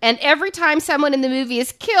 And every time someone in the movie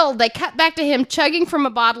is killed, they cut back to him chugging from a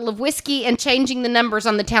bottle of whiskey and changing the numbers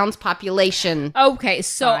on the town's population. Okay,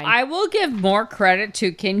 so Fine. I will give more credit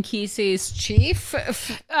to Kinkisi's chief.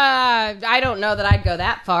 I don't know that I'd go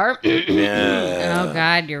that far. Oh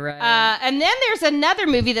God, you're right. And then there's another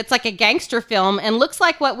movie that's like a gangster film and looks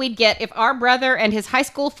like what we'd get if our brother and his high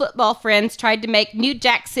school football friends tried to make New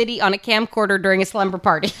Jack City on a camcorder during a slumber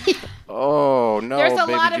party. Oh, no, There's a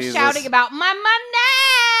baby lot of Jesus. shouting about my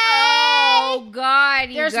money. Oh God,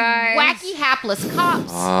 you There's guys. wacky hapless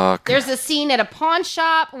cops. Fuck. There's a scene at a pawn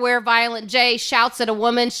shop where Violent J shouts at a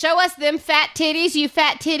woman, "Show us them fat titties, you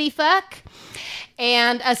fat titty fuck."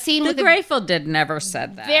 and a scene The with a Grateful Dead never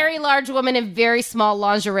said that. very large woman in very small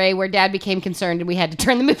lingerie where Dad became concerned and we had to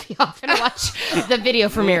turn the movie off and watch the video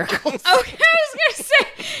for Miracles. Okay, I was gonna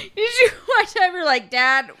say, did you watch that? You're like,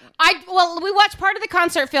 Dad. We watched part of the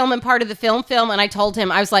concert film and part of the film, and I told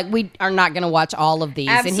him, I was like, we are not going to watch all of these.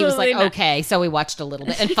 And he was like, Absolutely not. okay. So we watched a little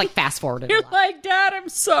bit and like fast forwarded a You're lot. like, Dad, I'm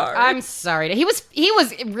sorry. I'm sorry. He was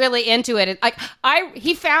really into it.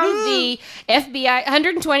 He found the FBI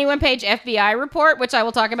 121-page FBI report, which I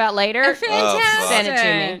will talk about later. Fantastic. Send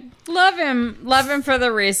it to me. Love him for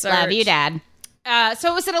the research. Love you, Dad.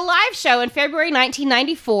 So it was at a live show in February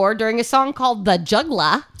 1994 during a song called "The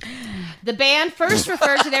Juggla." The band first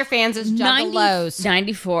referred to their fans as Juggalos.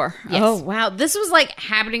 94. Yes. Oh, wow. This was like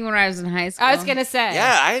happening when I was in high school. I was going to say.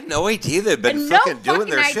 Yeah, I had no idea they'd been No fucking doing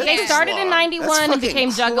fucking their idea. shit. They this started long. in 91 That's and fucking became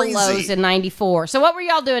Juggalos crazy. in 94. So what were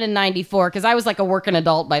y'all doing in 94? Because I was like a working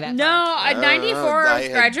adult by that time. No, at 94, I was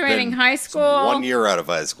had graduating been high school. 1 year out of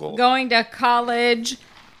high school. Going to college.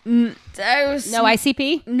 I was No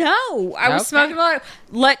ICP? No, I was Okay. smoking a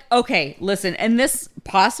lot. Okay, listen, and this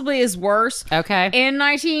possibly is worse. Okay. In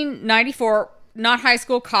 1994, not high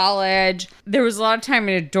school, college, there was a lot of time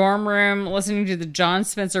in a dorm room listening to the John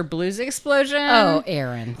Spencer Blues Explosion. Oh,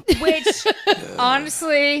 Aaron. Which,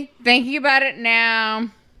 honestly, thinking about it now,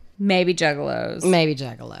 maybe Juggalos. Maybe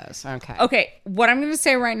Juggalos. Okay. Okay, what I'm going to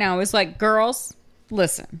say right now is like, girls,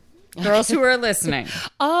 listen. Girls who are listening.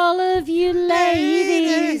 All of you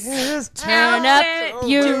ladies, turn up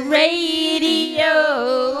your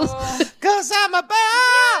radios. Cause I'm about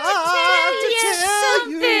to tell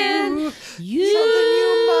you You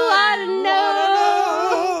ought to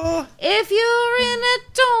know. If you're in a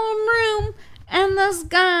dorm room and there's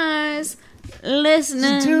guys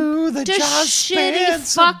listening to the John shitty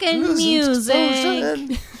Spencer fucking Blues music, Explosion.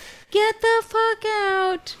 get the fuck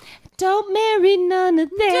out. Don't marry none of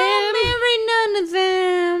them. Don't marry none of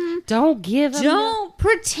them. Don't give them. Don't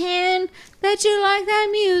pretend that you like that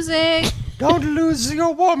music. Don't lose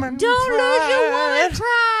your woman Don't lose your woman pride.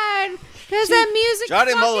 pride. Because that music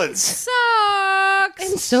Johnny fucking Mullins. sucks.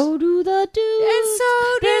 And so do the dudes. And so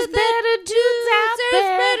There's do better dudes out There's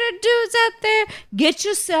there. better dudes out there. Get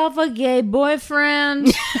yourself a gay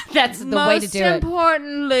boyfriend. That's the way to Most do it.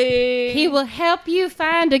 importantly, He will help you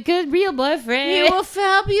find a good real boyfriend. he will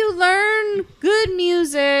help you learn good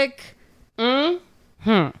music.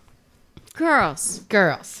 Girls.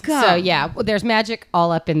 Girls. God. So yeah, there's magic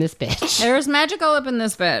all up in this bitch. There's magic all up in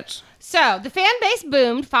this bitch. So, the fan base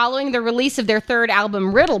boomed following the release of their third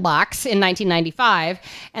album, Riddlebox, in 1995,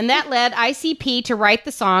 and that led ICP to write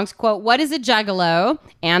the songs, quote, What is a Juggalo?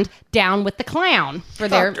 And Down with the Clown for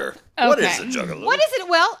their... Doctor, what Okay. is a juggalo? What is it?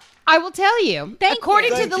 Well, I will tell you. According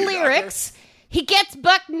to Thank the you, lyrics, he gets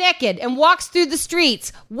buck naked and walks through the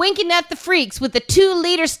streets, winking at the freaks with a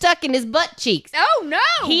 2-liter stuck in his butt cheeks. Oh,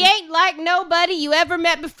 no. He ain't like nobody you ever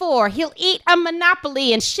met before. He'll eat a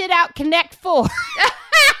Monopoly and shit out Connect 4.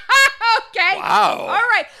 Okay. Wow. All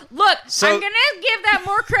right. Look, So- I'm going to give that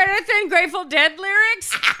more credit than Grateful Dead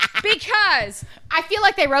lyrics because I feel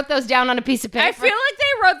like they wrote those down on a piece of paper. I feel like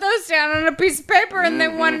they wrote those down on a piece of paper and they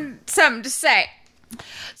wanted something to say.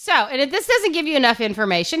 So, and if this doesn't give you enough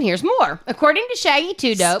information, here's more. According to Shaggy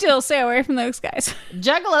Two Dope, Still stay away from those guys.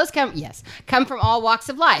 Juggalos come from all walks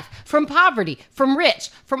of life, from poverty, from rich,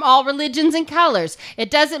 from all religions and colors. It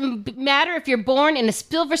doesn't matter if you're born in a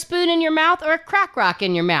silver spoon in your mouth or a crack rock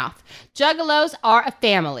in your mouth. Juggalos are a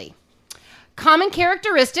family. Common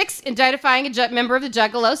characteristics identifying a member of the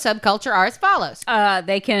Juggalo subculture are as follows.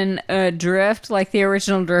 They can drift like the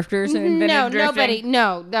original drifters who invented No, drifting.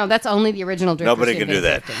 nobody. No, that's only the original drifters. Nobody who can do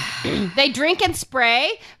invented that. drifting. They drink and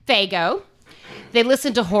spray Fago. They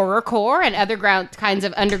listen to horrorcore and other kinds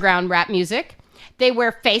of underground rap music. They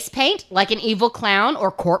wear face paint like an evil clown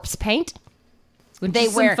or corpse paint. They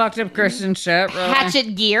Some wear fucked up Christian shit. Really.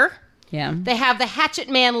 hatchet gear. Yeah. They have the Hatchet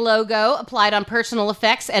Man logo applied on personal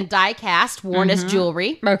effects and die cast worn as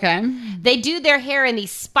jewelry. Okay. They do their hair in the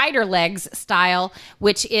spider legs style,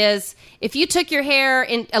 which is if you took your hair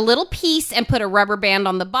in a little piece and put a rubber band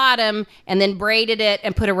on the bottom and then braided it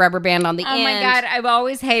and put a rubber band on the Oh end. my God, I've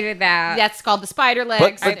always hated that. That's called the spider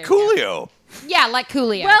legs. But Coolio. Yeah, like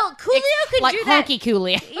Coolio. Well, Coolio could like do that. honky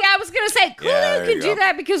Coolio. Yeah, I was gonna say Coolio there can you do go.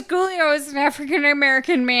 that because Coolio is an African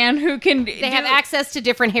American man who can They have access to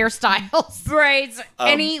different hairstyles. braids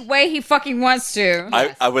any way he fucking wants to.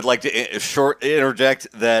 I would like to interject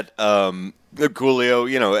that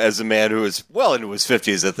Coolio, as a man who is well into his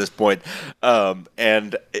 50s at this point,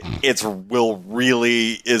 and it's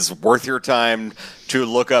really is worth your time to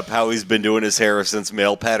look up how he's been doing his hair since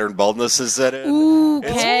male pattern baldness has set in.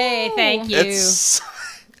 Okay, thank you.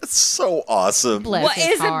 It's so awesome. Bless What his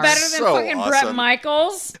is it heart. better than So fucking awesome. Bret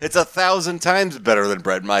Michaels? It's 1,000 times better than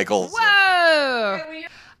Bret Michaels. Whoa!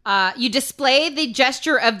 You display the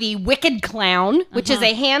gesture of the Wicked Clown, which is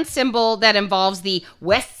a hand symbol that involves the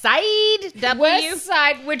West Side W. West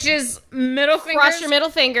Side, which is middle fingers. Cross your middle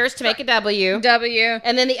fingers to make a W. W.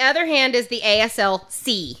 And then the other hand is the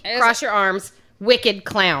ASLC. Cross your arms, Wicked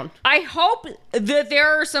Clown. I hope that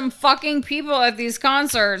there are some fucking people at these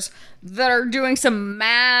concerts that are doing some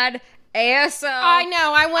mad ASL. I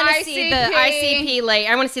know. I want to see the ICP. ICP lady.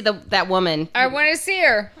 I want to see that woman. I want to see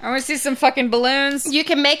her. I want to see some fucking balloons. You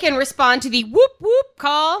can make and respond to the whoop whoop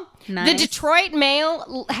call. Nice. The Detroit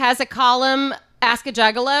Mail has a column, Ask a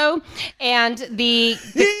Juggalo, and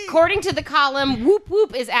according to the column, whoop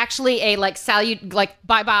whoop is actually a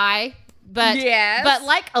bye bye. But Yes. but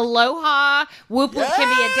like aloha, whoop whoop can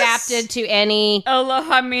be Yes. adapted to any.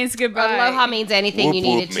 Aloha means goodbye. Aloha means anything Whoop, you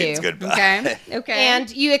whoop need it means to. goodbye. Okay. Okay. And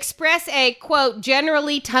you express a, quote,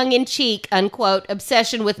 generally tongue-in-cheek, unquote,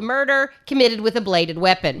 obsession with murder committed with a bladed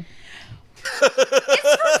weapon.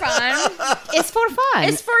 it's for fun. It's for fun.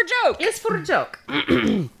 It's for a joke. It's for a joke.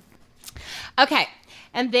 Okay.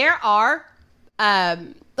 And there are,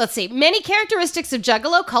 let's see, many characteristics of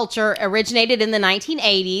Juggalo culture originated in the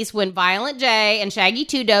 1980s when Violent J and Shaggy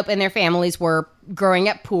Two Dope and their families were growing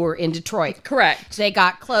up poor in Detroit. Correct. They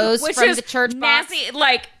got clothes Which from is the church box. nasty.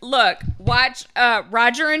 Like, look, watch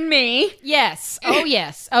Roger and Me. Yes. Oh,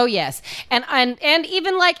 yes. Oh, yes. And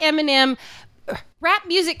even like Eminem, rap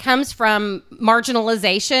music comes from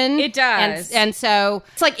marginalization. It does. And so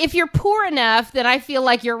it's like if you're poor enough, then I feel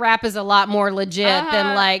like your rap is a lot more legit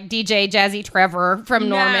than like DJ Jazzy Trevor from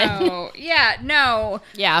Norman. No. Yeah, no.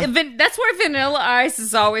 Yeah. That's why Vanilla Ice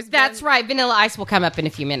is always That's right. Vanilla Ice will come up in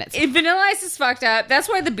a few minutes. Vanilla Ice is fucked up. That's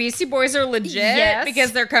why the Beastie Boys are legit. Yes.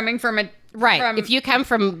 Because they're coming from a... Right. If you come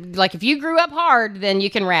from, like, if you grew up hard, then you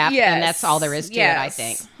can rap. Yes. And that's all there is to it, I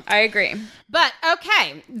think. I agree. But,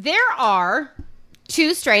 okay. There are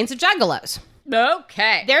two strains of Juggalos.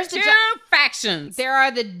 Okay. There's the two factions. There are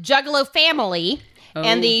the Juggalo family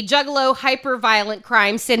and the Juggalo hyper-violent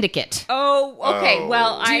crime syndicate. Oh, okay. Oh.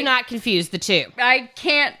 Well, Do not confuse the two. I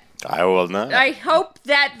can't... I will not. I hope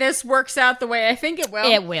that this works out the way I think it will.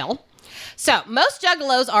 It will. So, most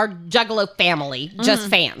Juggalos are Juggalo family, just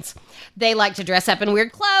fans. They like to dress up in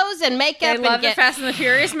weird clothes and makeup They and love the get Fast and the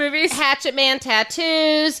Furious movies. Hatchet Man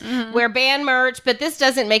tattoos, wear band merch, but this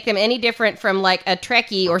doesn't make them any different from like a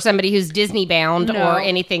Trekkie or somebody who's Disney bound No. or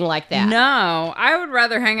anything like that. No, I would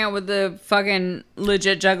rather hang out with the fucking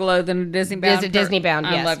legit Juggalo than a Disney bound. Disney bound,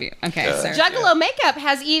 I yes. love you. Okay, sorry. Juggalo makeup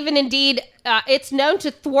has even indeed, it's known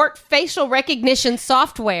to thwart facial recognition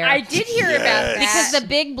software. I did hear about that. because the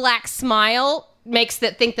big black smile makes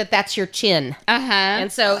that think that that's your chin.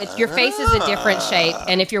 And so your face is a different shape.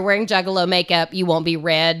 And if you're wearing Juggalo makeup, you won't be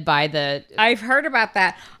read by the... I've heard about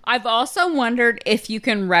that. I've also wondered if you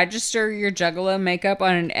can register your Juggalo makeup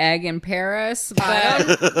on an egg in Paris. But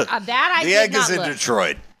that I the did egg not is in look.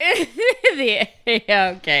 Detroit.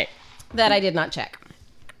 Yeah, okay. That I did not check.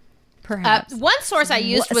 Perhaps. One source I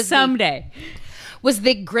used was someday.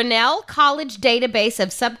 the Grinnell College Database of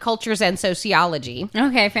Subcultures and Sociology,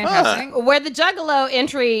 Okay, fantastic. where the Juggalo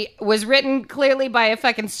entry was written clearly by a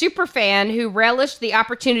fucking super fan who relished the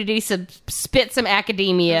opportunity to spit some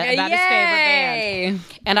academia about his favorite band.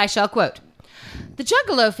 And I shall quote, "The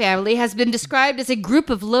Juggalo family has been described as a group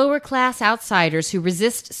of lower-class outsiders who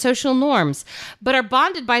resist social norms, but are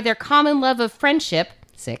bonded by their common love of friendship,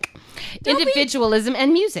 individualism,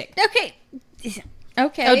 and music." Okay.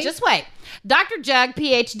 Okay. Oh, just wait. Dr. Jug,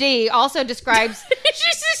 PhD, also describes...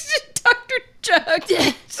 She's just Dr. Jug.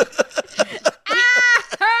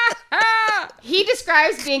 He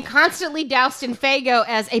describes being constantly doused in Fago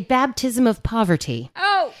as a baptism of poverty.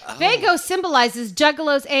 Oh. Fago symbolizes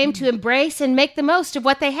Juggalos' aim to embrace and make the most of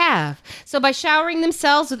what they have. So by showering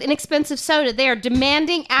themselves with inexpensive soda, they are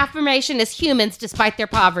demanding affirmation as humans despite their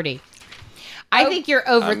poverty. I think you're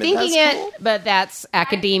overthinking that's it, but that's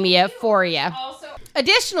academia for you.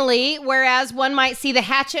 Additionally, whereas one might see the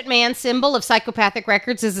Hatchet Man symbol of psychopathic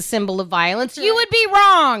records as a symbol of violence, you would be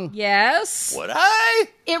wrong. Yes. Would I?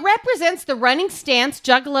 It represents the running stance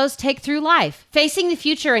Juggalos take through life, facing the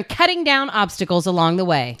future and cutting down obstacles along the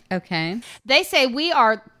way. Okay. They say we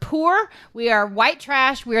are poor, we are white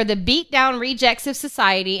trash, we are the beat down rejects of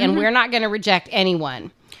society, and we're not going to reject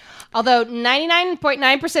anyone. Although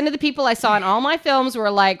 99.9% of the people I saw in all my films were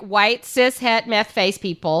like white, cis, het, meth face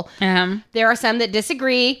people. There are some that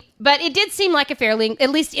disagree, but it did seem like a fairly,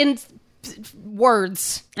 at least in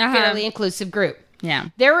words, fairly inclusive group. Yeah.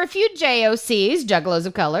 There were a few JOCs, Juggalos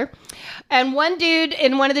of Color. And one dude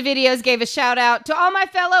in one of the videos gave a shout out to all my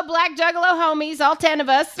fellow black Juggalo homies, all 10 of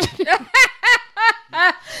us.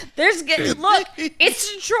 Look,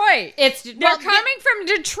 it's Detroit. They're coming from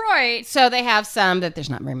Detroit. So they have some that there's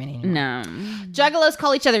not very many anymore. No. Juggalos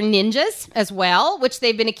call each other ninjas as well, which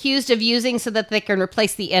they've been accused of using so that they can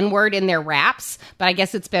replace the N-word in their raps. But I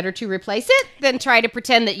guess it's better to replace it than try to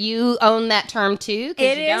pretend that you own that term too.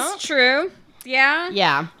 It is true. Yeah.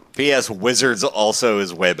 Yeah. P.S. Wizards also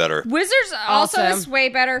is way better. Wizards also is way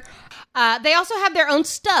better. They also have their own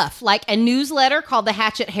stuff, like a newsletter called the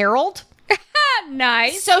Hatchet Herald.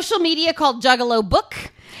 Nice. Social media called Juggalo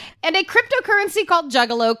Book. And a cryptocurrency called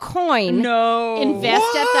Juggalo Coin. No.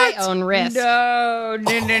 Invest at thy own risk. No.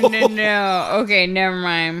 Okay, never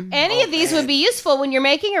mind. Any of these would be useful when you're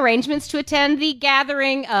making arrangements to attend the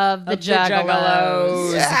gathering of the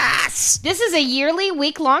Juggalos. Yes! This is a yearly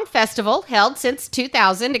week-long festival held since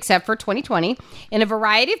 2000, except for 2020, in a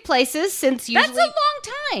variety of places since usually... That's a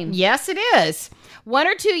long time. Yes, it is. 1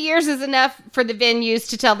 or 2 years is enough for the venues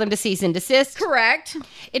to tell them to cease and desist. Correct.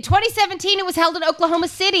 In 2017, it was held in Oklahoma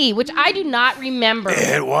City, which I do not remember.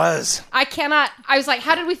 It was. I was like,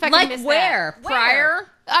 how did we fucking miss where? that? Prior?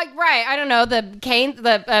 Right, I don't know. The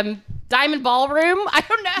Diamond Ballroom? I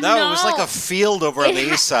don't know. No, it was like a field over on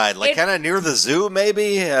the east side, like kind of near the zoo,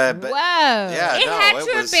 maybe. But, Whoa. Yeah, It no, had it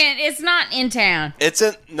to have was, been. It's not in town. It's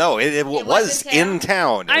in. No, it was in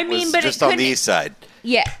town. I It mean, was but it just on the couldn't- east side.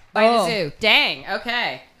 Yeah. By the zoo. Dang,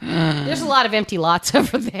 okay. There's a lot of empty lots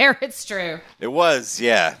over there, it's true. It was,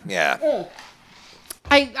 yeah.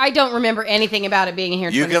 I don't remember anything about it being here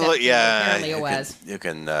in You can 2017, look, yeah. Apparently it you was. Can, you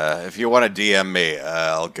can if you want to DM me,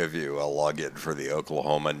 I'll give you a login for the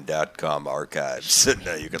Oklahoman.com archives.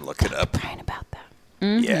 And, you can look it up. Crying about that.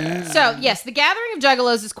 Yeah. So, yes, the Gathering of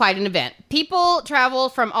Juggalos is quite an event. People travel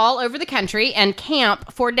from all over the country and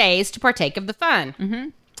camp for days to partake of the fun. Mm-hmm.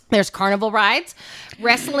 There's carnival rides,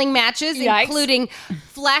 wrestling matches, Yikes. including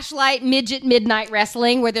flashlight midget midnight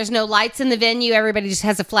wrestling, where there's no lights in the venue. Everybody just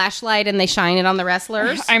has a flashlight and they shine it on the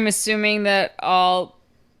wrestlers. I'm assuming that all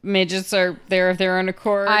midgets are there of their own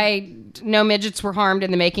accord. No midgets were harmed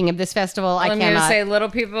in the making of this festival. I I'm going to cannot. say little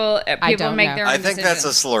people don't make know. their own I think that's a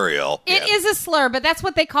decisions. slurial. It is a slur, but that's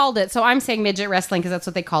what they called it. So I'm saying midget wrestling because that's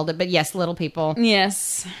what they called it. But yes, little people.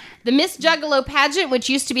 Yes. The Miss Juggalo pageant, which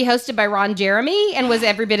used to be hosted by Ron Jeremy and was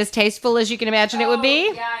every bit as tasteful as you can imagine it would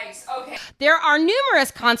be. Yikes. Okay. There are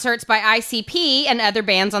numerous concerts by ICP and other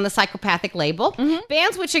bands on the Psychopathic label.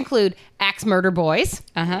 Bands which include Axe Murder Boys,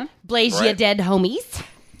 Blaze Ya Right. Dead Homies,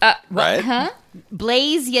 Right? Huh?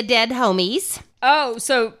 Blaze Ya Dead Homies, Oh,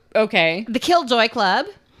 so okay. the Killjoy Club,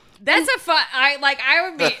 That's a fun. I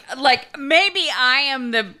would be like, maybe I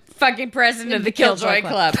am the fucking president of the Killjoy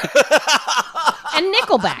Club. and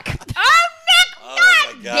Nickelback. Oh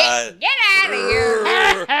my god. Get out of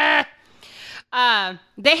here.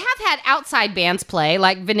 They have had outside bands play,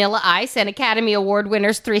 like Vanilla Ice and Academy Award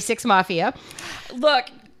winners 3-6 Mafia. Look,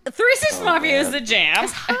 3-6 Mafia is the jam.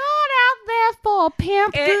 Hot out there for a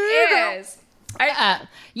pimp. It is.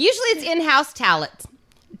 Usually it's in-house talent.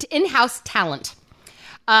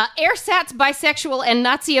 Airsats bisexual and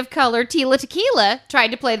Nazi of color Tila Tequila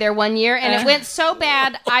tried to play there one year, and it went so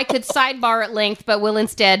bad I could sidebar at length, but will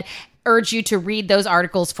instead urge you to read those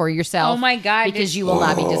articles for yourself. Oh my God. Because you will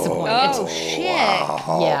not be disappointed. Oh, shit.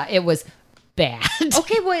 Yeah, it was bad.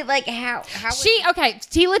 Okay, wait, like how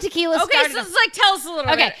Tila Tequila Okay, started... so it's like, tell us a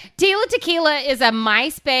little Okay, bit. Tila Tequila is a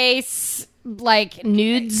MySpace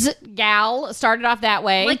nudes gal. Started off that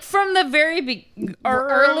way. Like from the very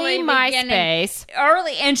early beginning. MySpace.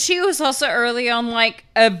 Early, and she was also early on like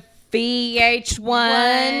a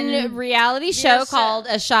VH1 reality show show. called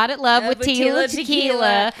A Shot at Love with Tila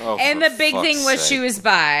Tequila. Oh, and for the big fuck's thing was sake. she was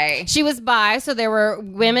bi. She was bi, so there were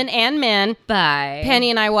women and men. Bi. Penny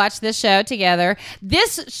and I watched this show together.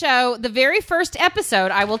 This show, the very first episode,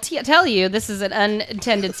 I will tell you, this is an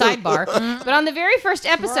unintended sidebar, but on the very first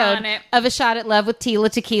episode on it. of A Shot at Love with Tila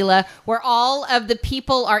Tequila, where all of the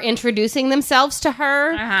people are introducing themselves to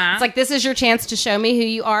her, it's like, this is your chance to show me who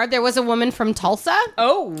you are. There was a woman from Tulsa.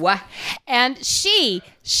 Oh. And she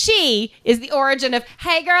is the origin of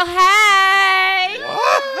 "Hey girl, hey,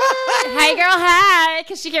 hey girl, hey,"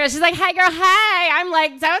 because she's like, "Hey girl, hey, I'm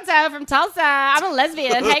like so and so from Tulsa. I'm a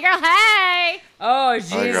lesbian. Hey girl, hey." Oh,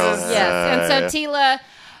 Jesus. Yes, and so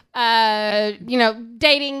Tila,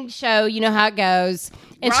 dating show, you know how it goes.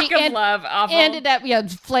 And Rock of Love, awful. ended up,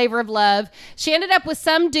 Flavor of Love. She ended up with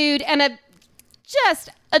some dude and a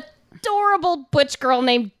adorable butch girl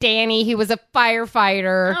named Danny who was a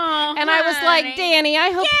firefighter. Oh, and I was like, Danny, I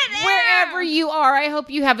hope wherever you are, I hope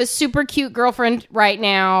you have a super cute girlfriend right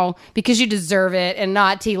now because you deserve it and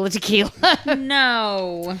not Tila Tequila.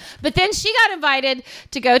 No. But then she got invited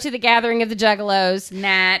to go to the gathering of the Juggalos.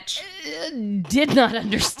 Natch. Did not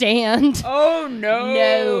understand. Oh, no.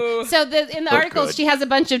 No. So in the articles, she has a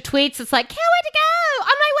bunch of tweets. It's like, can't wait to go. On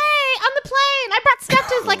my way. On the plane. I brought stuff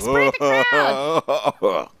to like spread the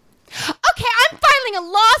crowd. Okay, I'm filing a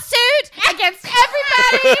lawsuit against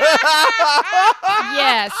everybody.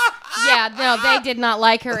 Yes. Yeah, no, they did not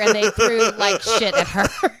like her and they threw like shit at her.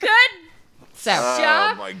 Good. So,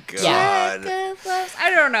 Oh my god! Yeah.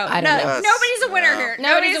 I don't know. I don't know. Nobody's a winner here.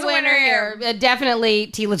 Nobody's a winner here. Definitely,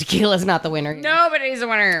 Tila Tequila is not the winner here. Nobody's a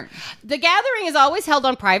winner. The gathering is always held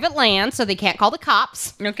on private land, so they can't call the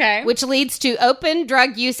cops. Okay. Which leads to open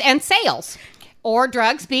drug use and sales. Or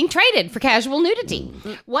drugs being traded for casual nudity.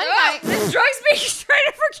 One guy, this drug's being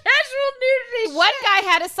traded for casual nudity. one guy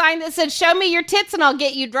had a sign that said, "Show me your tits and I'll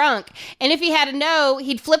get you drunk." And if he had a no,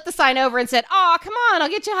 he'd flip the sign over and said, "Oh, come on, I'll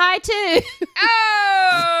get you high too."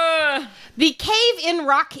 Oh. The Cave in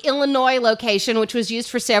Rock, Illinois location, which was used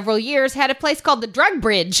for several years, had a place called the Drug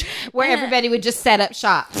Bridge where everybody would just set up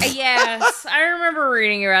shop. Yes, I remember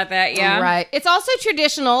reading about that, yeah. Right. It's also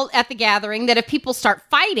traditional at the gathering that if people start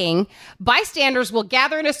fighting, bystanders will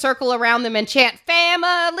gather in a circle around them and chant,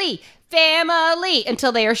 "Family, family,"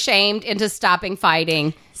 until they are shamed into stopping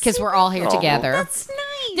fighting because we're all here together. That's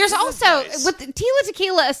nice. There's also, with Tila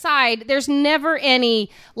Tequila aside, there's never any,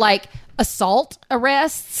 like, assault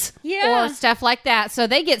arrests Yeah. or stuff like that. So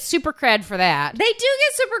they get super cred for that. They do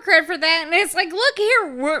get super cred for that, and it's like, look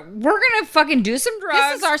here, we're gonna fucking do some drugs.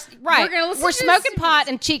 This is our right. We're, gonna listen We're to smoking this- pot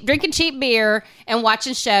and drinking cheap beer and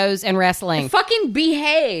watching shows and wrestling. Fucking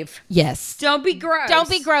behave. Yes. Don't be gross. Don't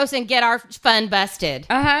be gross and get our fun busted.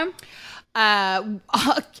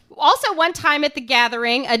 Also, one time at the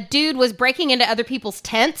gathering, a dude was breaking into other people's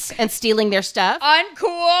tents and stealing their stuff.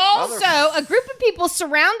 Uncool. So a group of people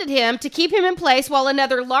surrounded him to keep him in place while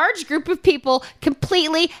another large group of people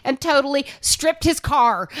completely and totally stripped his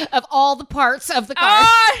car of all the parts of the car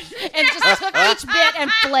and just took each bit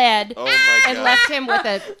and fled Oh my and god! left him with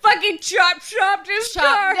a Fucking chopped his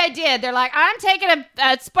car. They did. They're like, "I'm taking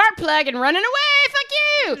a spark plug and running away.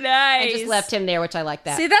 Fuck you." Nice. And just left him there, which I like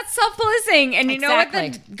that. See, that's self-policing. And you know what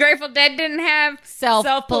Exactly. the Grateful Dead didn't have?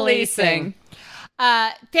 Self-policing.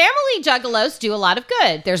 Family Juggalos do a lot of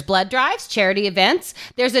good. There's blood drives, charity events.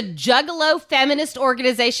 There's a Juggalo feminist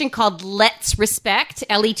organization called Let's Respect,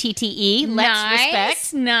 L-E-T-T-E, Let's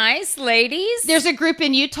Respect. Nice, ladies. There's a group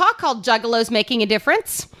in Utah called Juggalos Making a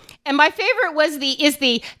Difference. And my favorite is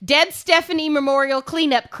the Dead Stephanie Memorial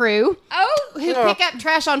Cleanup Crew, who pick up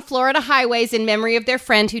trash on Florida highways in memory of their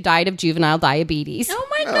friend who died of juvenile diabetes. Oh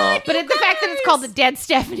my god! But it's the fact that it's called the Dead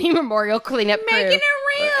Stephanie Memorial Cleanup Crew. making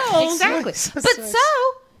it real. Exactly. But so,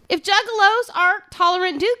 if Juggalos are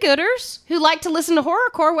tolerant do-gooders who like to listen to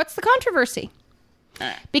horrorcore, what's the controversy?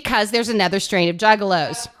 Because there's another strain of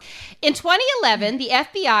Juggalos. In 2011, the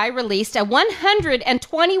FBI released a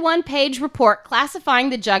 121-page report classifying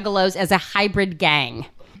the Juggalos as a hybrid gang.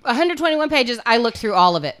 121 pages, I looked through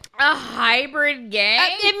all of it. A hybrid gang?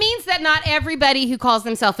 It means that not everybody who calls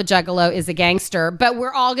themselves a Juggalo is a gangster, but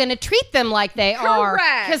we're all going to treat them like they are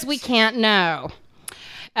because we can't know.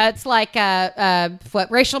 It's like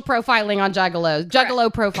racial profiling on Juggalos.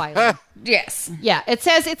 Juggalo profiling. Yes. Yeah, it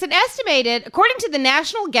says it's an estimated, according to the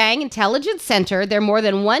National Gang Intelligence Center, there are more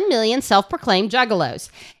than 1 million self-proclaimed Juggalos.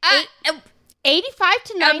 85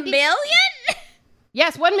 to 90... A million?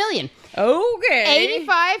 Yes, 1 million. Okay.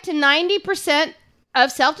 85 to 90%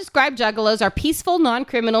 of self-described Juggalos are peaceful,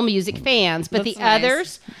 non-criminal music fans, but That's the nice.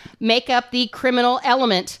 others make up the criminal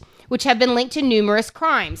element, which have been linked to numerous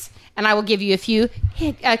crimes. And I will give you a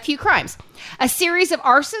few crimes. A series of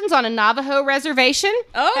arsons on a Navajo reservation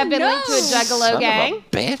have been linked to a Juggalo gang.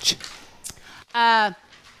 Bitch.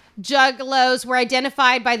 Juggalos were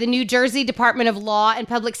identified by the New Jersey Department of Law and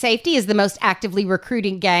Public Safety as the most actively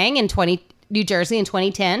recruiting gang in New Jersey in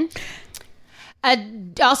 2010.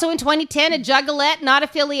 Also in 2010, a Juggalette not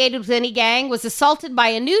affiliated with any gang was assaulted by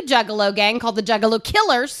a new Juggalo gang called the Juggalo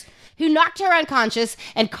Killers, who knocked her unconscious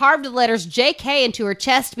and carved the letters JK into her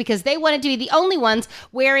chest because they wanted to be the only ones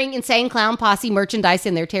wearing Insane Clown Posse merchandise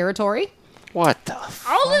in their territory. What the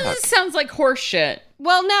fuck? All of this sounds like horse shit.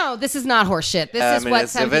 Well, no, this is not horseshit. This is what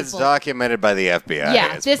some if it's people... documented by the FBI,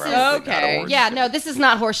 Yeah, it's this is- probably not Okay. horse Yeah, shit. no, this is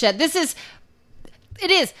not horseshit. It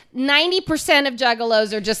is. 90% of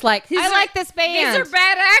Juggalos are just like, I like this band. These are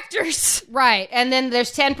bad actors. Right. And then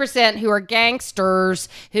there's 10% who are gangsters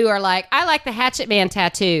who are like, I like the Hatchet Man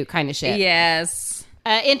tattoo kind of shit. Yes.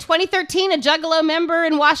 In 2013, a Juggalo member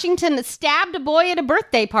in Washington stabbed a boy at a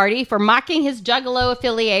birthday party for mocking his Juggalo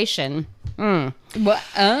affiliation. What?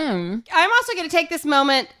 I'm also going to take this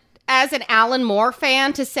moment as an Alan Moore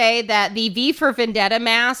fan to say that the V for Vendetta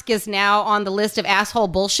mask is now on the list of asshole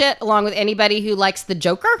bullshit, along with anybody who likes the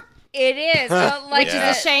Joker. It is. Which is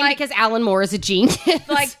a shame because Alan Moore is a genius.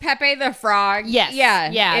 Like Pepe the Frog. Yes.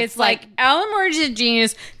 Yeah. It's like Alan Moore is a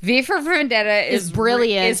genius. V for Vendetta is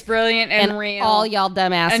brilliant. Is brilliant and real. All y'all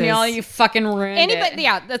dumbasses. And all you fucking ruined it.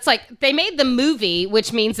 Yeah, that's like, they made the movie,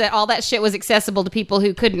 which means that all that shit was accessible to people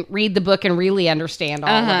who couldn't read the book and really understand all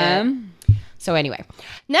of it. So anyway,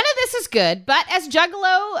 none of this is good, but as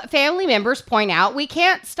Juggalo family members point out, we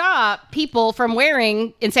can't stop people from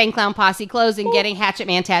wearing Insane Clown Posse clothes and getting Hatchet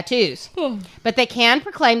Man tattoos. But they can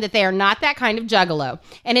proclaim that they are not that kind of Juggalo.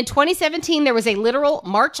 And in 2017, there was a literal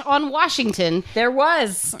March on Washington. There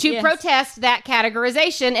was. To protest that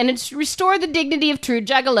categorization and restore the dignity of true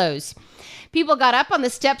Juggalos. People got up on the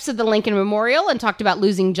steps of the Lincoln Memorial and talked about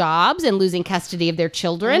losing jobs and losing custody of their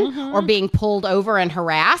children or being pulled over and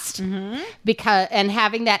harassed and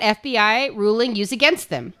having that FBI ruling used against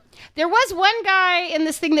them. There was one guy in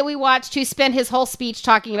this thing that we watched who spent his whole speech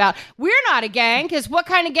talking about, we're not a gang, because what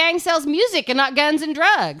kind of gang sells music and not guns and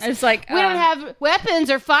drugs? It's like, we don't have weapons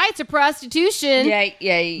or fights or prostitution.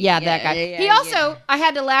 Yeah, that guy. He also, I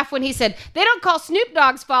had to laugh when he said, they don't call Snoop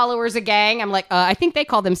Dogg's followers a gang. I'm like, I think they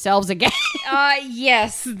call themselves a gang.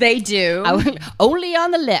 Yes, they do. Only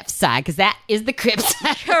on the left side, because that is the Crip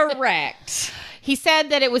side. Correct. He said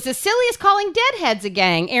that it was as silly as calling Deadheads a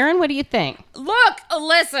gang. Aaron, what do you think? Look,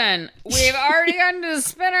 listen, we've already gotten to the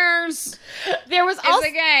Spinners. There was also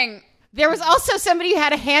a gang. There was also somebody who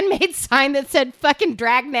had a handmade sign that said, fucking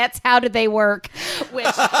dragnets, how do they work? Which,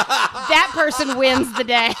 that person wins the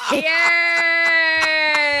day. Yay!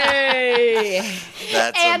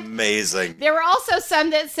 That's amazing. There were also some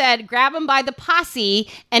that said, grab them by the posse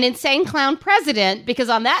and Insane Clown President, because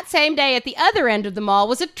on that same day at the other end of the mall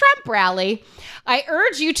was a Trump rally. I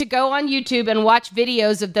urge you to go on YouTube and watch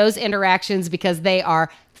videos of those interactions because they are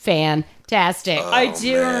fantastic. I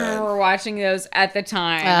do remember watching those at the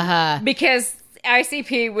time. Because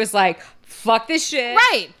ICP was like, fuck this shit.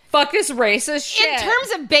 Right. Fuck this racist shit. In terms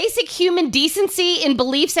of basic human decency in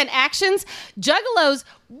beliefs and actions, Juggalos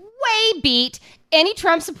way beat any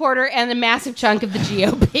Trump supporter and a massive chunk of the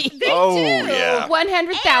GOP. They do. Yeah.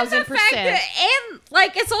 100,000%. And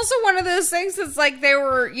like, it's also one of those things that's like they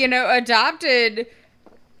were, adopted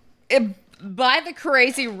by the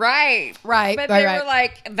crazy right. Right. But they were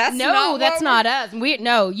like, that's not us.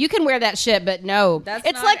 No, you can wear that shit, but no.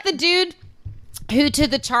 It's like the dude who to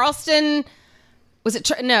the Charleston,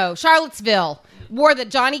 Charlottesville, wore the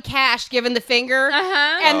Johnny Cash giving the finger.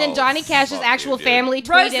 And then Johnny Cash's actual family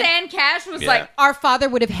tweeted. Roseanne Cash was like, our father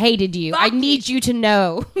would have hated you. I need you to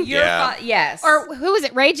know. Yes. Or who was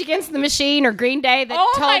it? Rage Against the Machine or Green Day that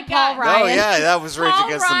told Paul Ryan. Oh, yeah, that was Rage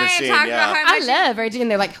Against the Machine. Yeah. I love Rage Against.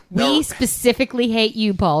 They're like, we specifically hate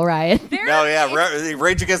you, Paul Ryan.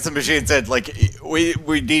 Rage Against the Machine said, like, we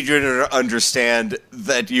need you to understand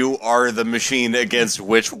that you are the machine against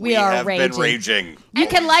which we have been raging. You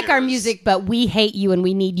can like our music, but we hate you, and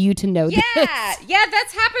we need you to know this. Yeah,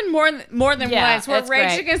 that's happened more than once. Where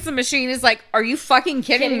Rage Against the Machine is like, "Are you fucking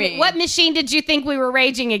kidding me? What machine did you think we were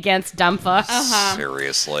raging against, dumbfuck?"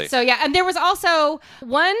 Seriously. So yeah, and there was also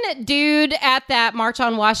one dude at that March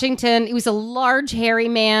on Washington. He was a large, hairy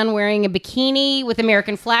man wearing a bikini with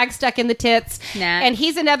American flag stuck in the tits. And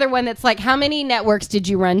he's another one that's like, "How many networks did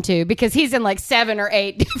you run to?" Because he's in like 7 or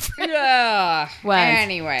 8 different ones.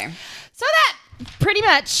 Anyway, so that pretty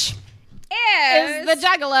much is the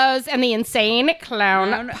Juggalos and the Insane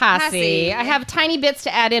Clown Posse. I have tiny bits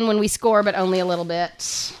to add in when we score, but only a little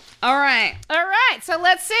bit. All right. So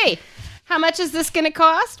let's see. How much is this going to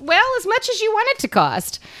cost? Well, as much as you want it to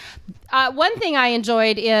cost. One thing I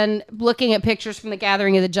enjoyed in looking at pictures from the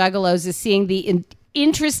gathering of the Juggalos is seeing the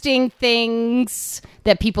interesting things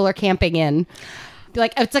that people are camping in.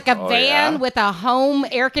 Like it's like a van with a home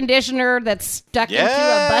air conditioner that's stuck into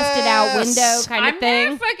a busted out window kind of thing.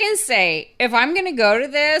 I'm gonna fucking say, if I'm gonna go to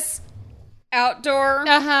this outdoor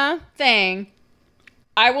thing,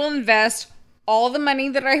 I will invest all the money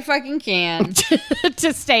that I fucking can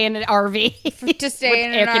to stay in an RV. To stay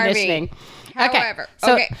in an air RV. Conditioning. However,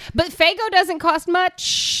 but Faygo doesn't cost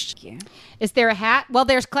much. Yeah. Is there a hat? Well,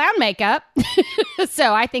 there's clown makeup,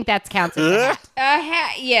 so I think that counts as a hat. A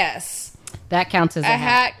hat, yes. That counts as a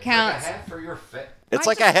hat. Counts. It's like a hat for your face. It's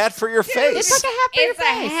like a hat for your face. It's like a hat for your face.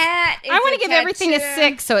 It's a hat. I want to give everything a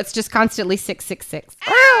 6, so it's just constantly 666.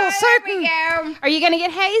 Oh, there we go. Are you going to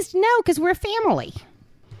get hazed? No, because we're a family.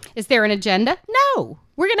 Is there an agenda? No.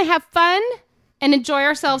 We're going to have fun and enjoy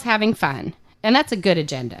ourselves having fun. And that's a good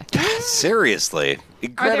agenda. Seriously. Are there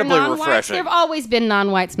Incredibly non-whites? refreshing. There have always been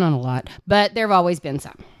non-whites, not a lot, but there have always been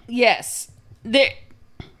some. Yes.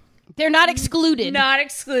 They're not excluded. Not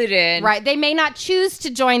excluded. Right. They may not choose to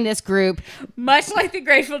join this group. Much like the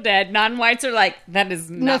Grateful Dead, non-whites are like, that is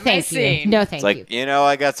No, not my thank scene. you. No, thank It's you. like,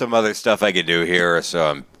 I got some other stuff I could do here, so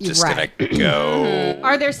I'm just Right. going to go.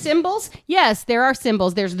 Are there symbols? Yes, there are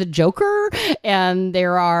symbols. There's the Joker, and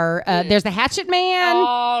there's the Hatchet Man.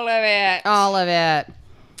 All of it. All of it.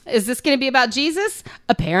 Is this going to be about Jesus?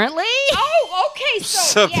 Apparently. Oh, okay.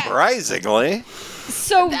 So, yeah. Surprisingly.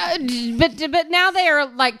 So, But now they are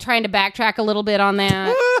like trying to backtrack a little bit on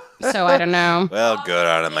that. So I don't know. Well, good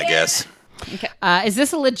on him, I guess. Is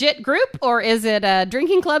this a legit group or is it a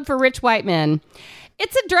drinking club for rich white men?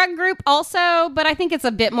 It's a drug group also, but I think it's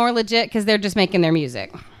a bit more legit because they're just making their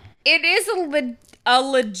music. it is a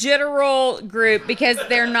legiteral group because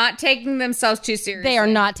they're not taking themselves too seriously. They are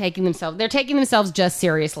not taking themselves. They're taking themselves just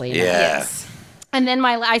seriously. Yeah. Yes. And then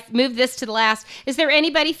I moved this to the last. Is there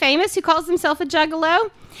anybody famous who calls himself a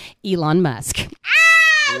juggalo? Elon Musk.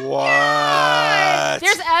 What?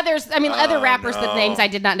 There's others. I mean, other rappers with names I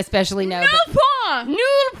did not especially know. No paw. No.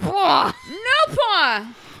 No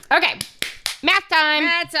paw. Okay. Math time.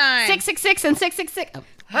 Math time. 666 and 666.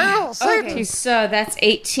 Okay, so that's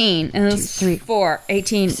 18. And that's 4,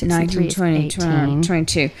 18, 19, 20, 21,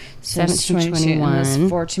 22. So that's 17, 22. And that's 21.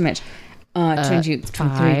 4 too much. 22,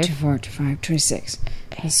 23, 5. 24, 25, 26.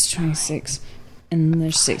 That's 26. And then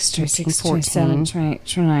there's 6, 26, 14. 27, 28,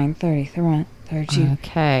 29, 30, 31, 32.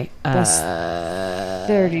 Okay. That's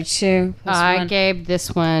 32. Plus I 1. gave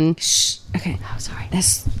this one. Shh. Okay. Oh, sorry.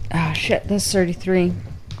 That's, shit, that's 33.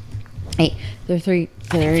 8, 33,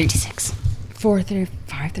 30. 56. 4,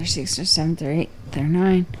 35, 36, 37, 38,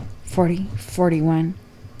 39, 40, 41.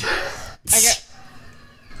 I got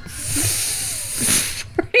 41?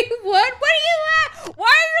 What are you laughing?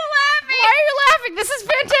 Why are you laughing? Why are you laughing? This is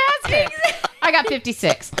fantastic. I got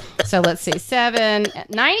 56. So let's see.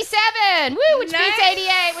 97. Woo, which beats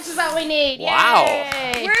 88, which is all we need. Wow.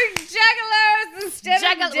 Yay. We're juggalos instead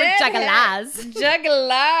of We're deadheads.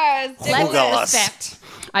 Juggalos. Juggalos. Respect.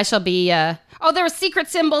 I shall be, there were secret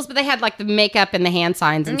symbols, but they had like the makeup and the hand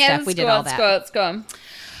signs and stuff. We did all that. Let's go.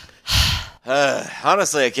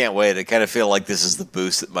 Honestly, I can't wait. I kind of feel like this is the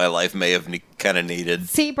boost that my life may have kind of needed.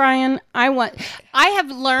 See, Brian, I have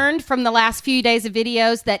learned from the last few days of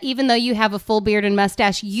videos that even though you have a full beard and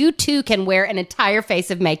mustache, you too can wear an entire face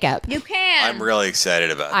of makeup. You can. I'm really excited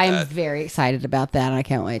about I am that. very excited about that. I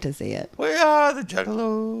can't wait to see it. We are the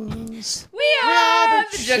Juggalos. We are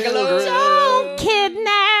the juggalos. Don't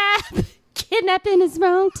kidnap. Kidnapping is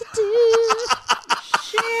wrong to do.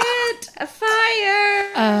 Shit. A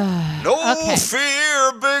fire. No Okay.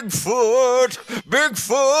 fear, Bigfoot.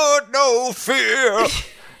 Bigfoot, no fear.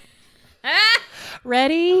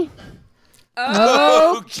 Ready?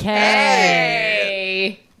 Okay.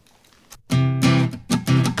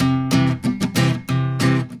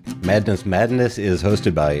 Madness is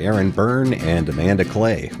hosted by Aaron Byrne and Amanda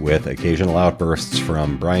Clay, with occasional outbursts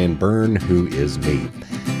from Brian Byrne, who is me.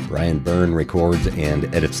 Brian Byrne records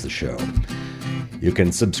and edits the show. You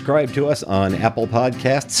can subscribe to us on Apple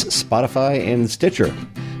Podcasts, Spotify, and Stitcher.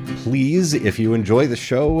 Please, if you enjoy the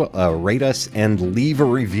show, rate us and leave a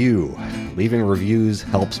review. Leaving reviews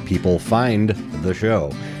helps people find the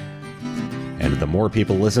show. And the more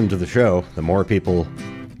people listen to the show, the more people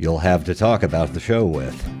you'll have to talk about the show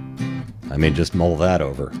with. I mean, just mull that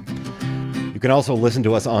over. You can also listen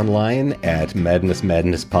to us online at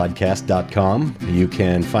madnessmadnesspodcast.com. You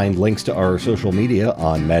can find links to our social media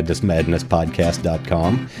on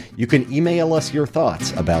madnessmadnesspodcast.com. You can email us your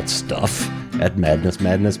thoughts about stuff at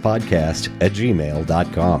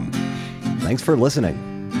madnessmadnesspodcast@gmail.com. Thanks for listening.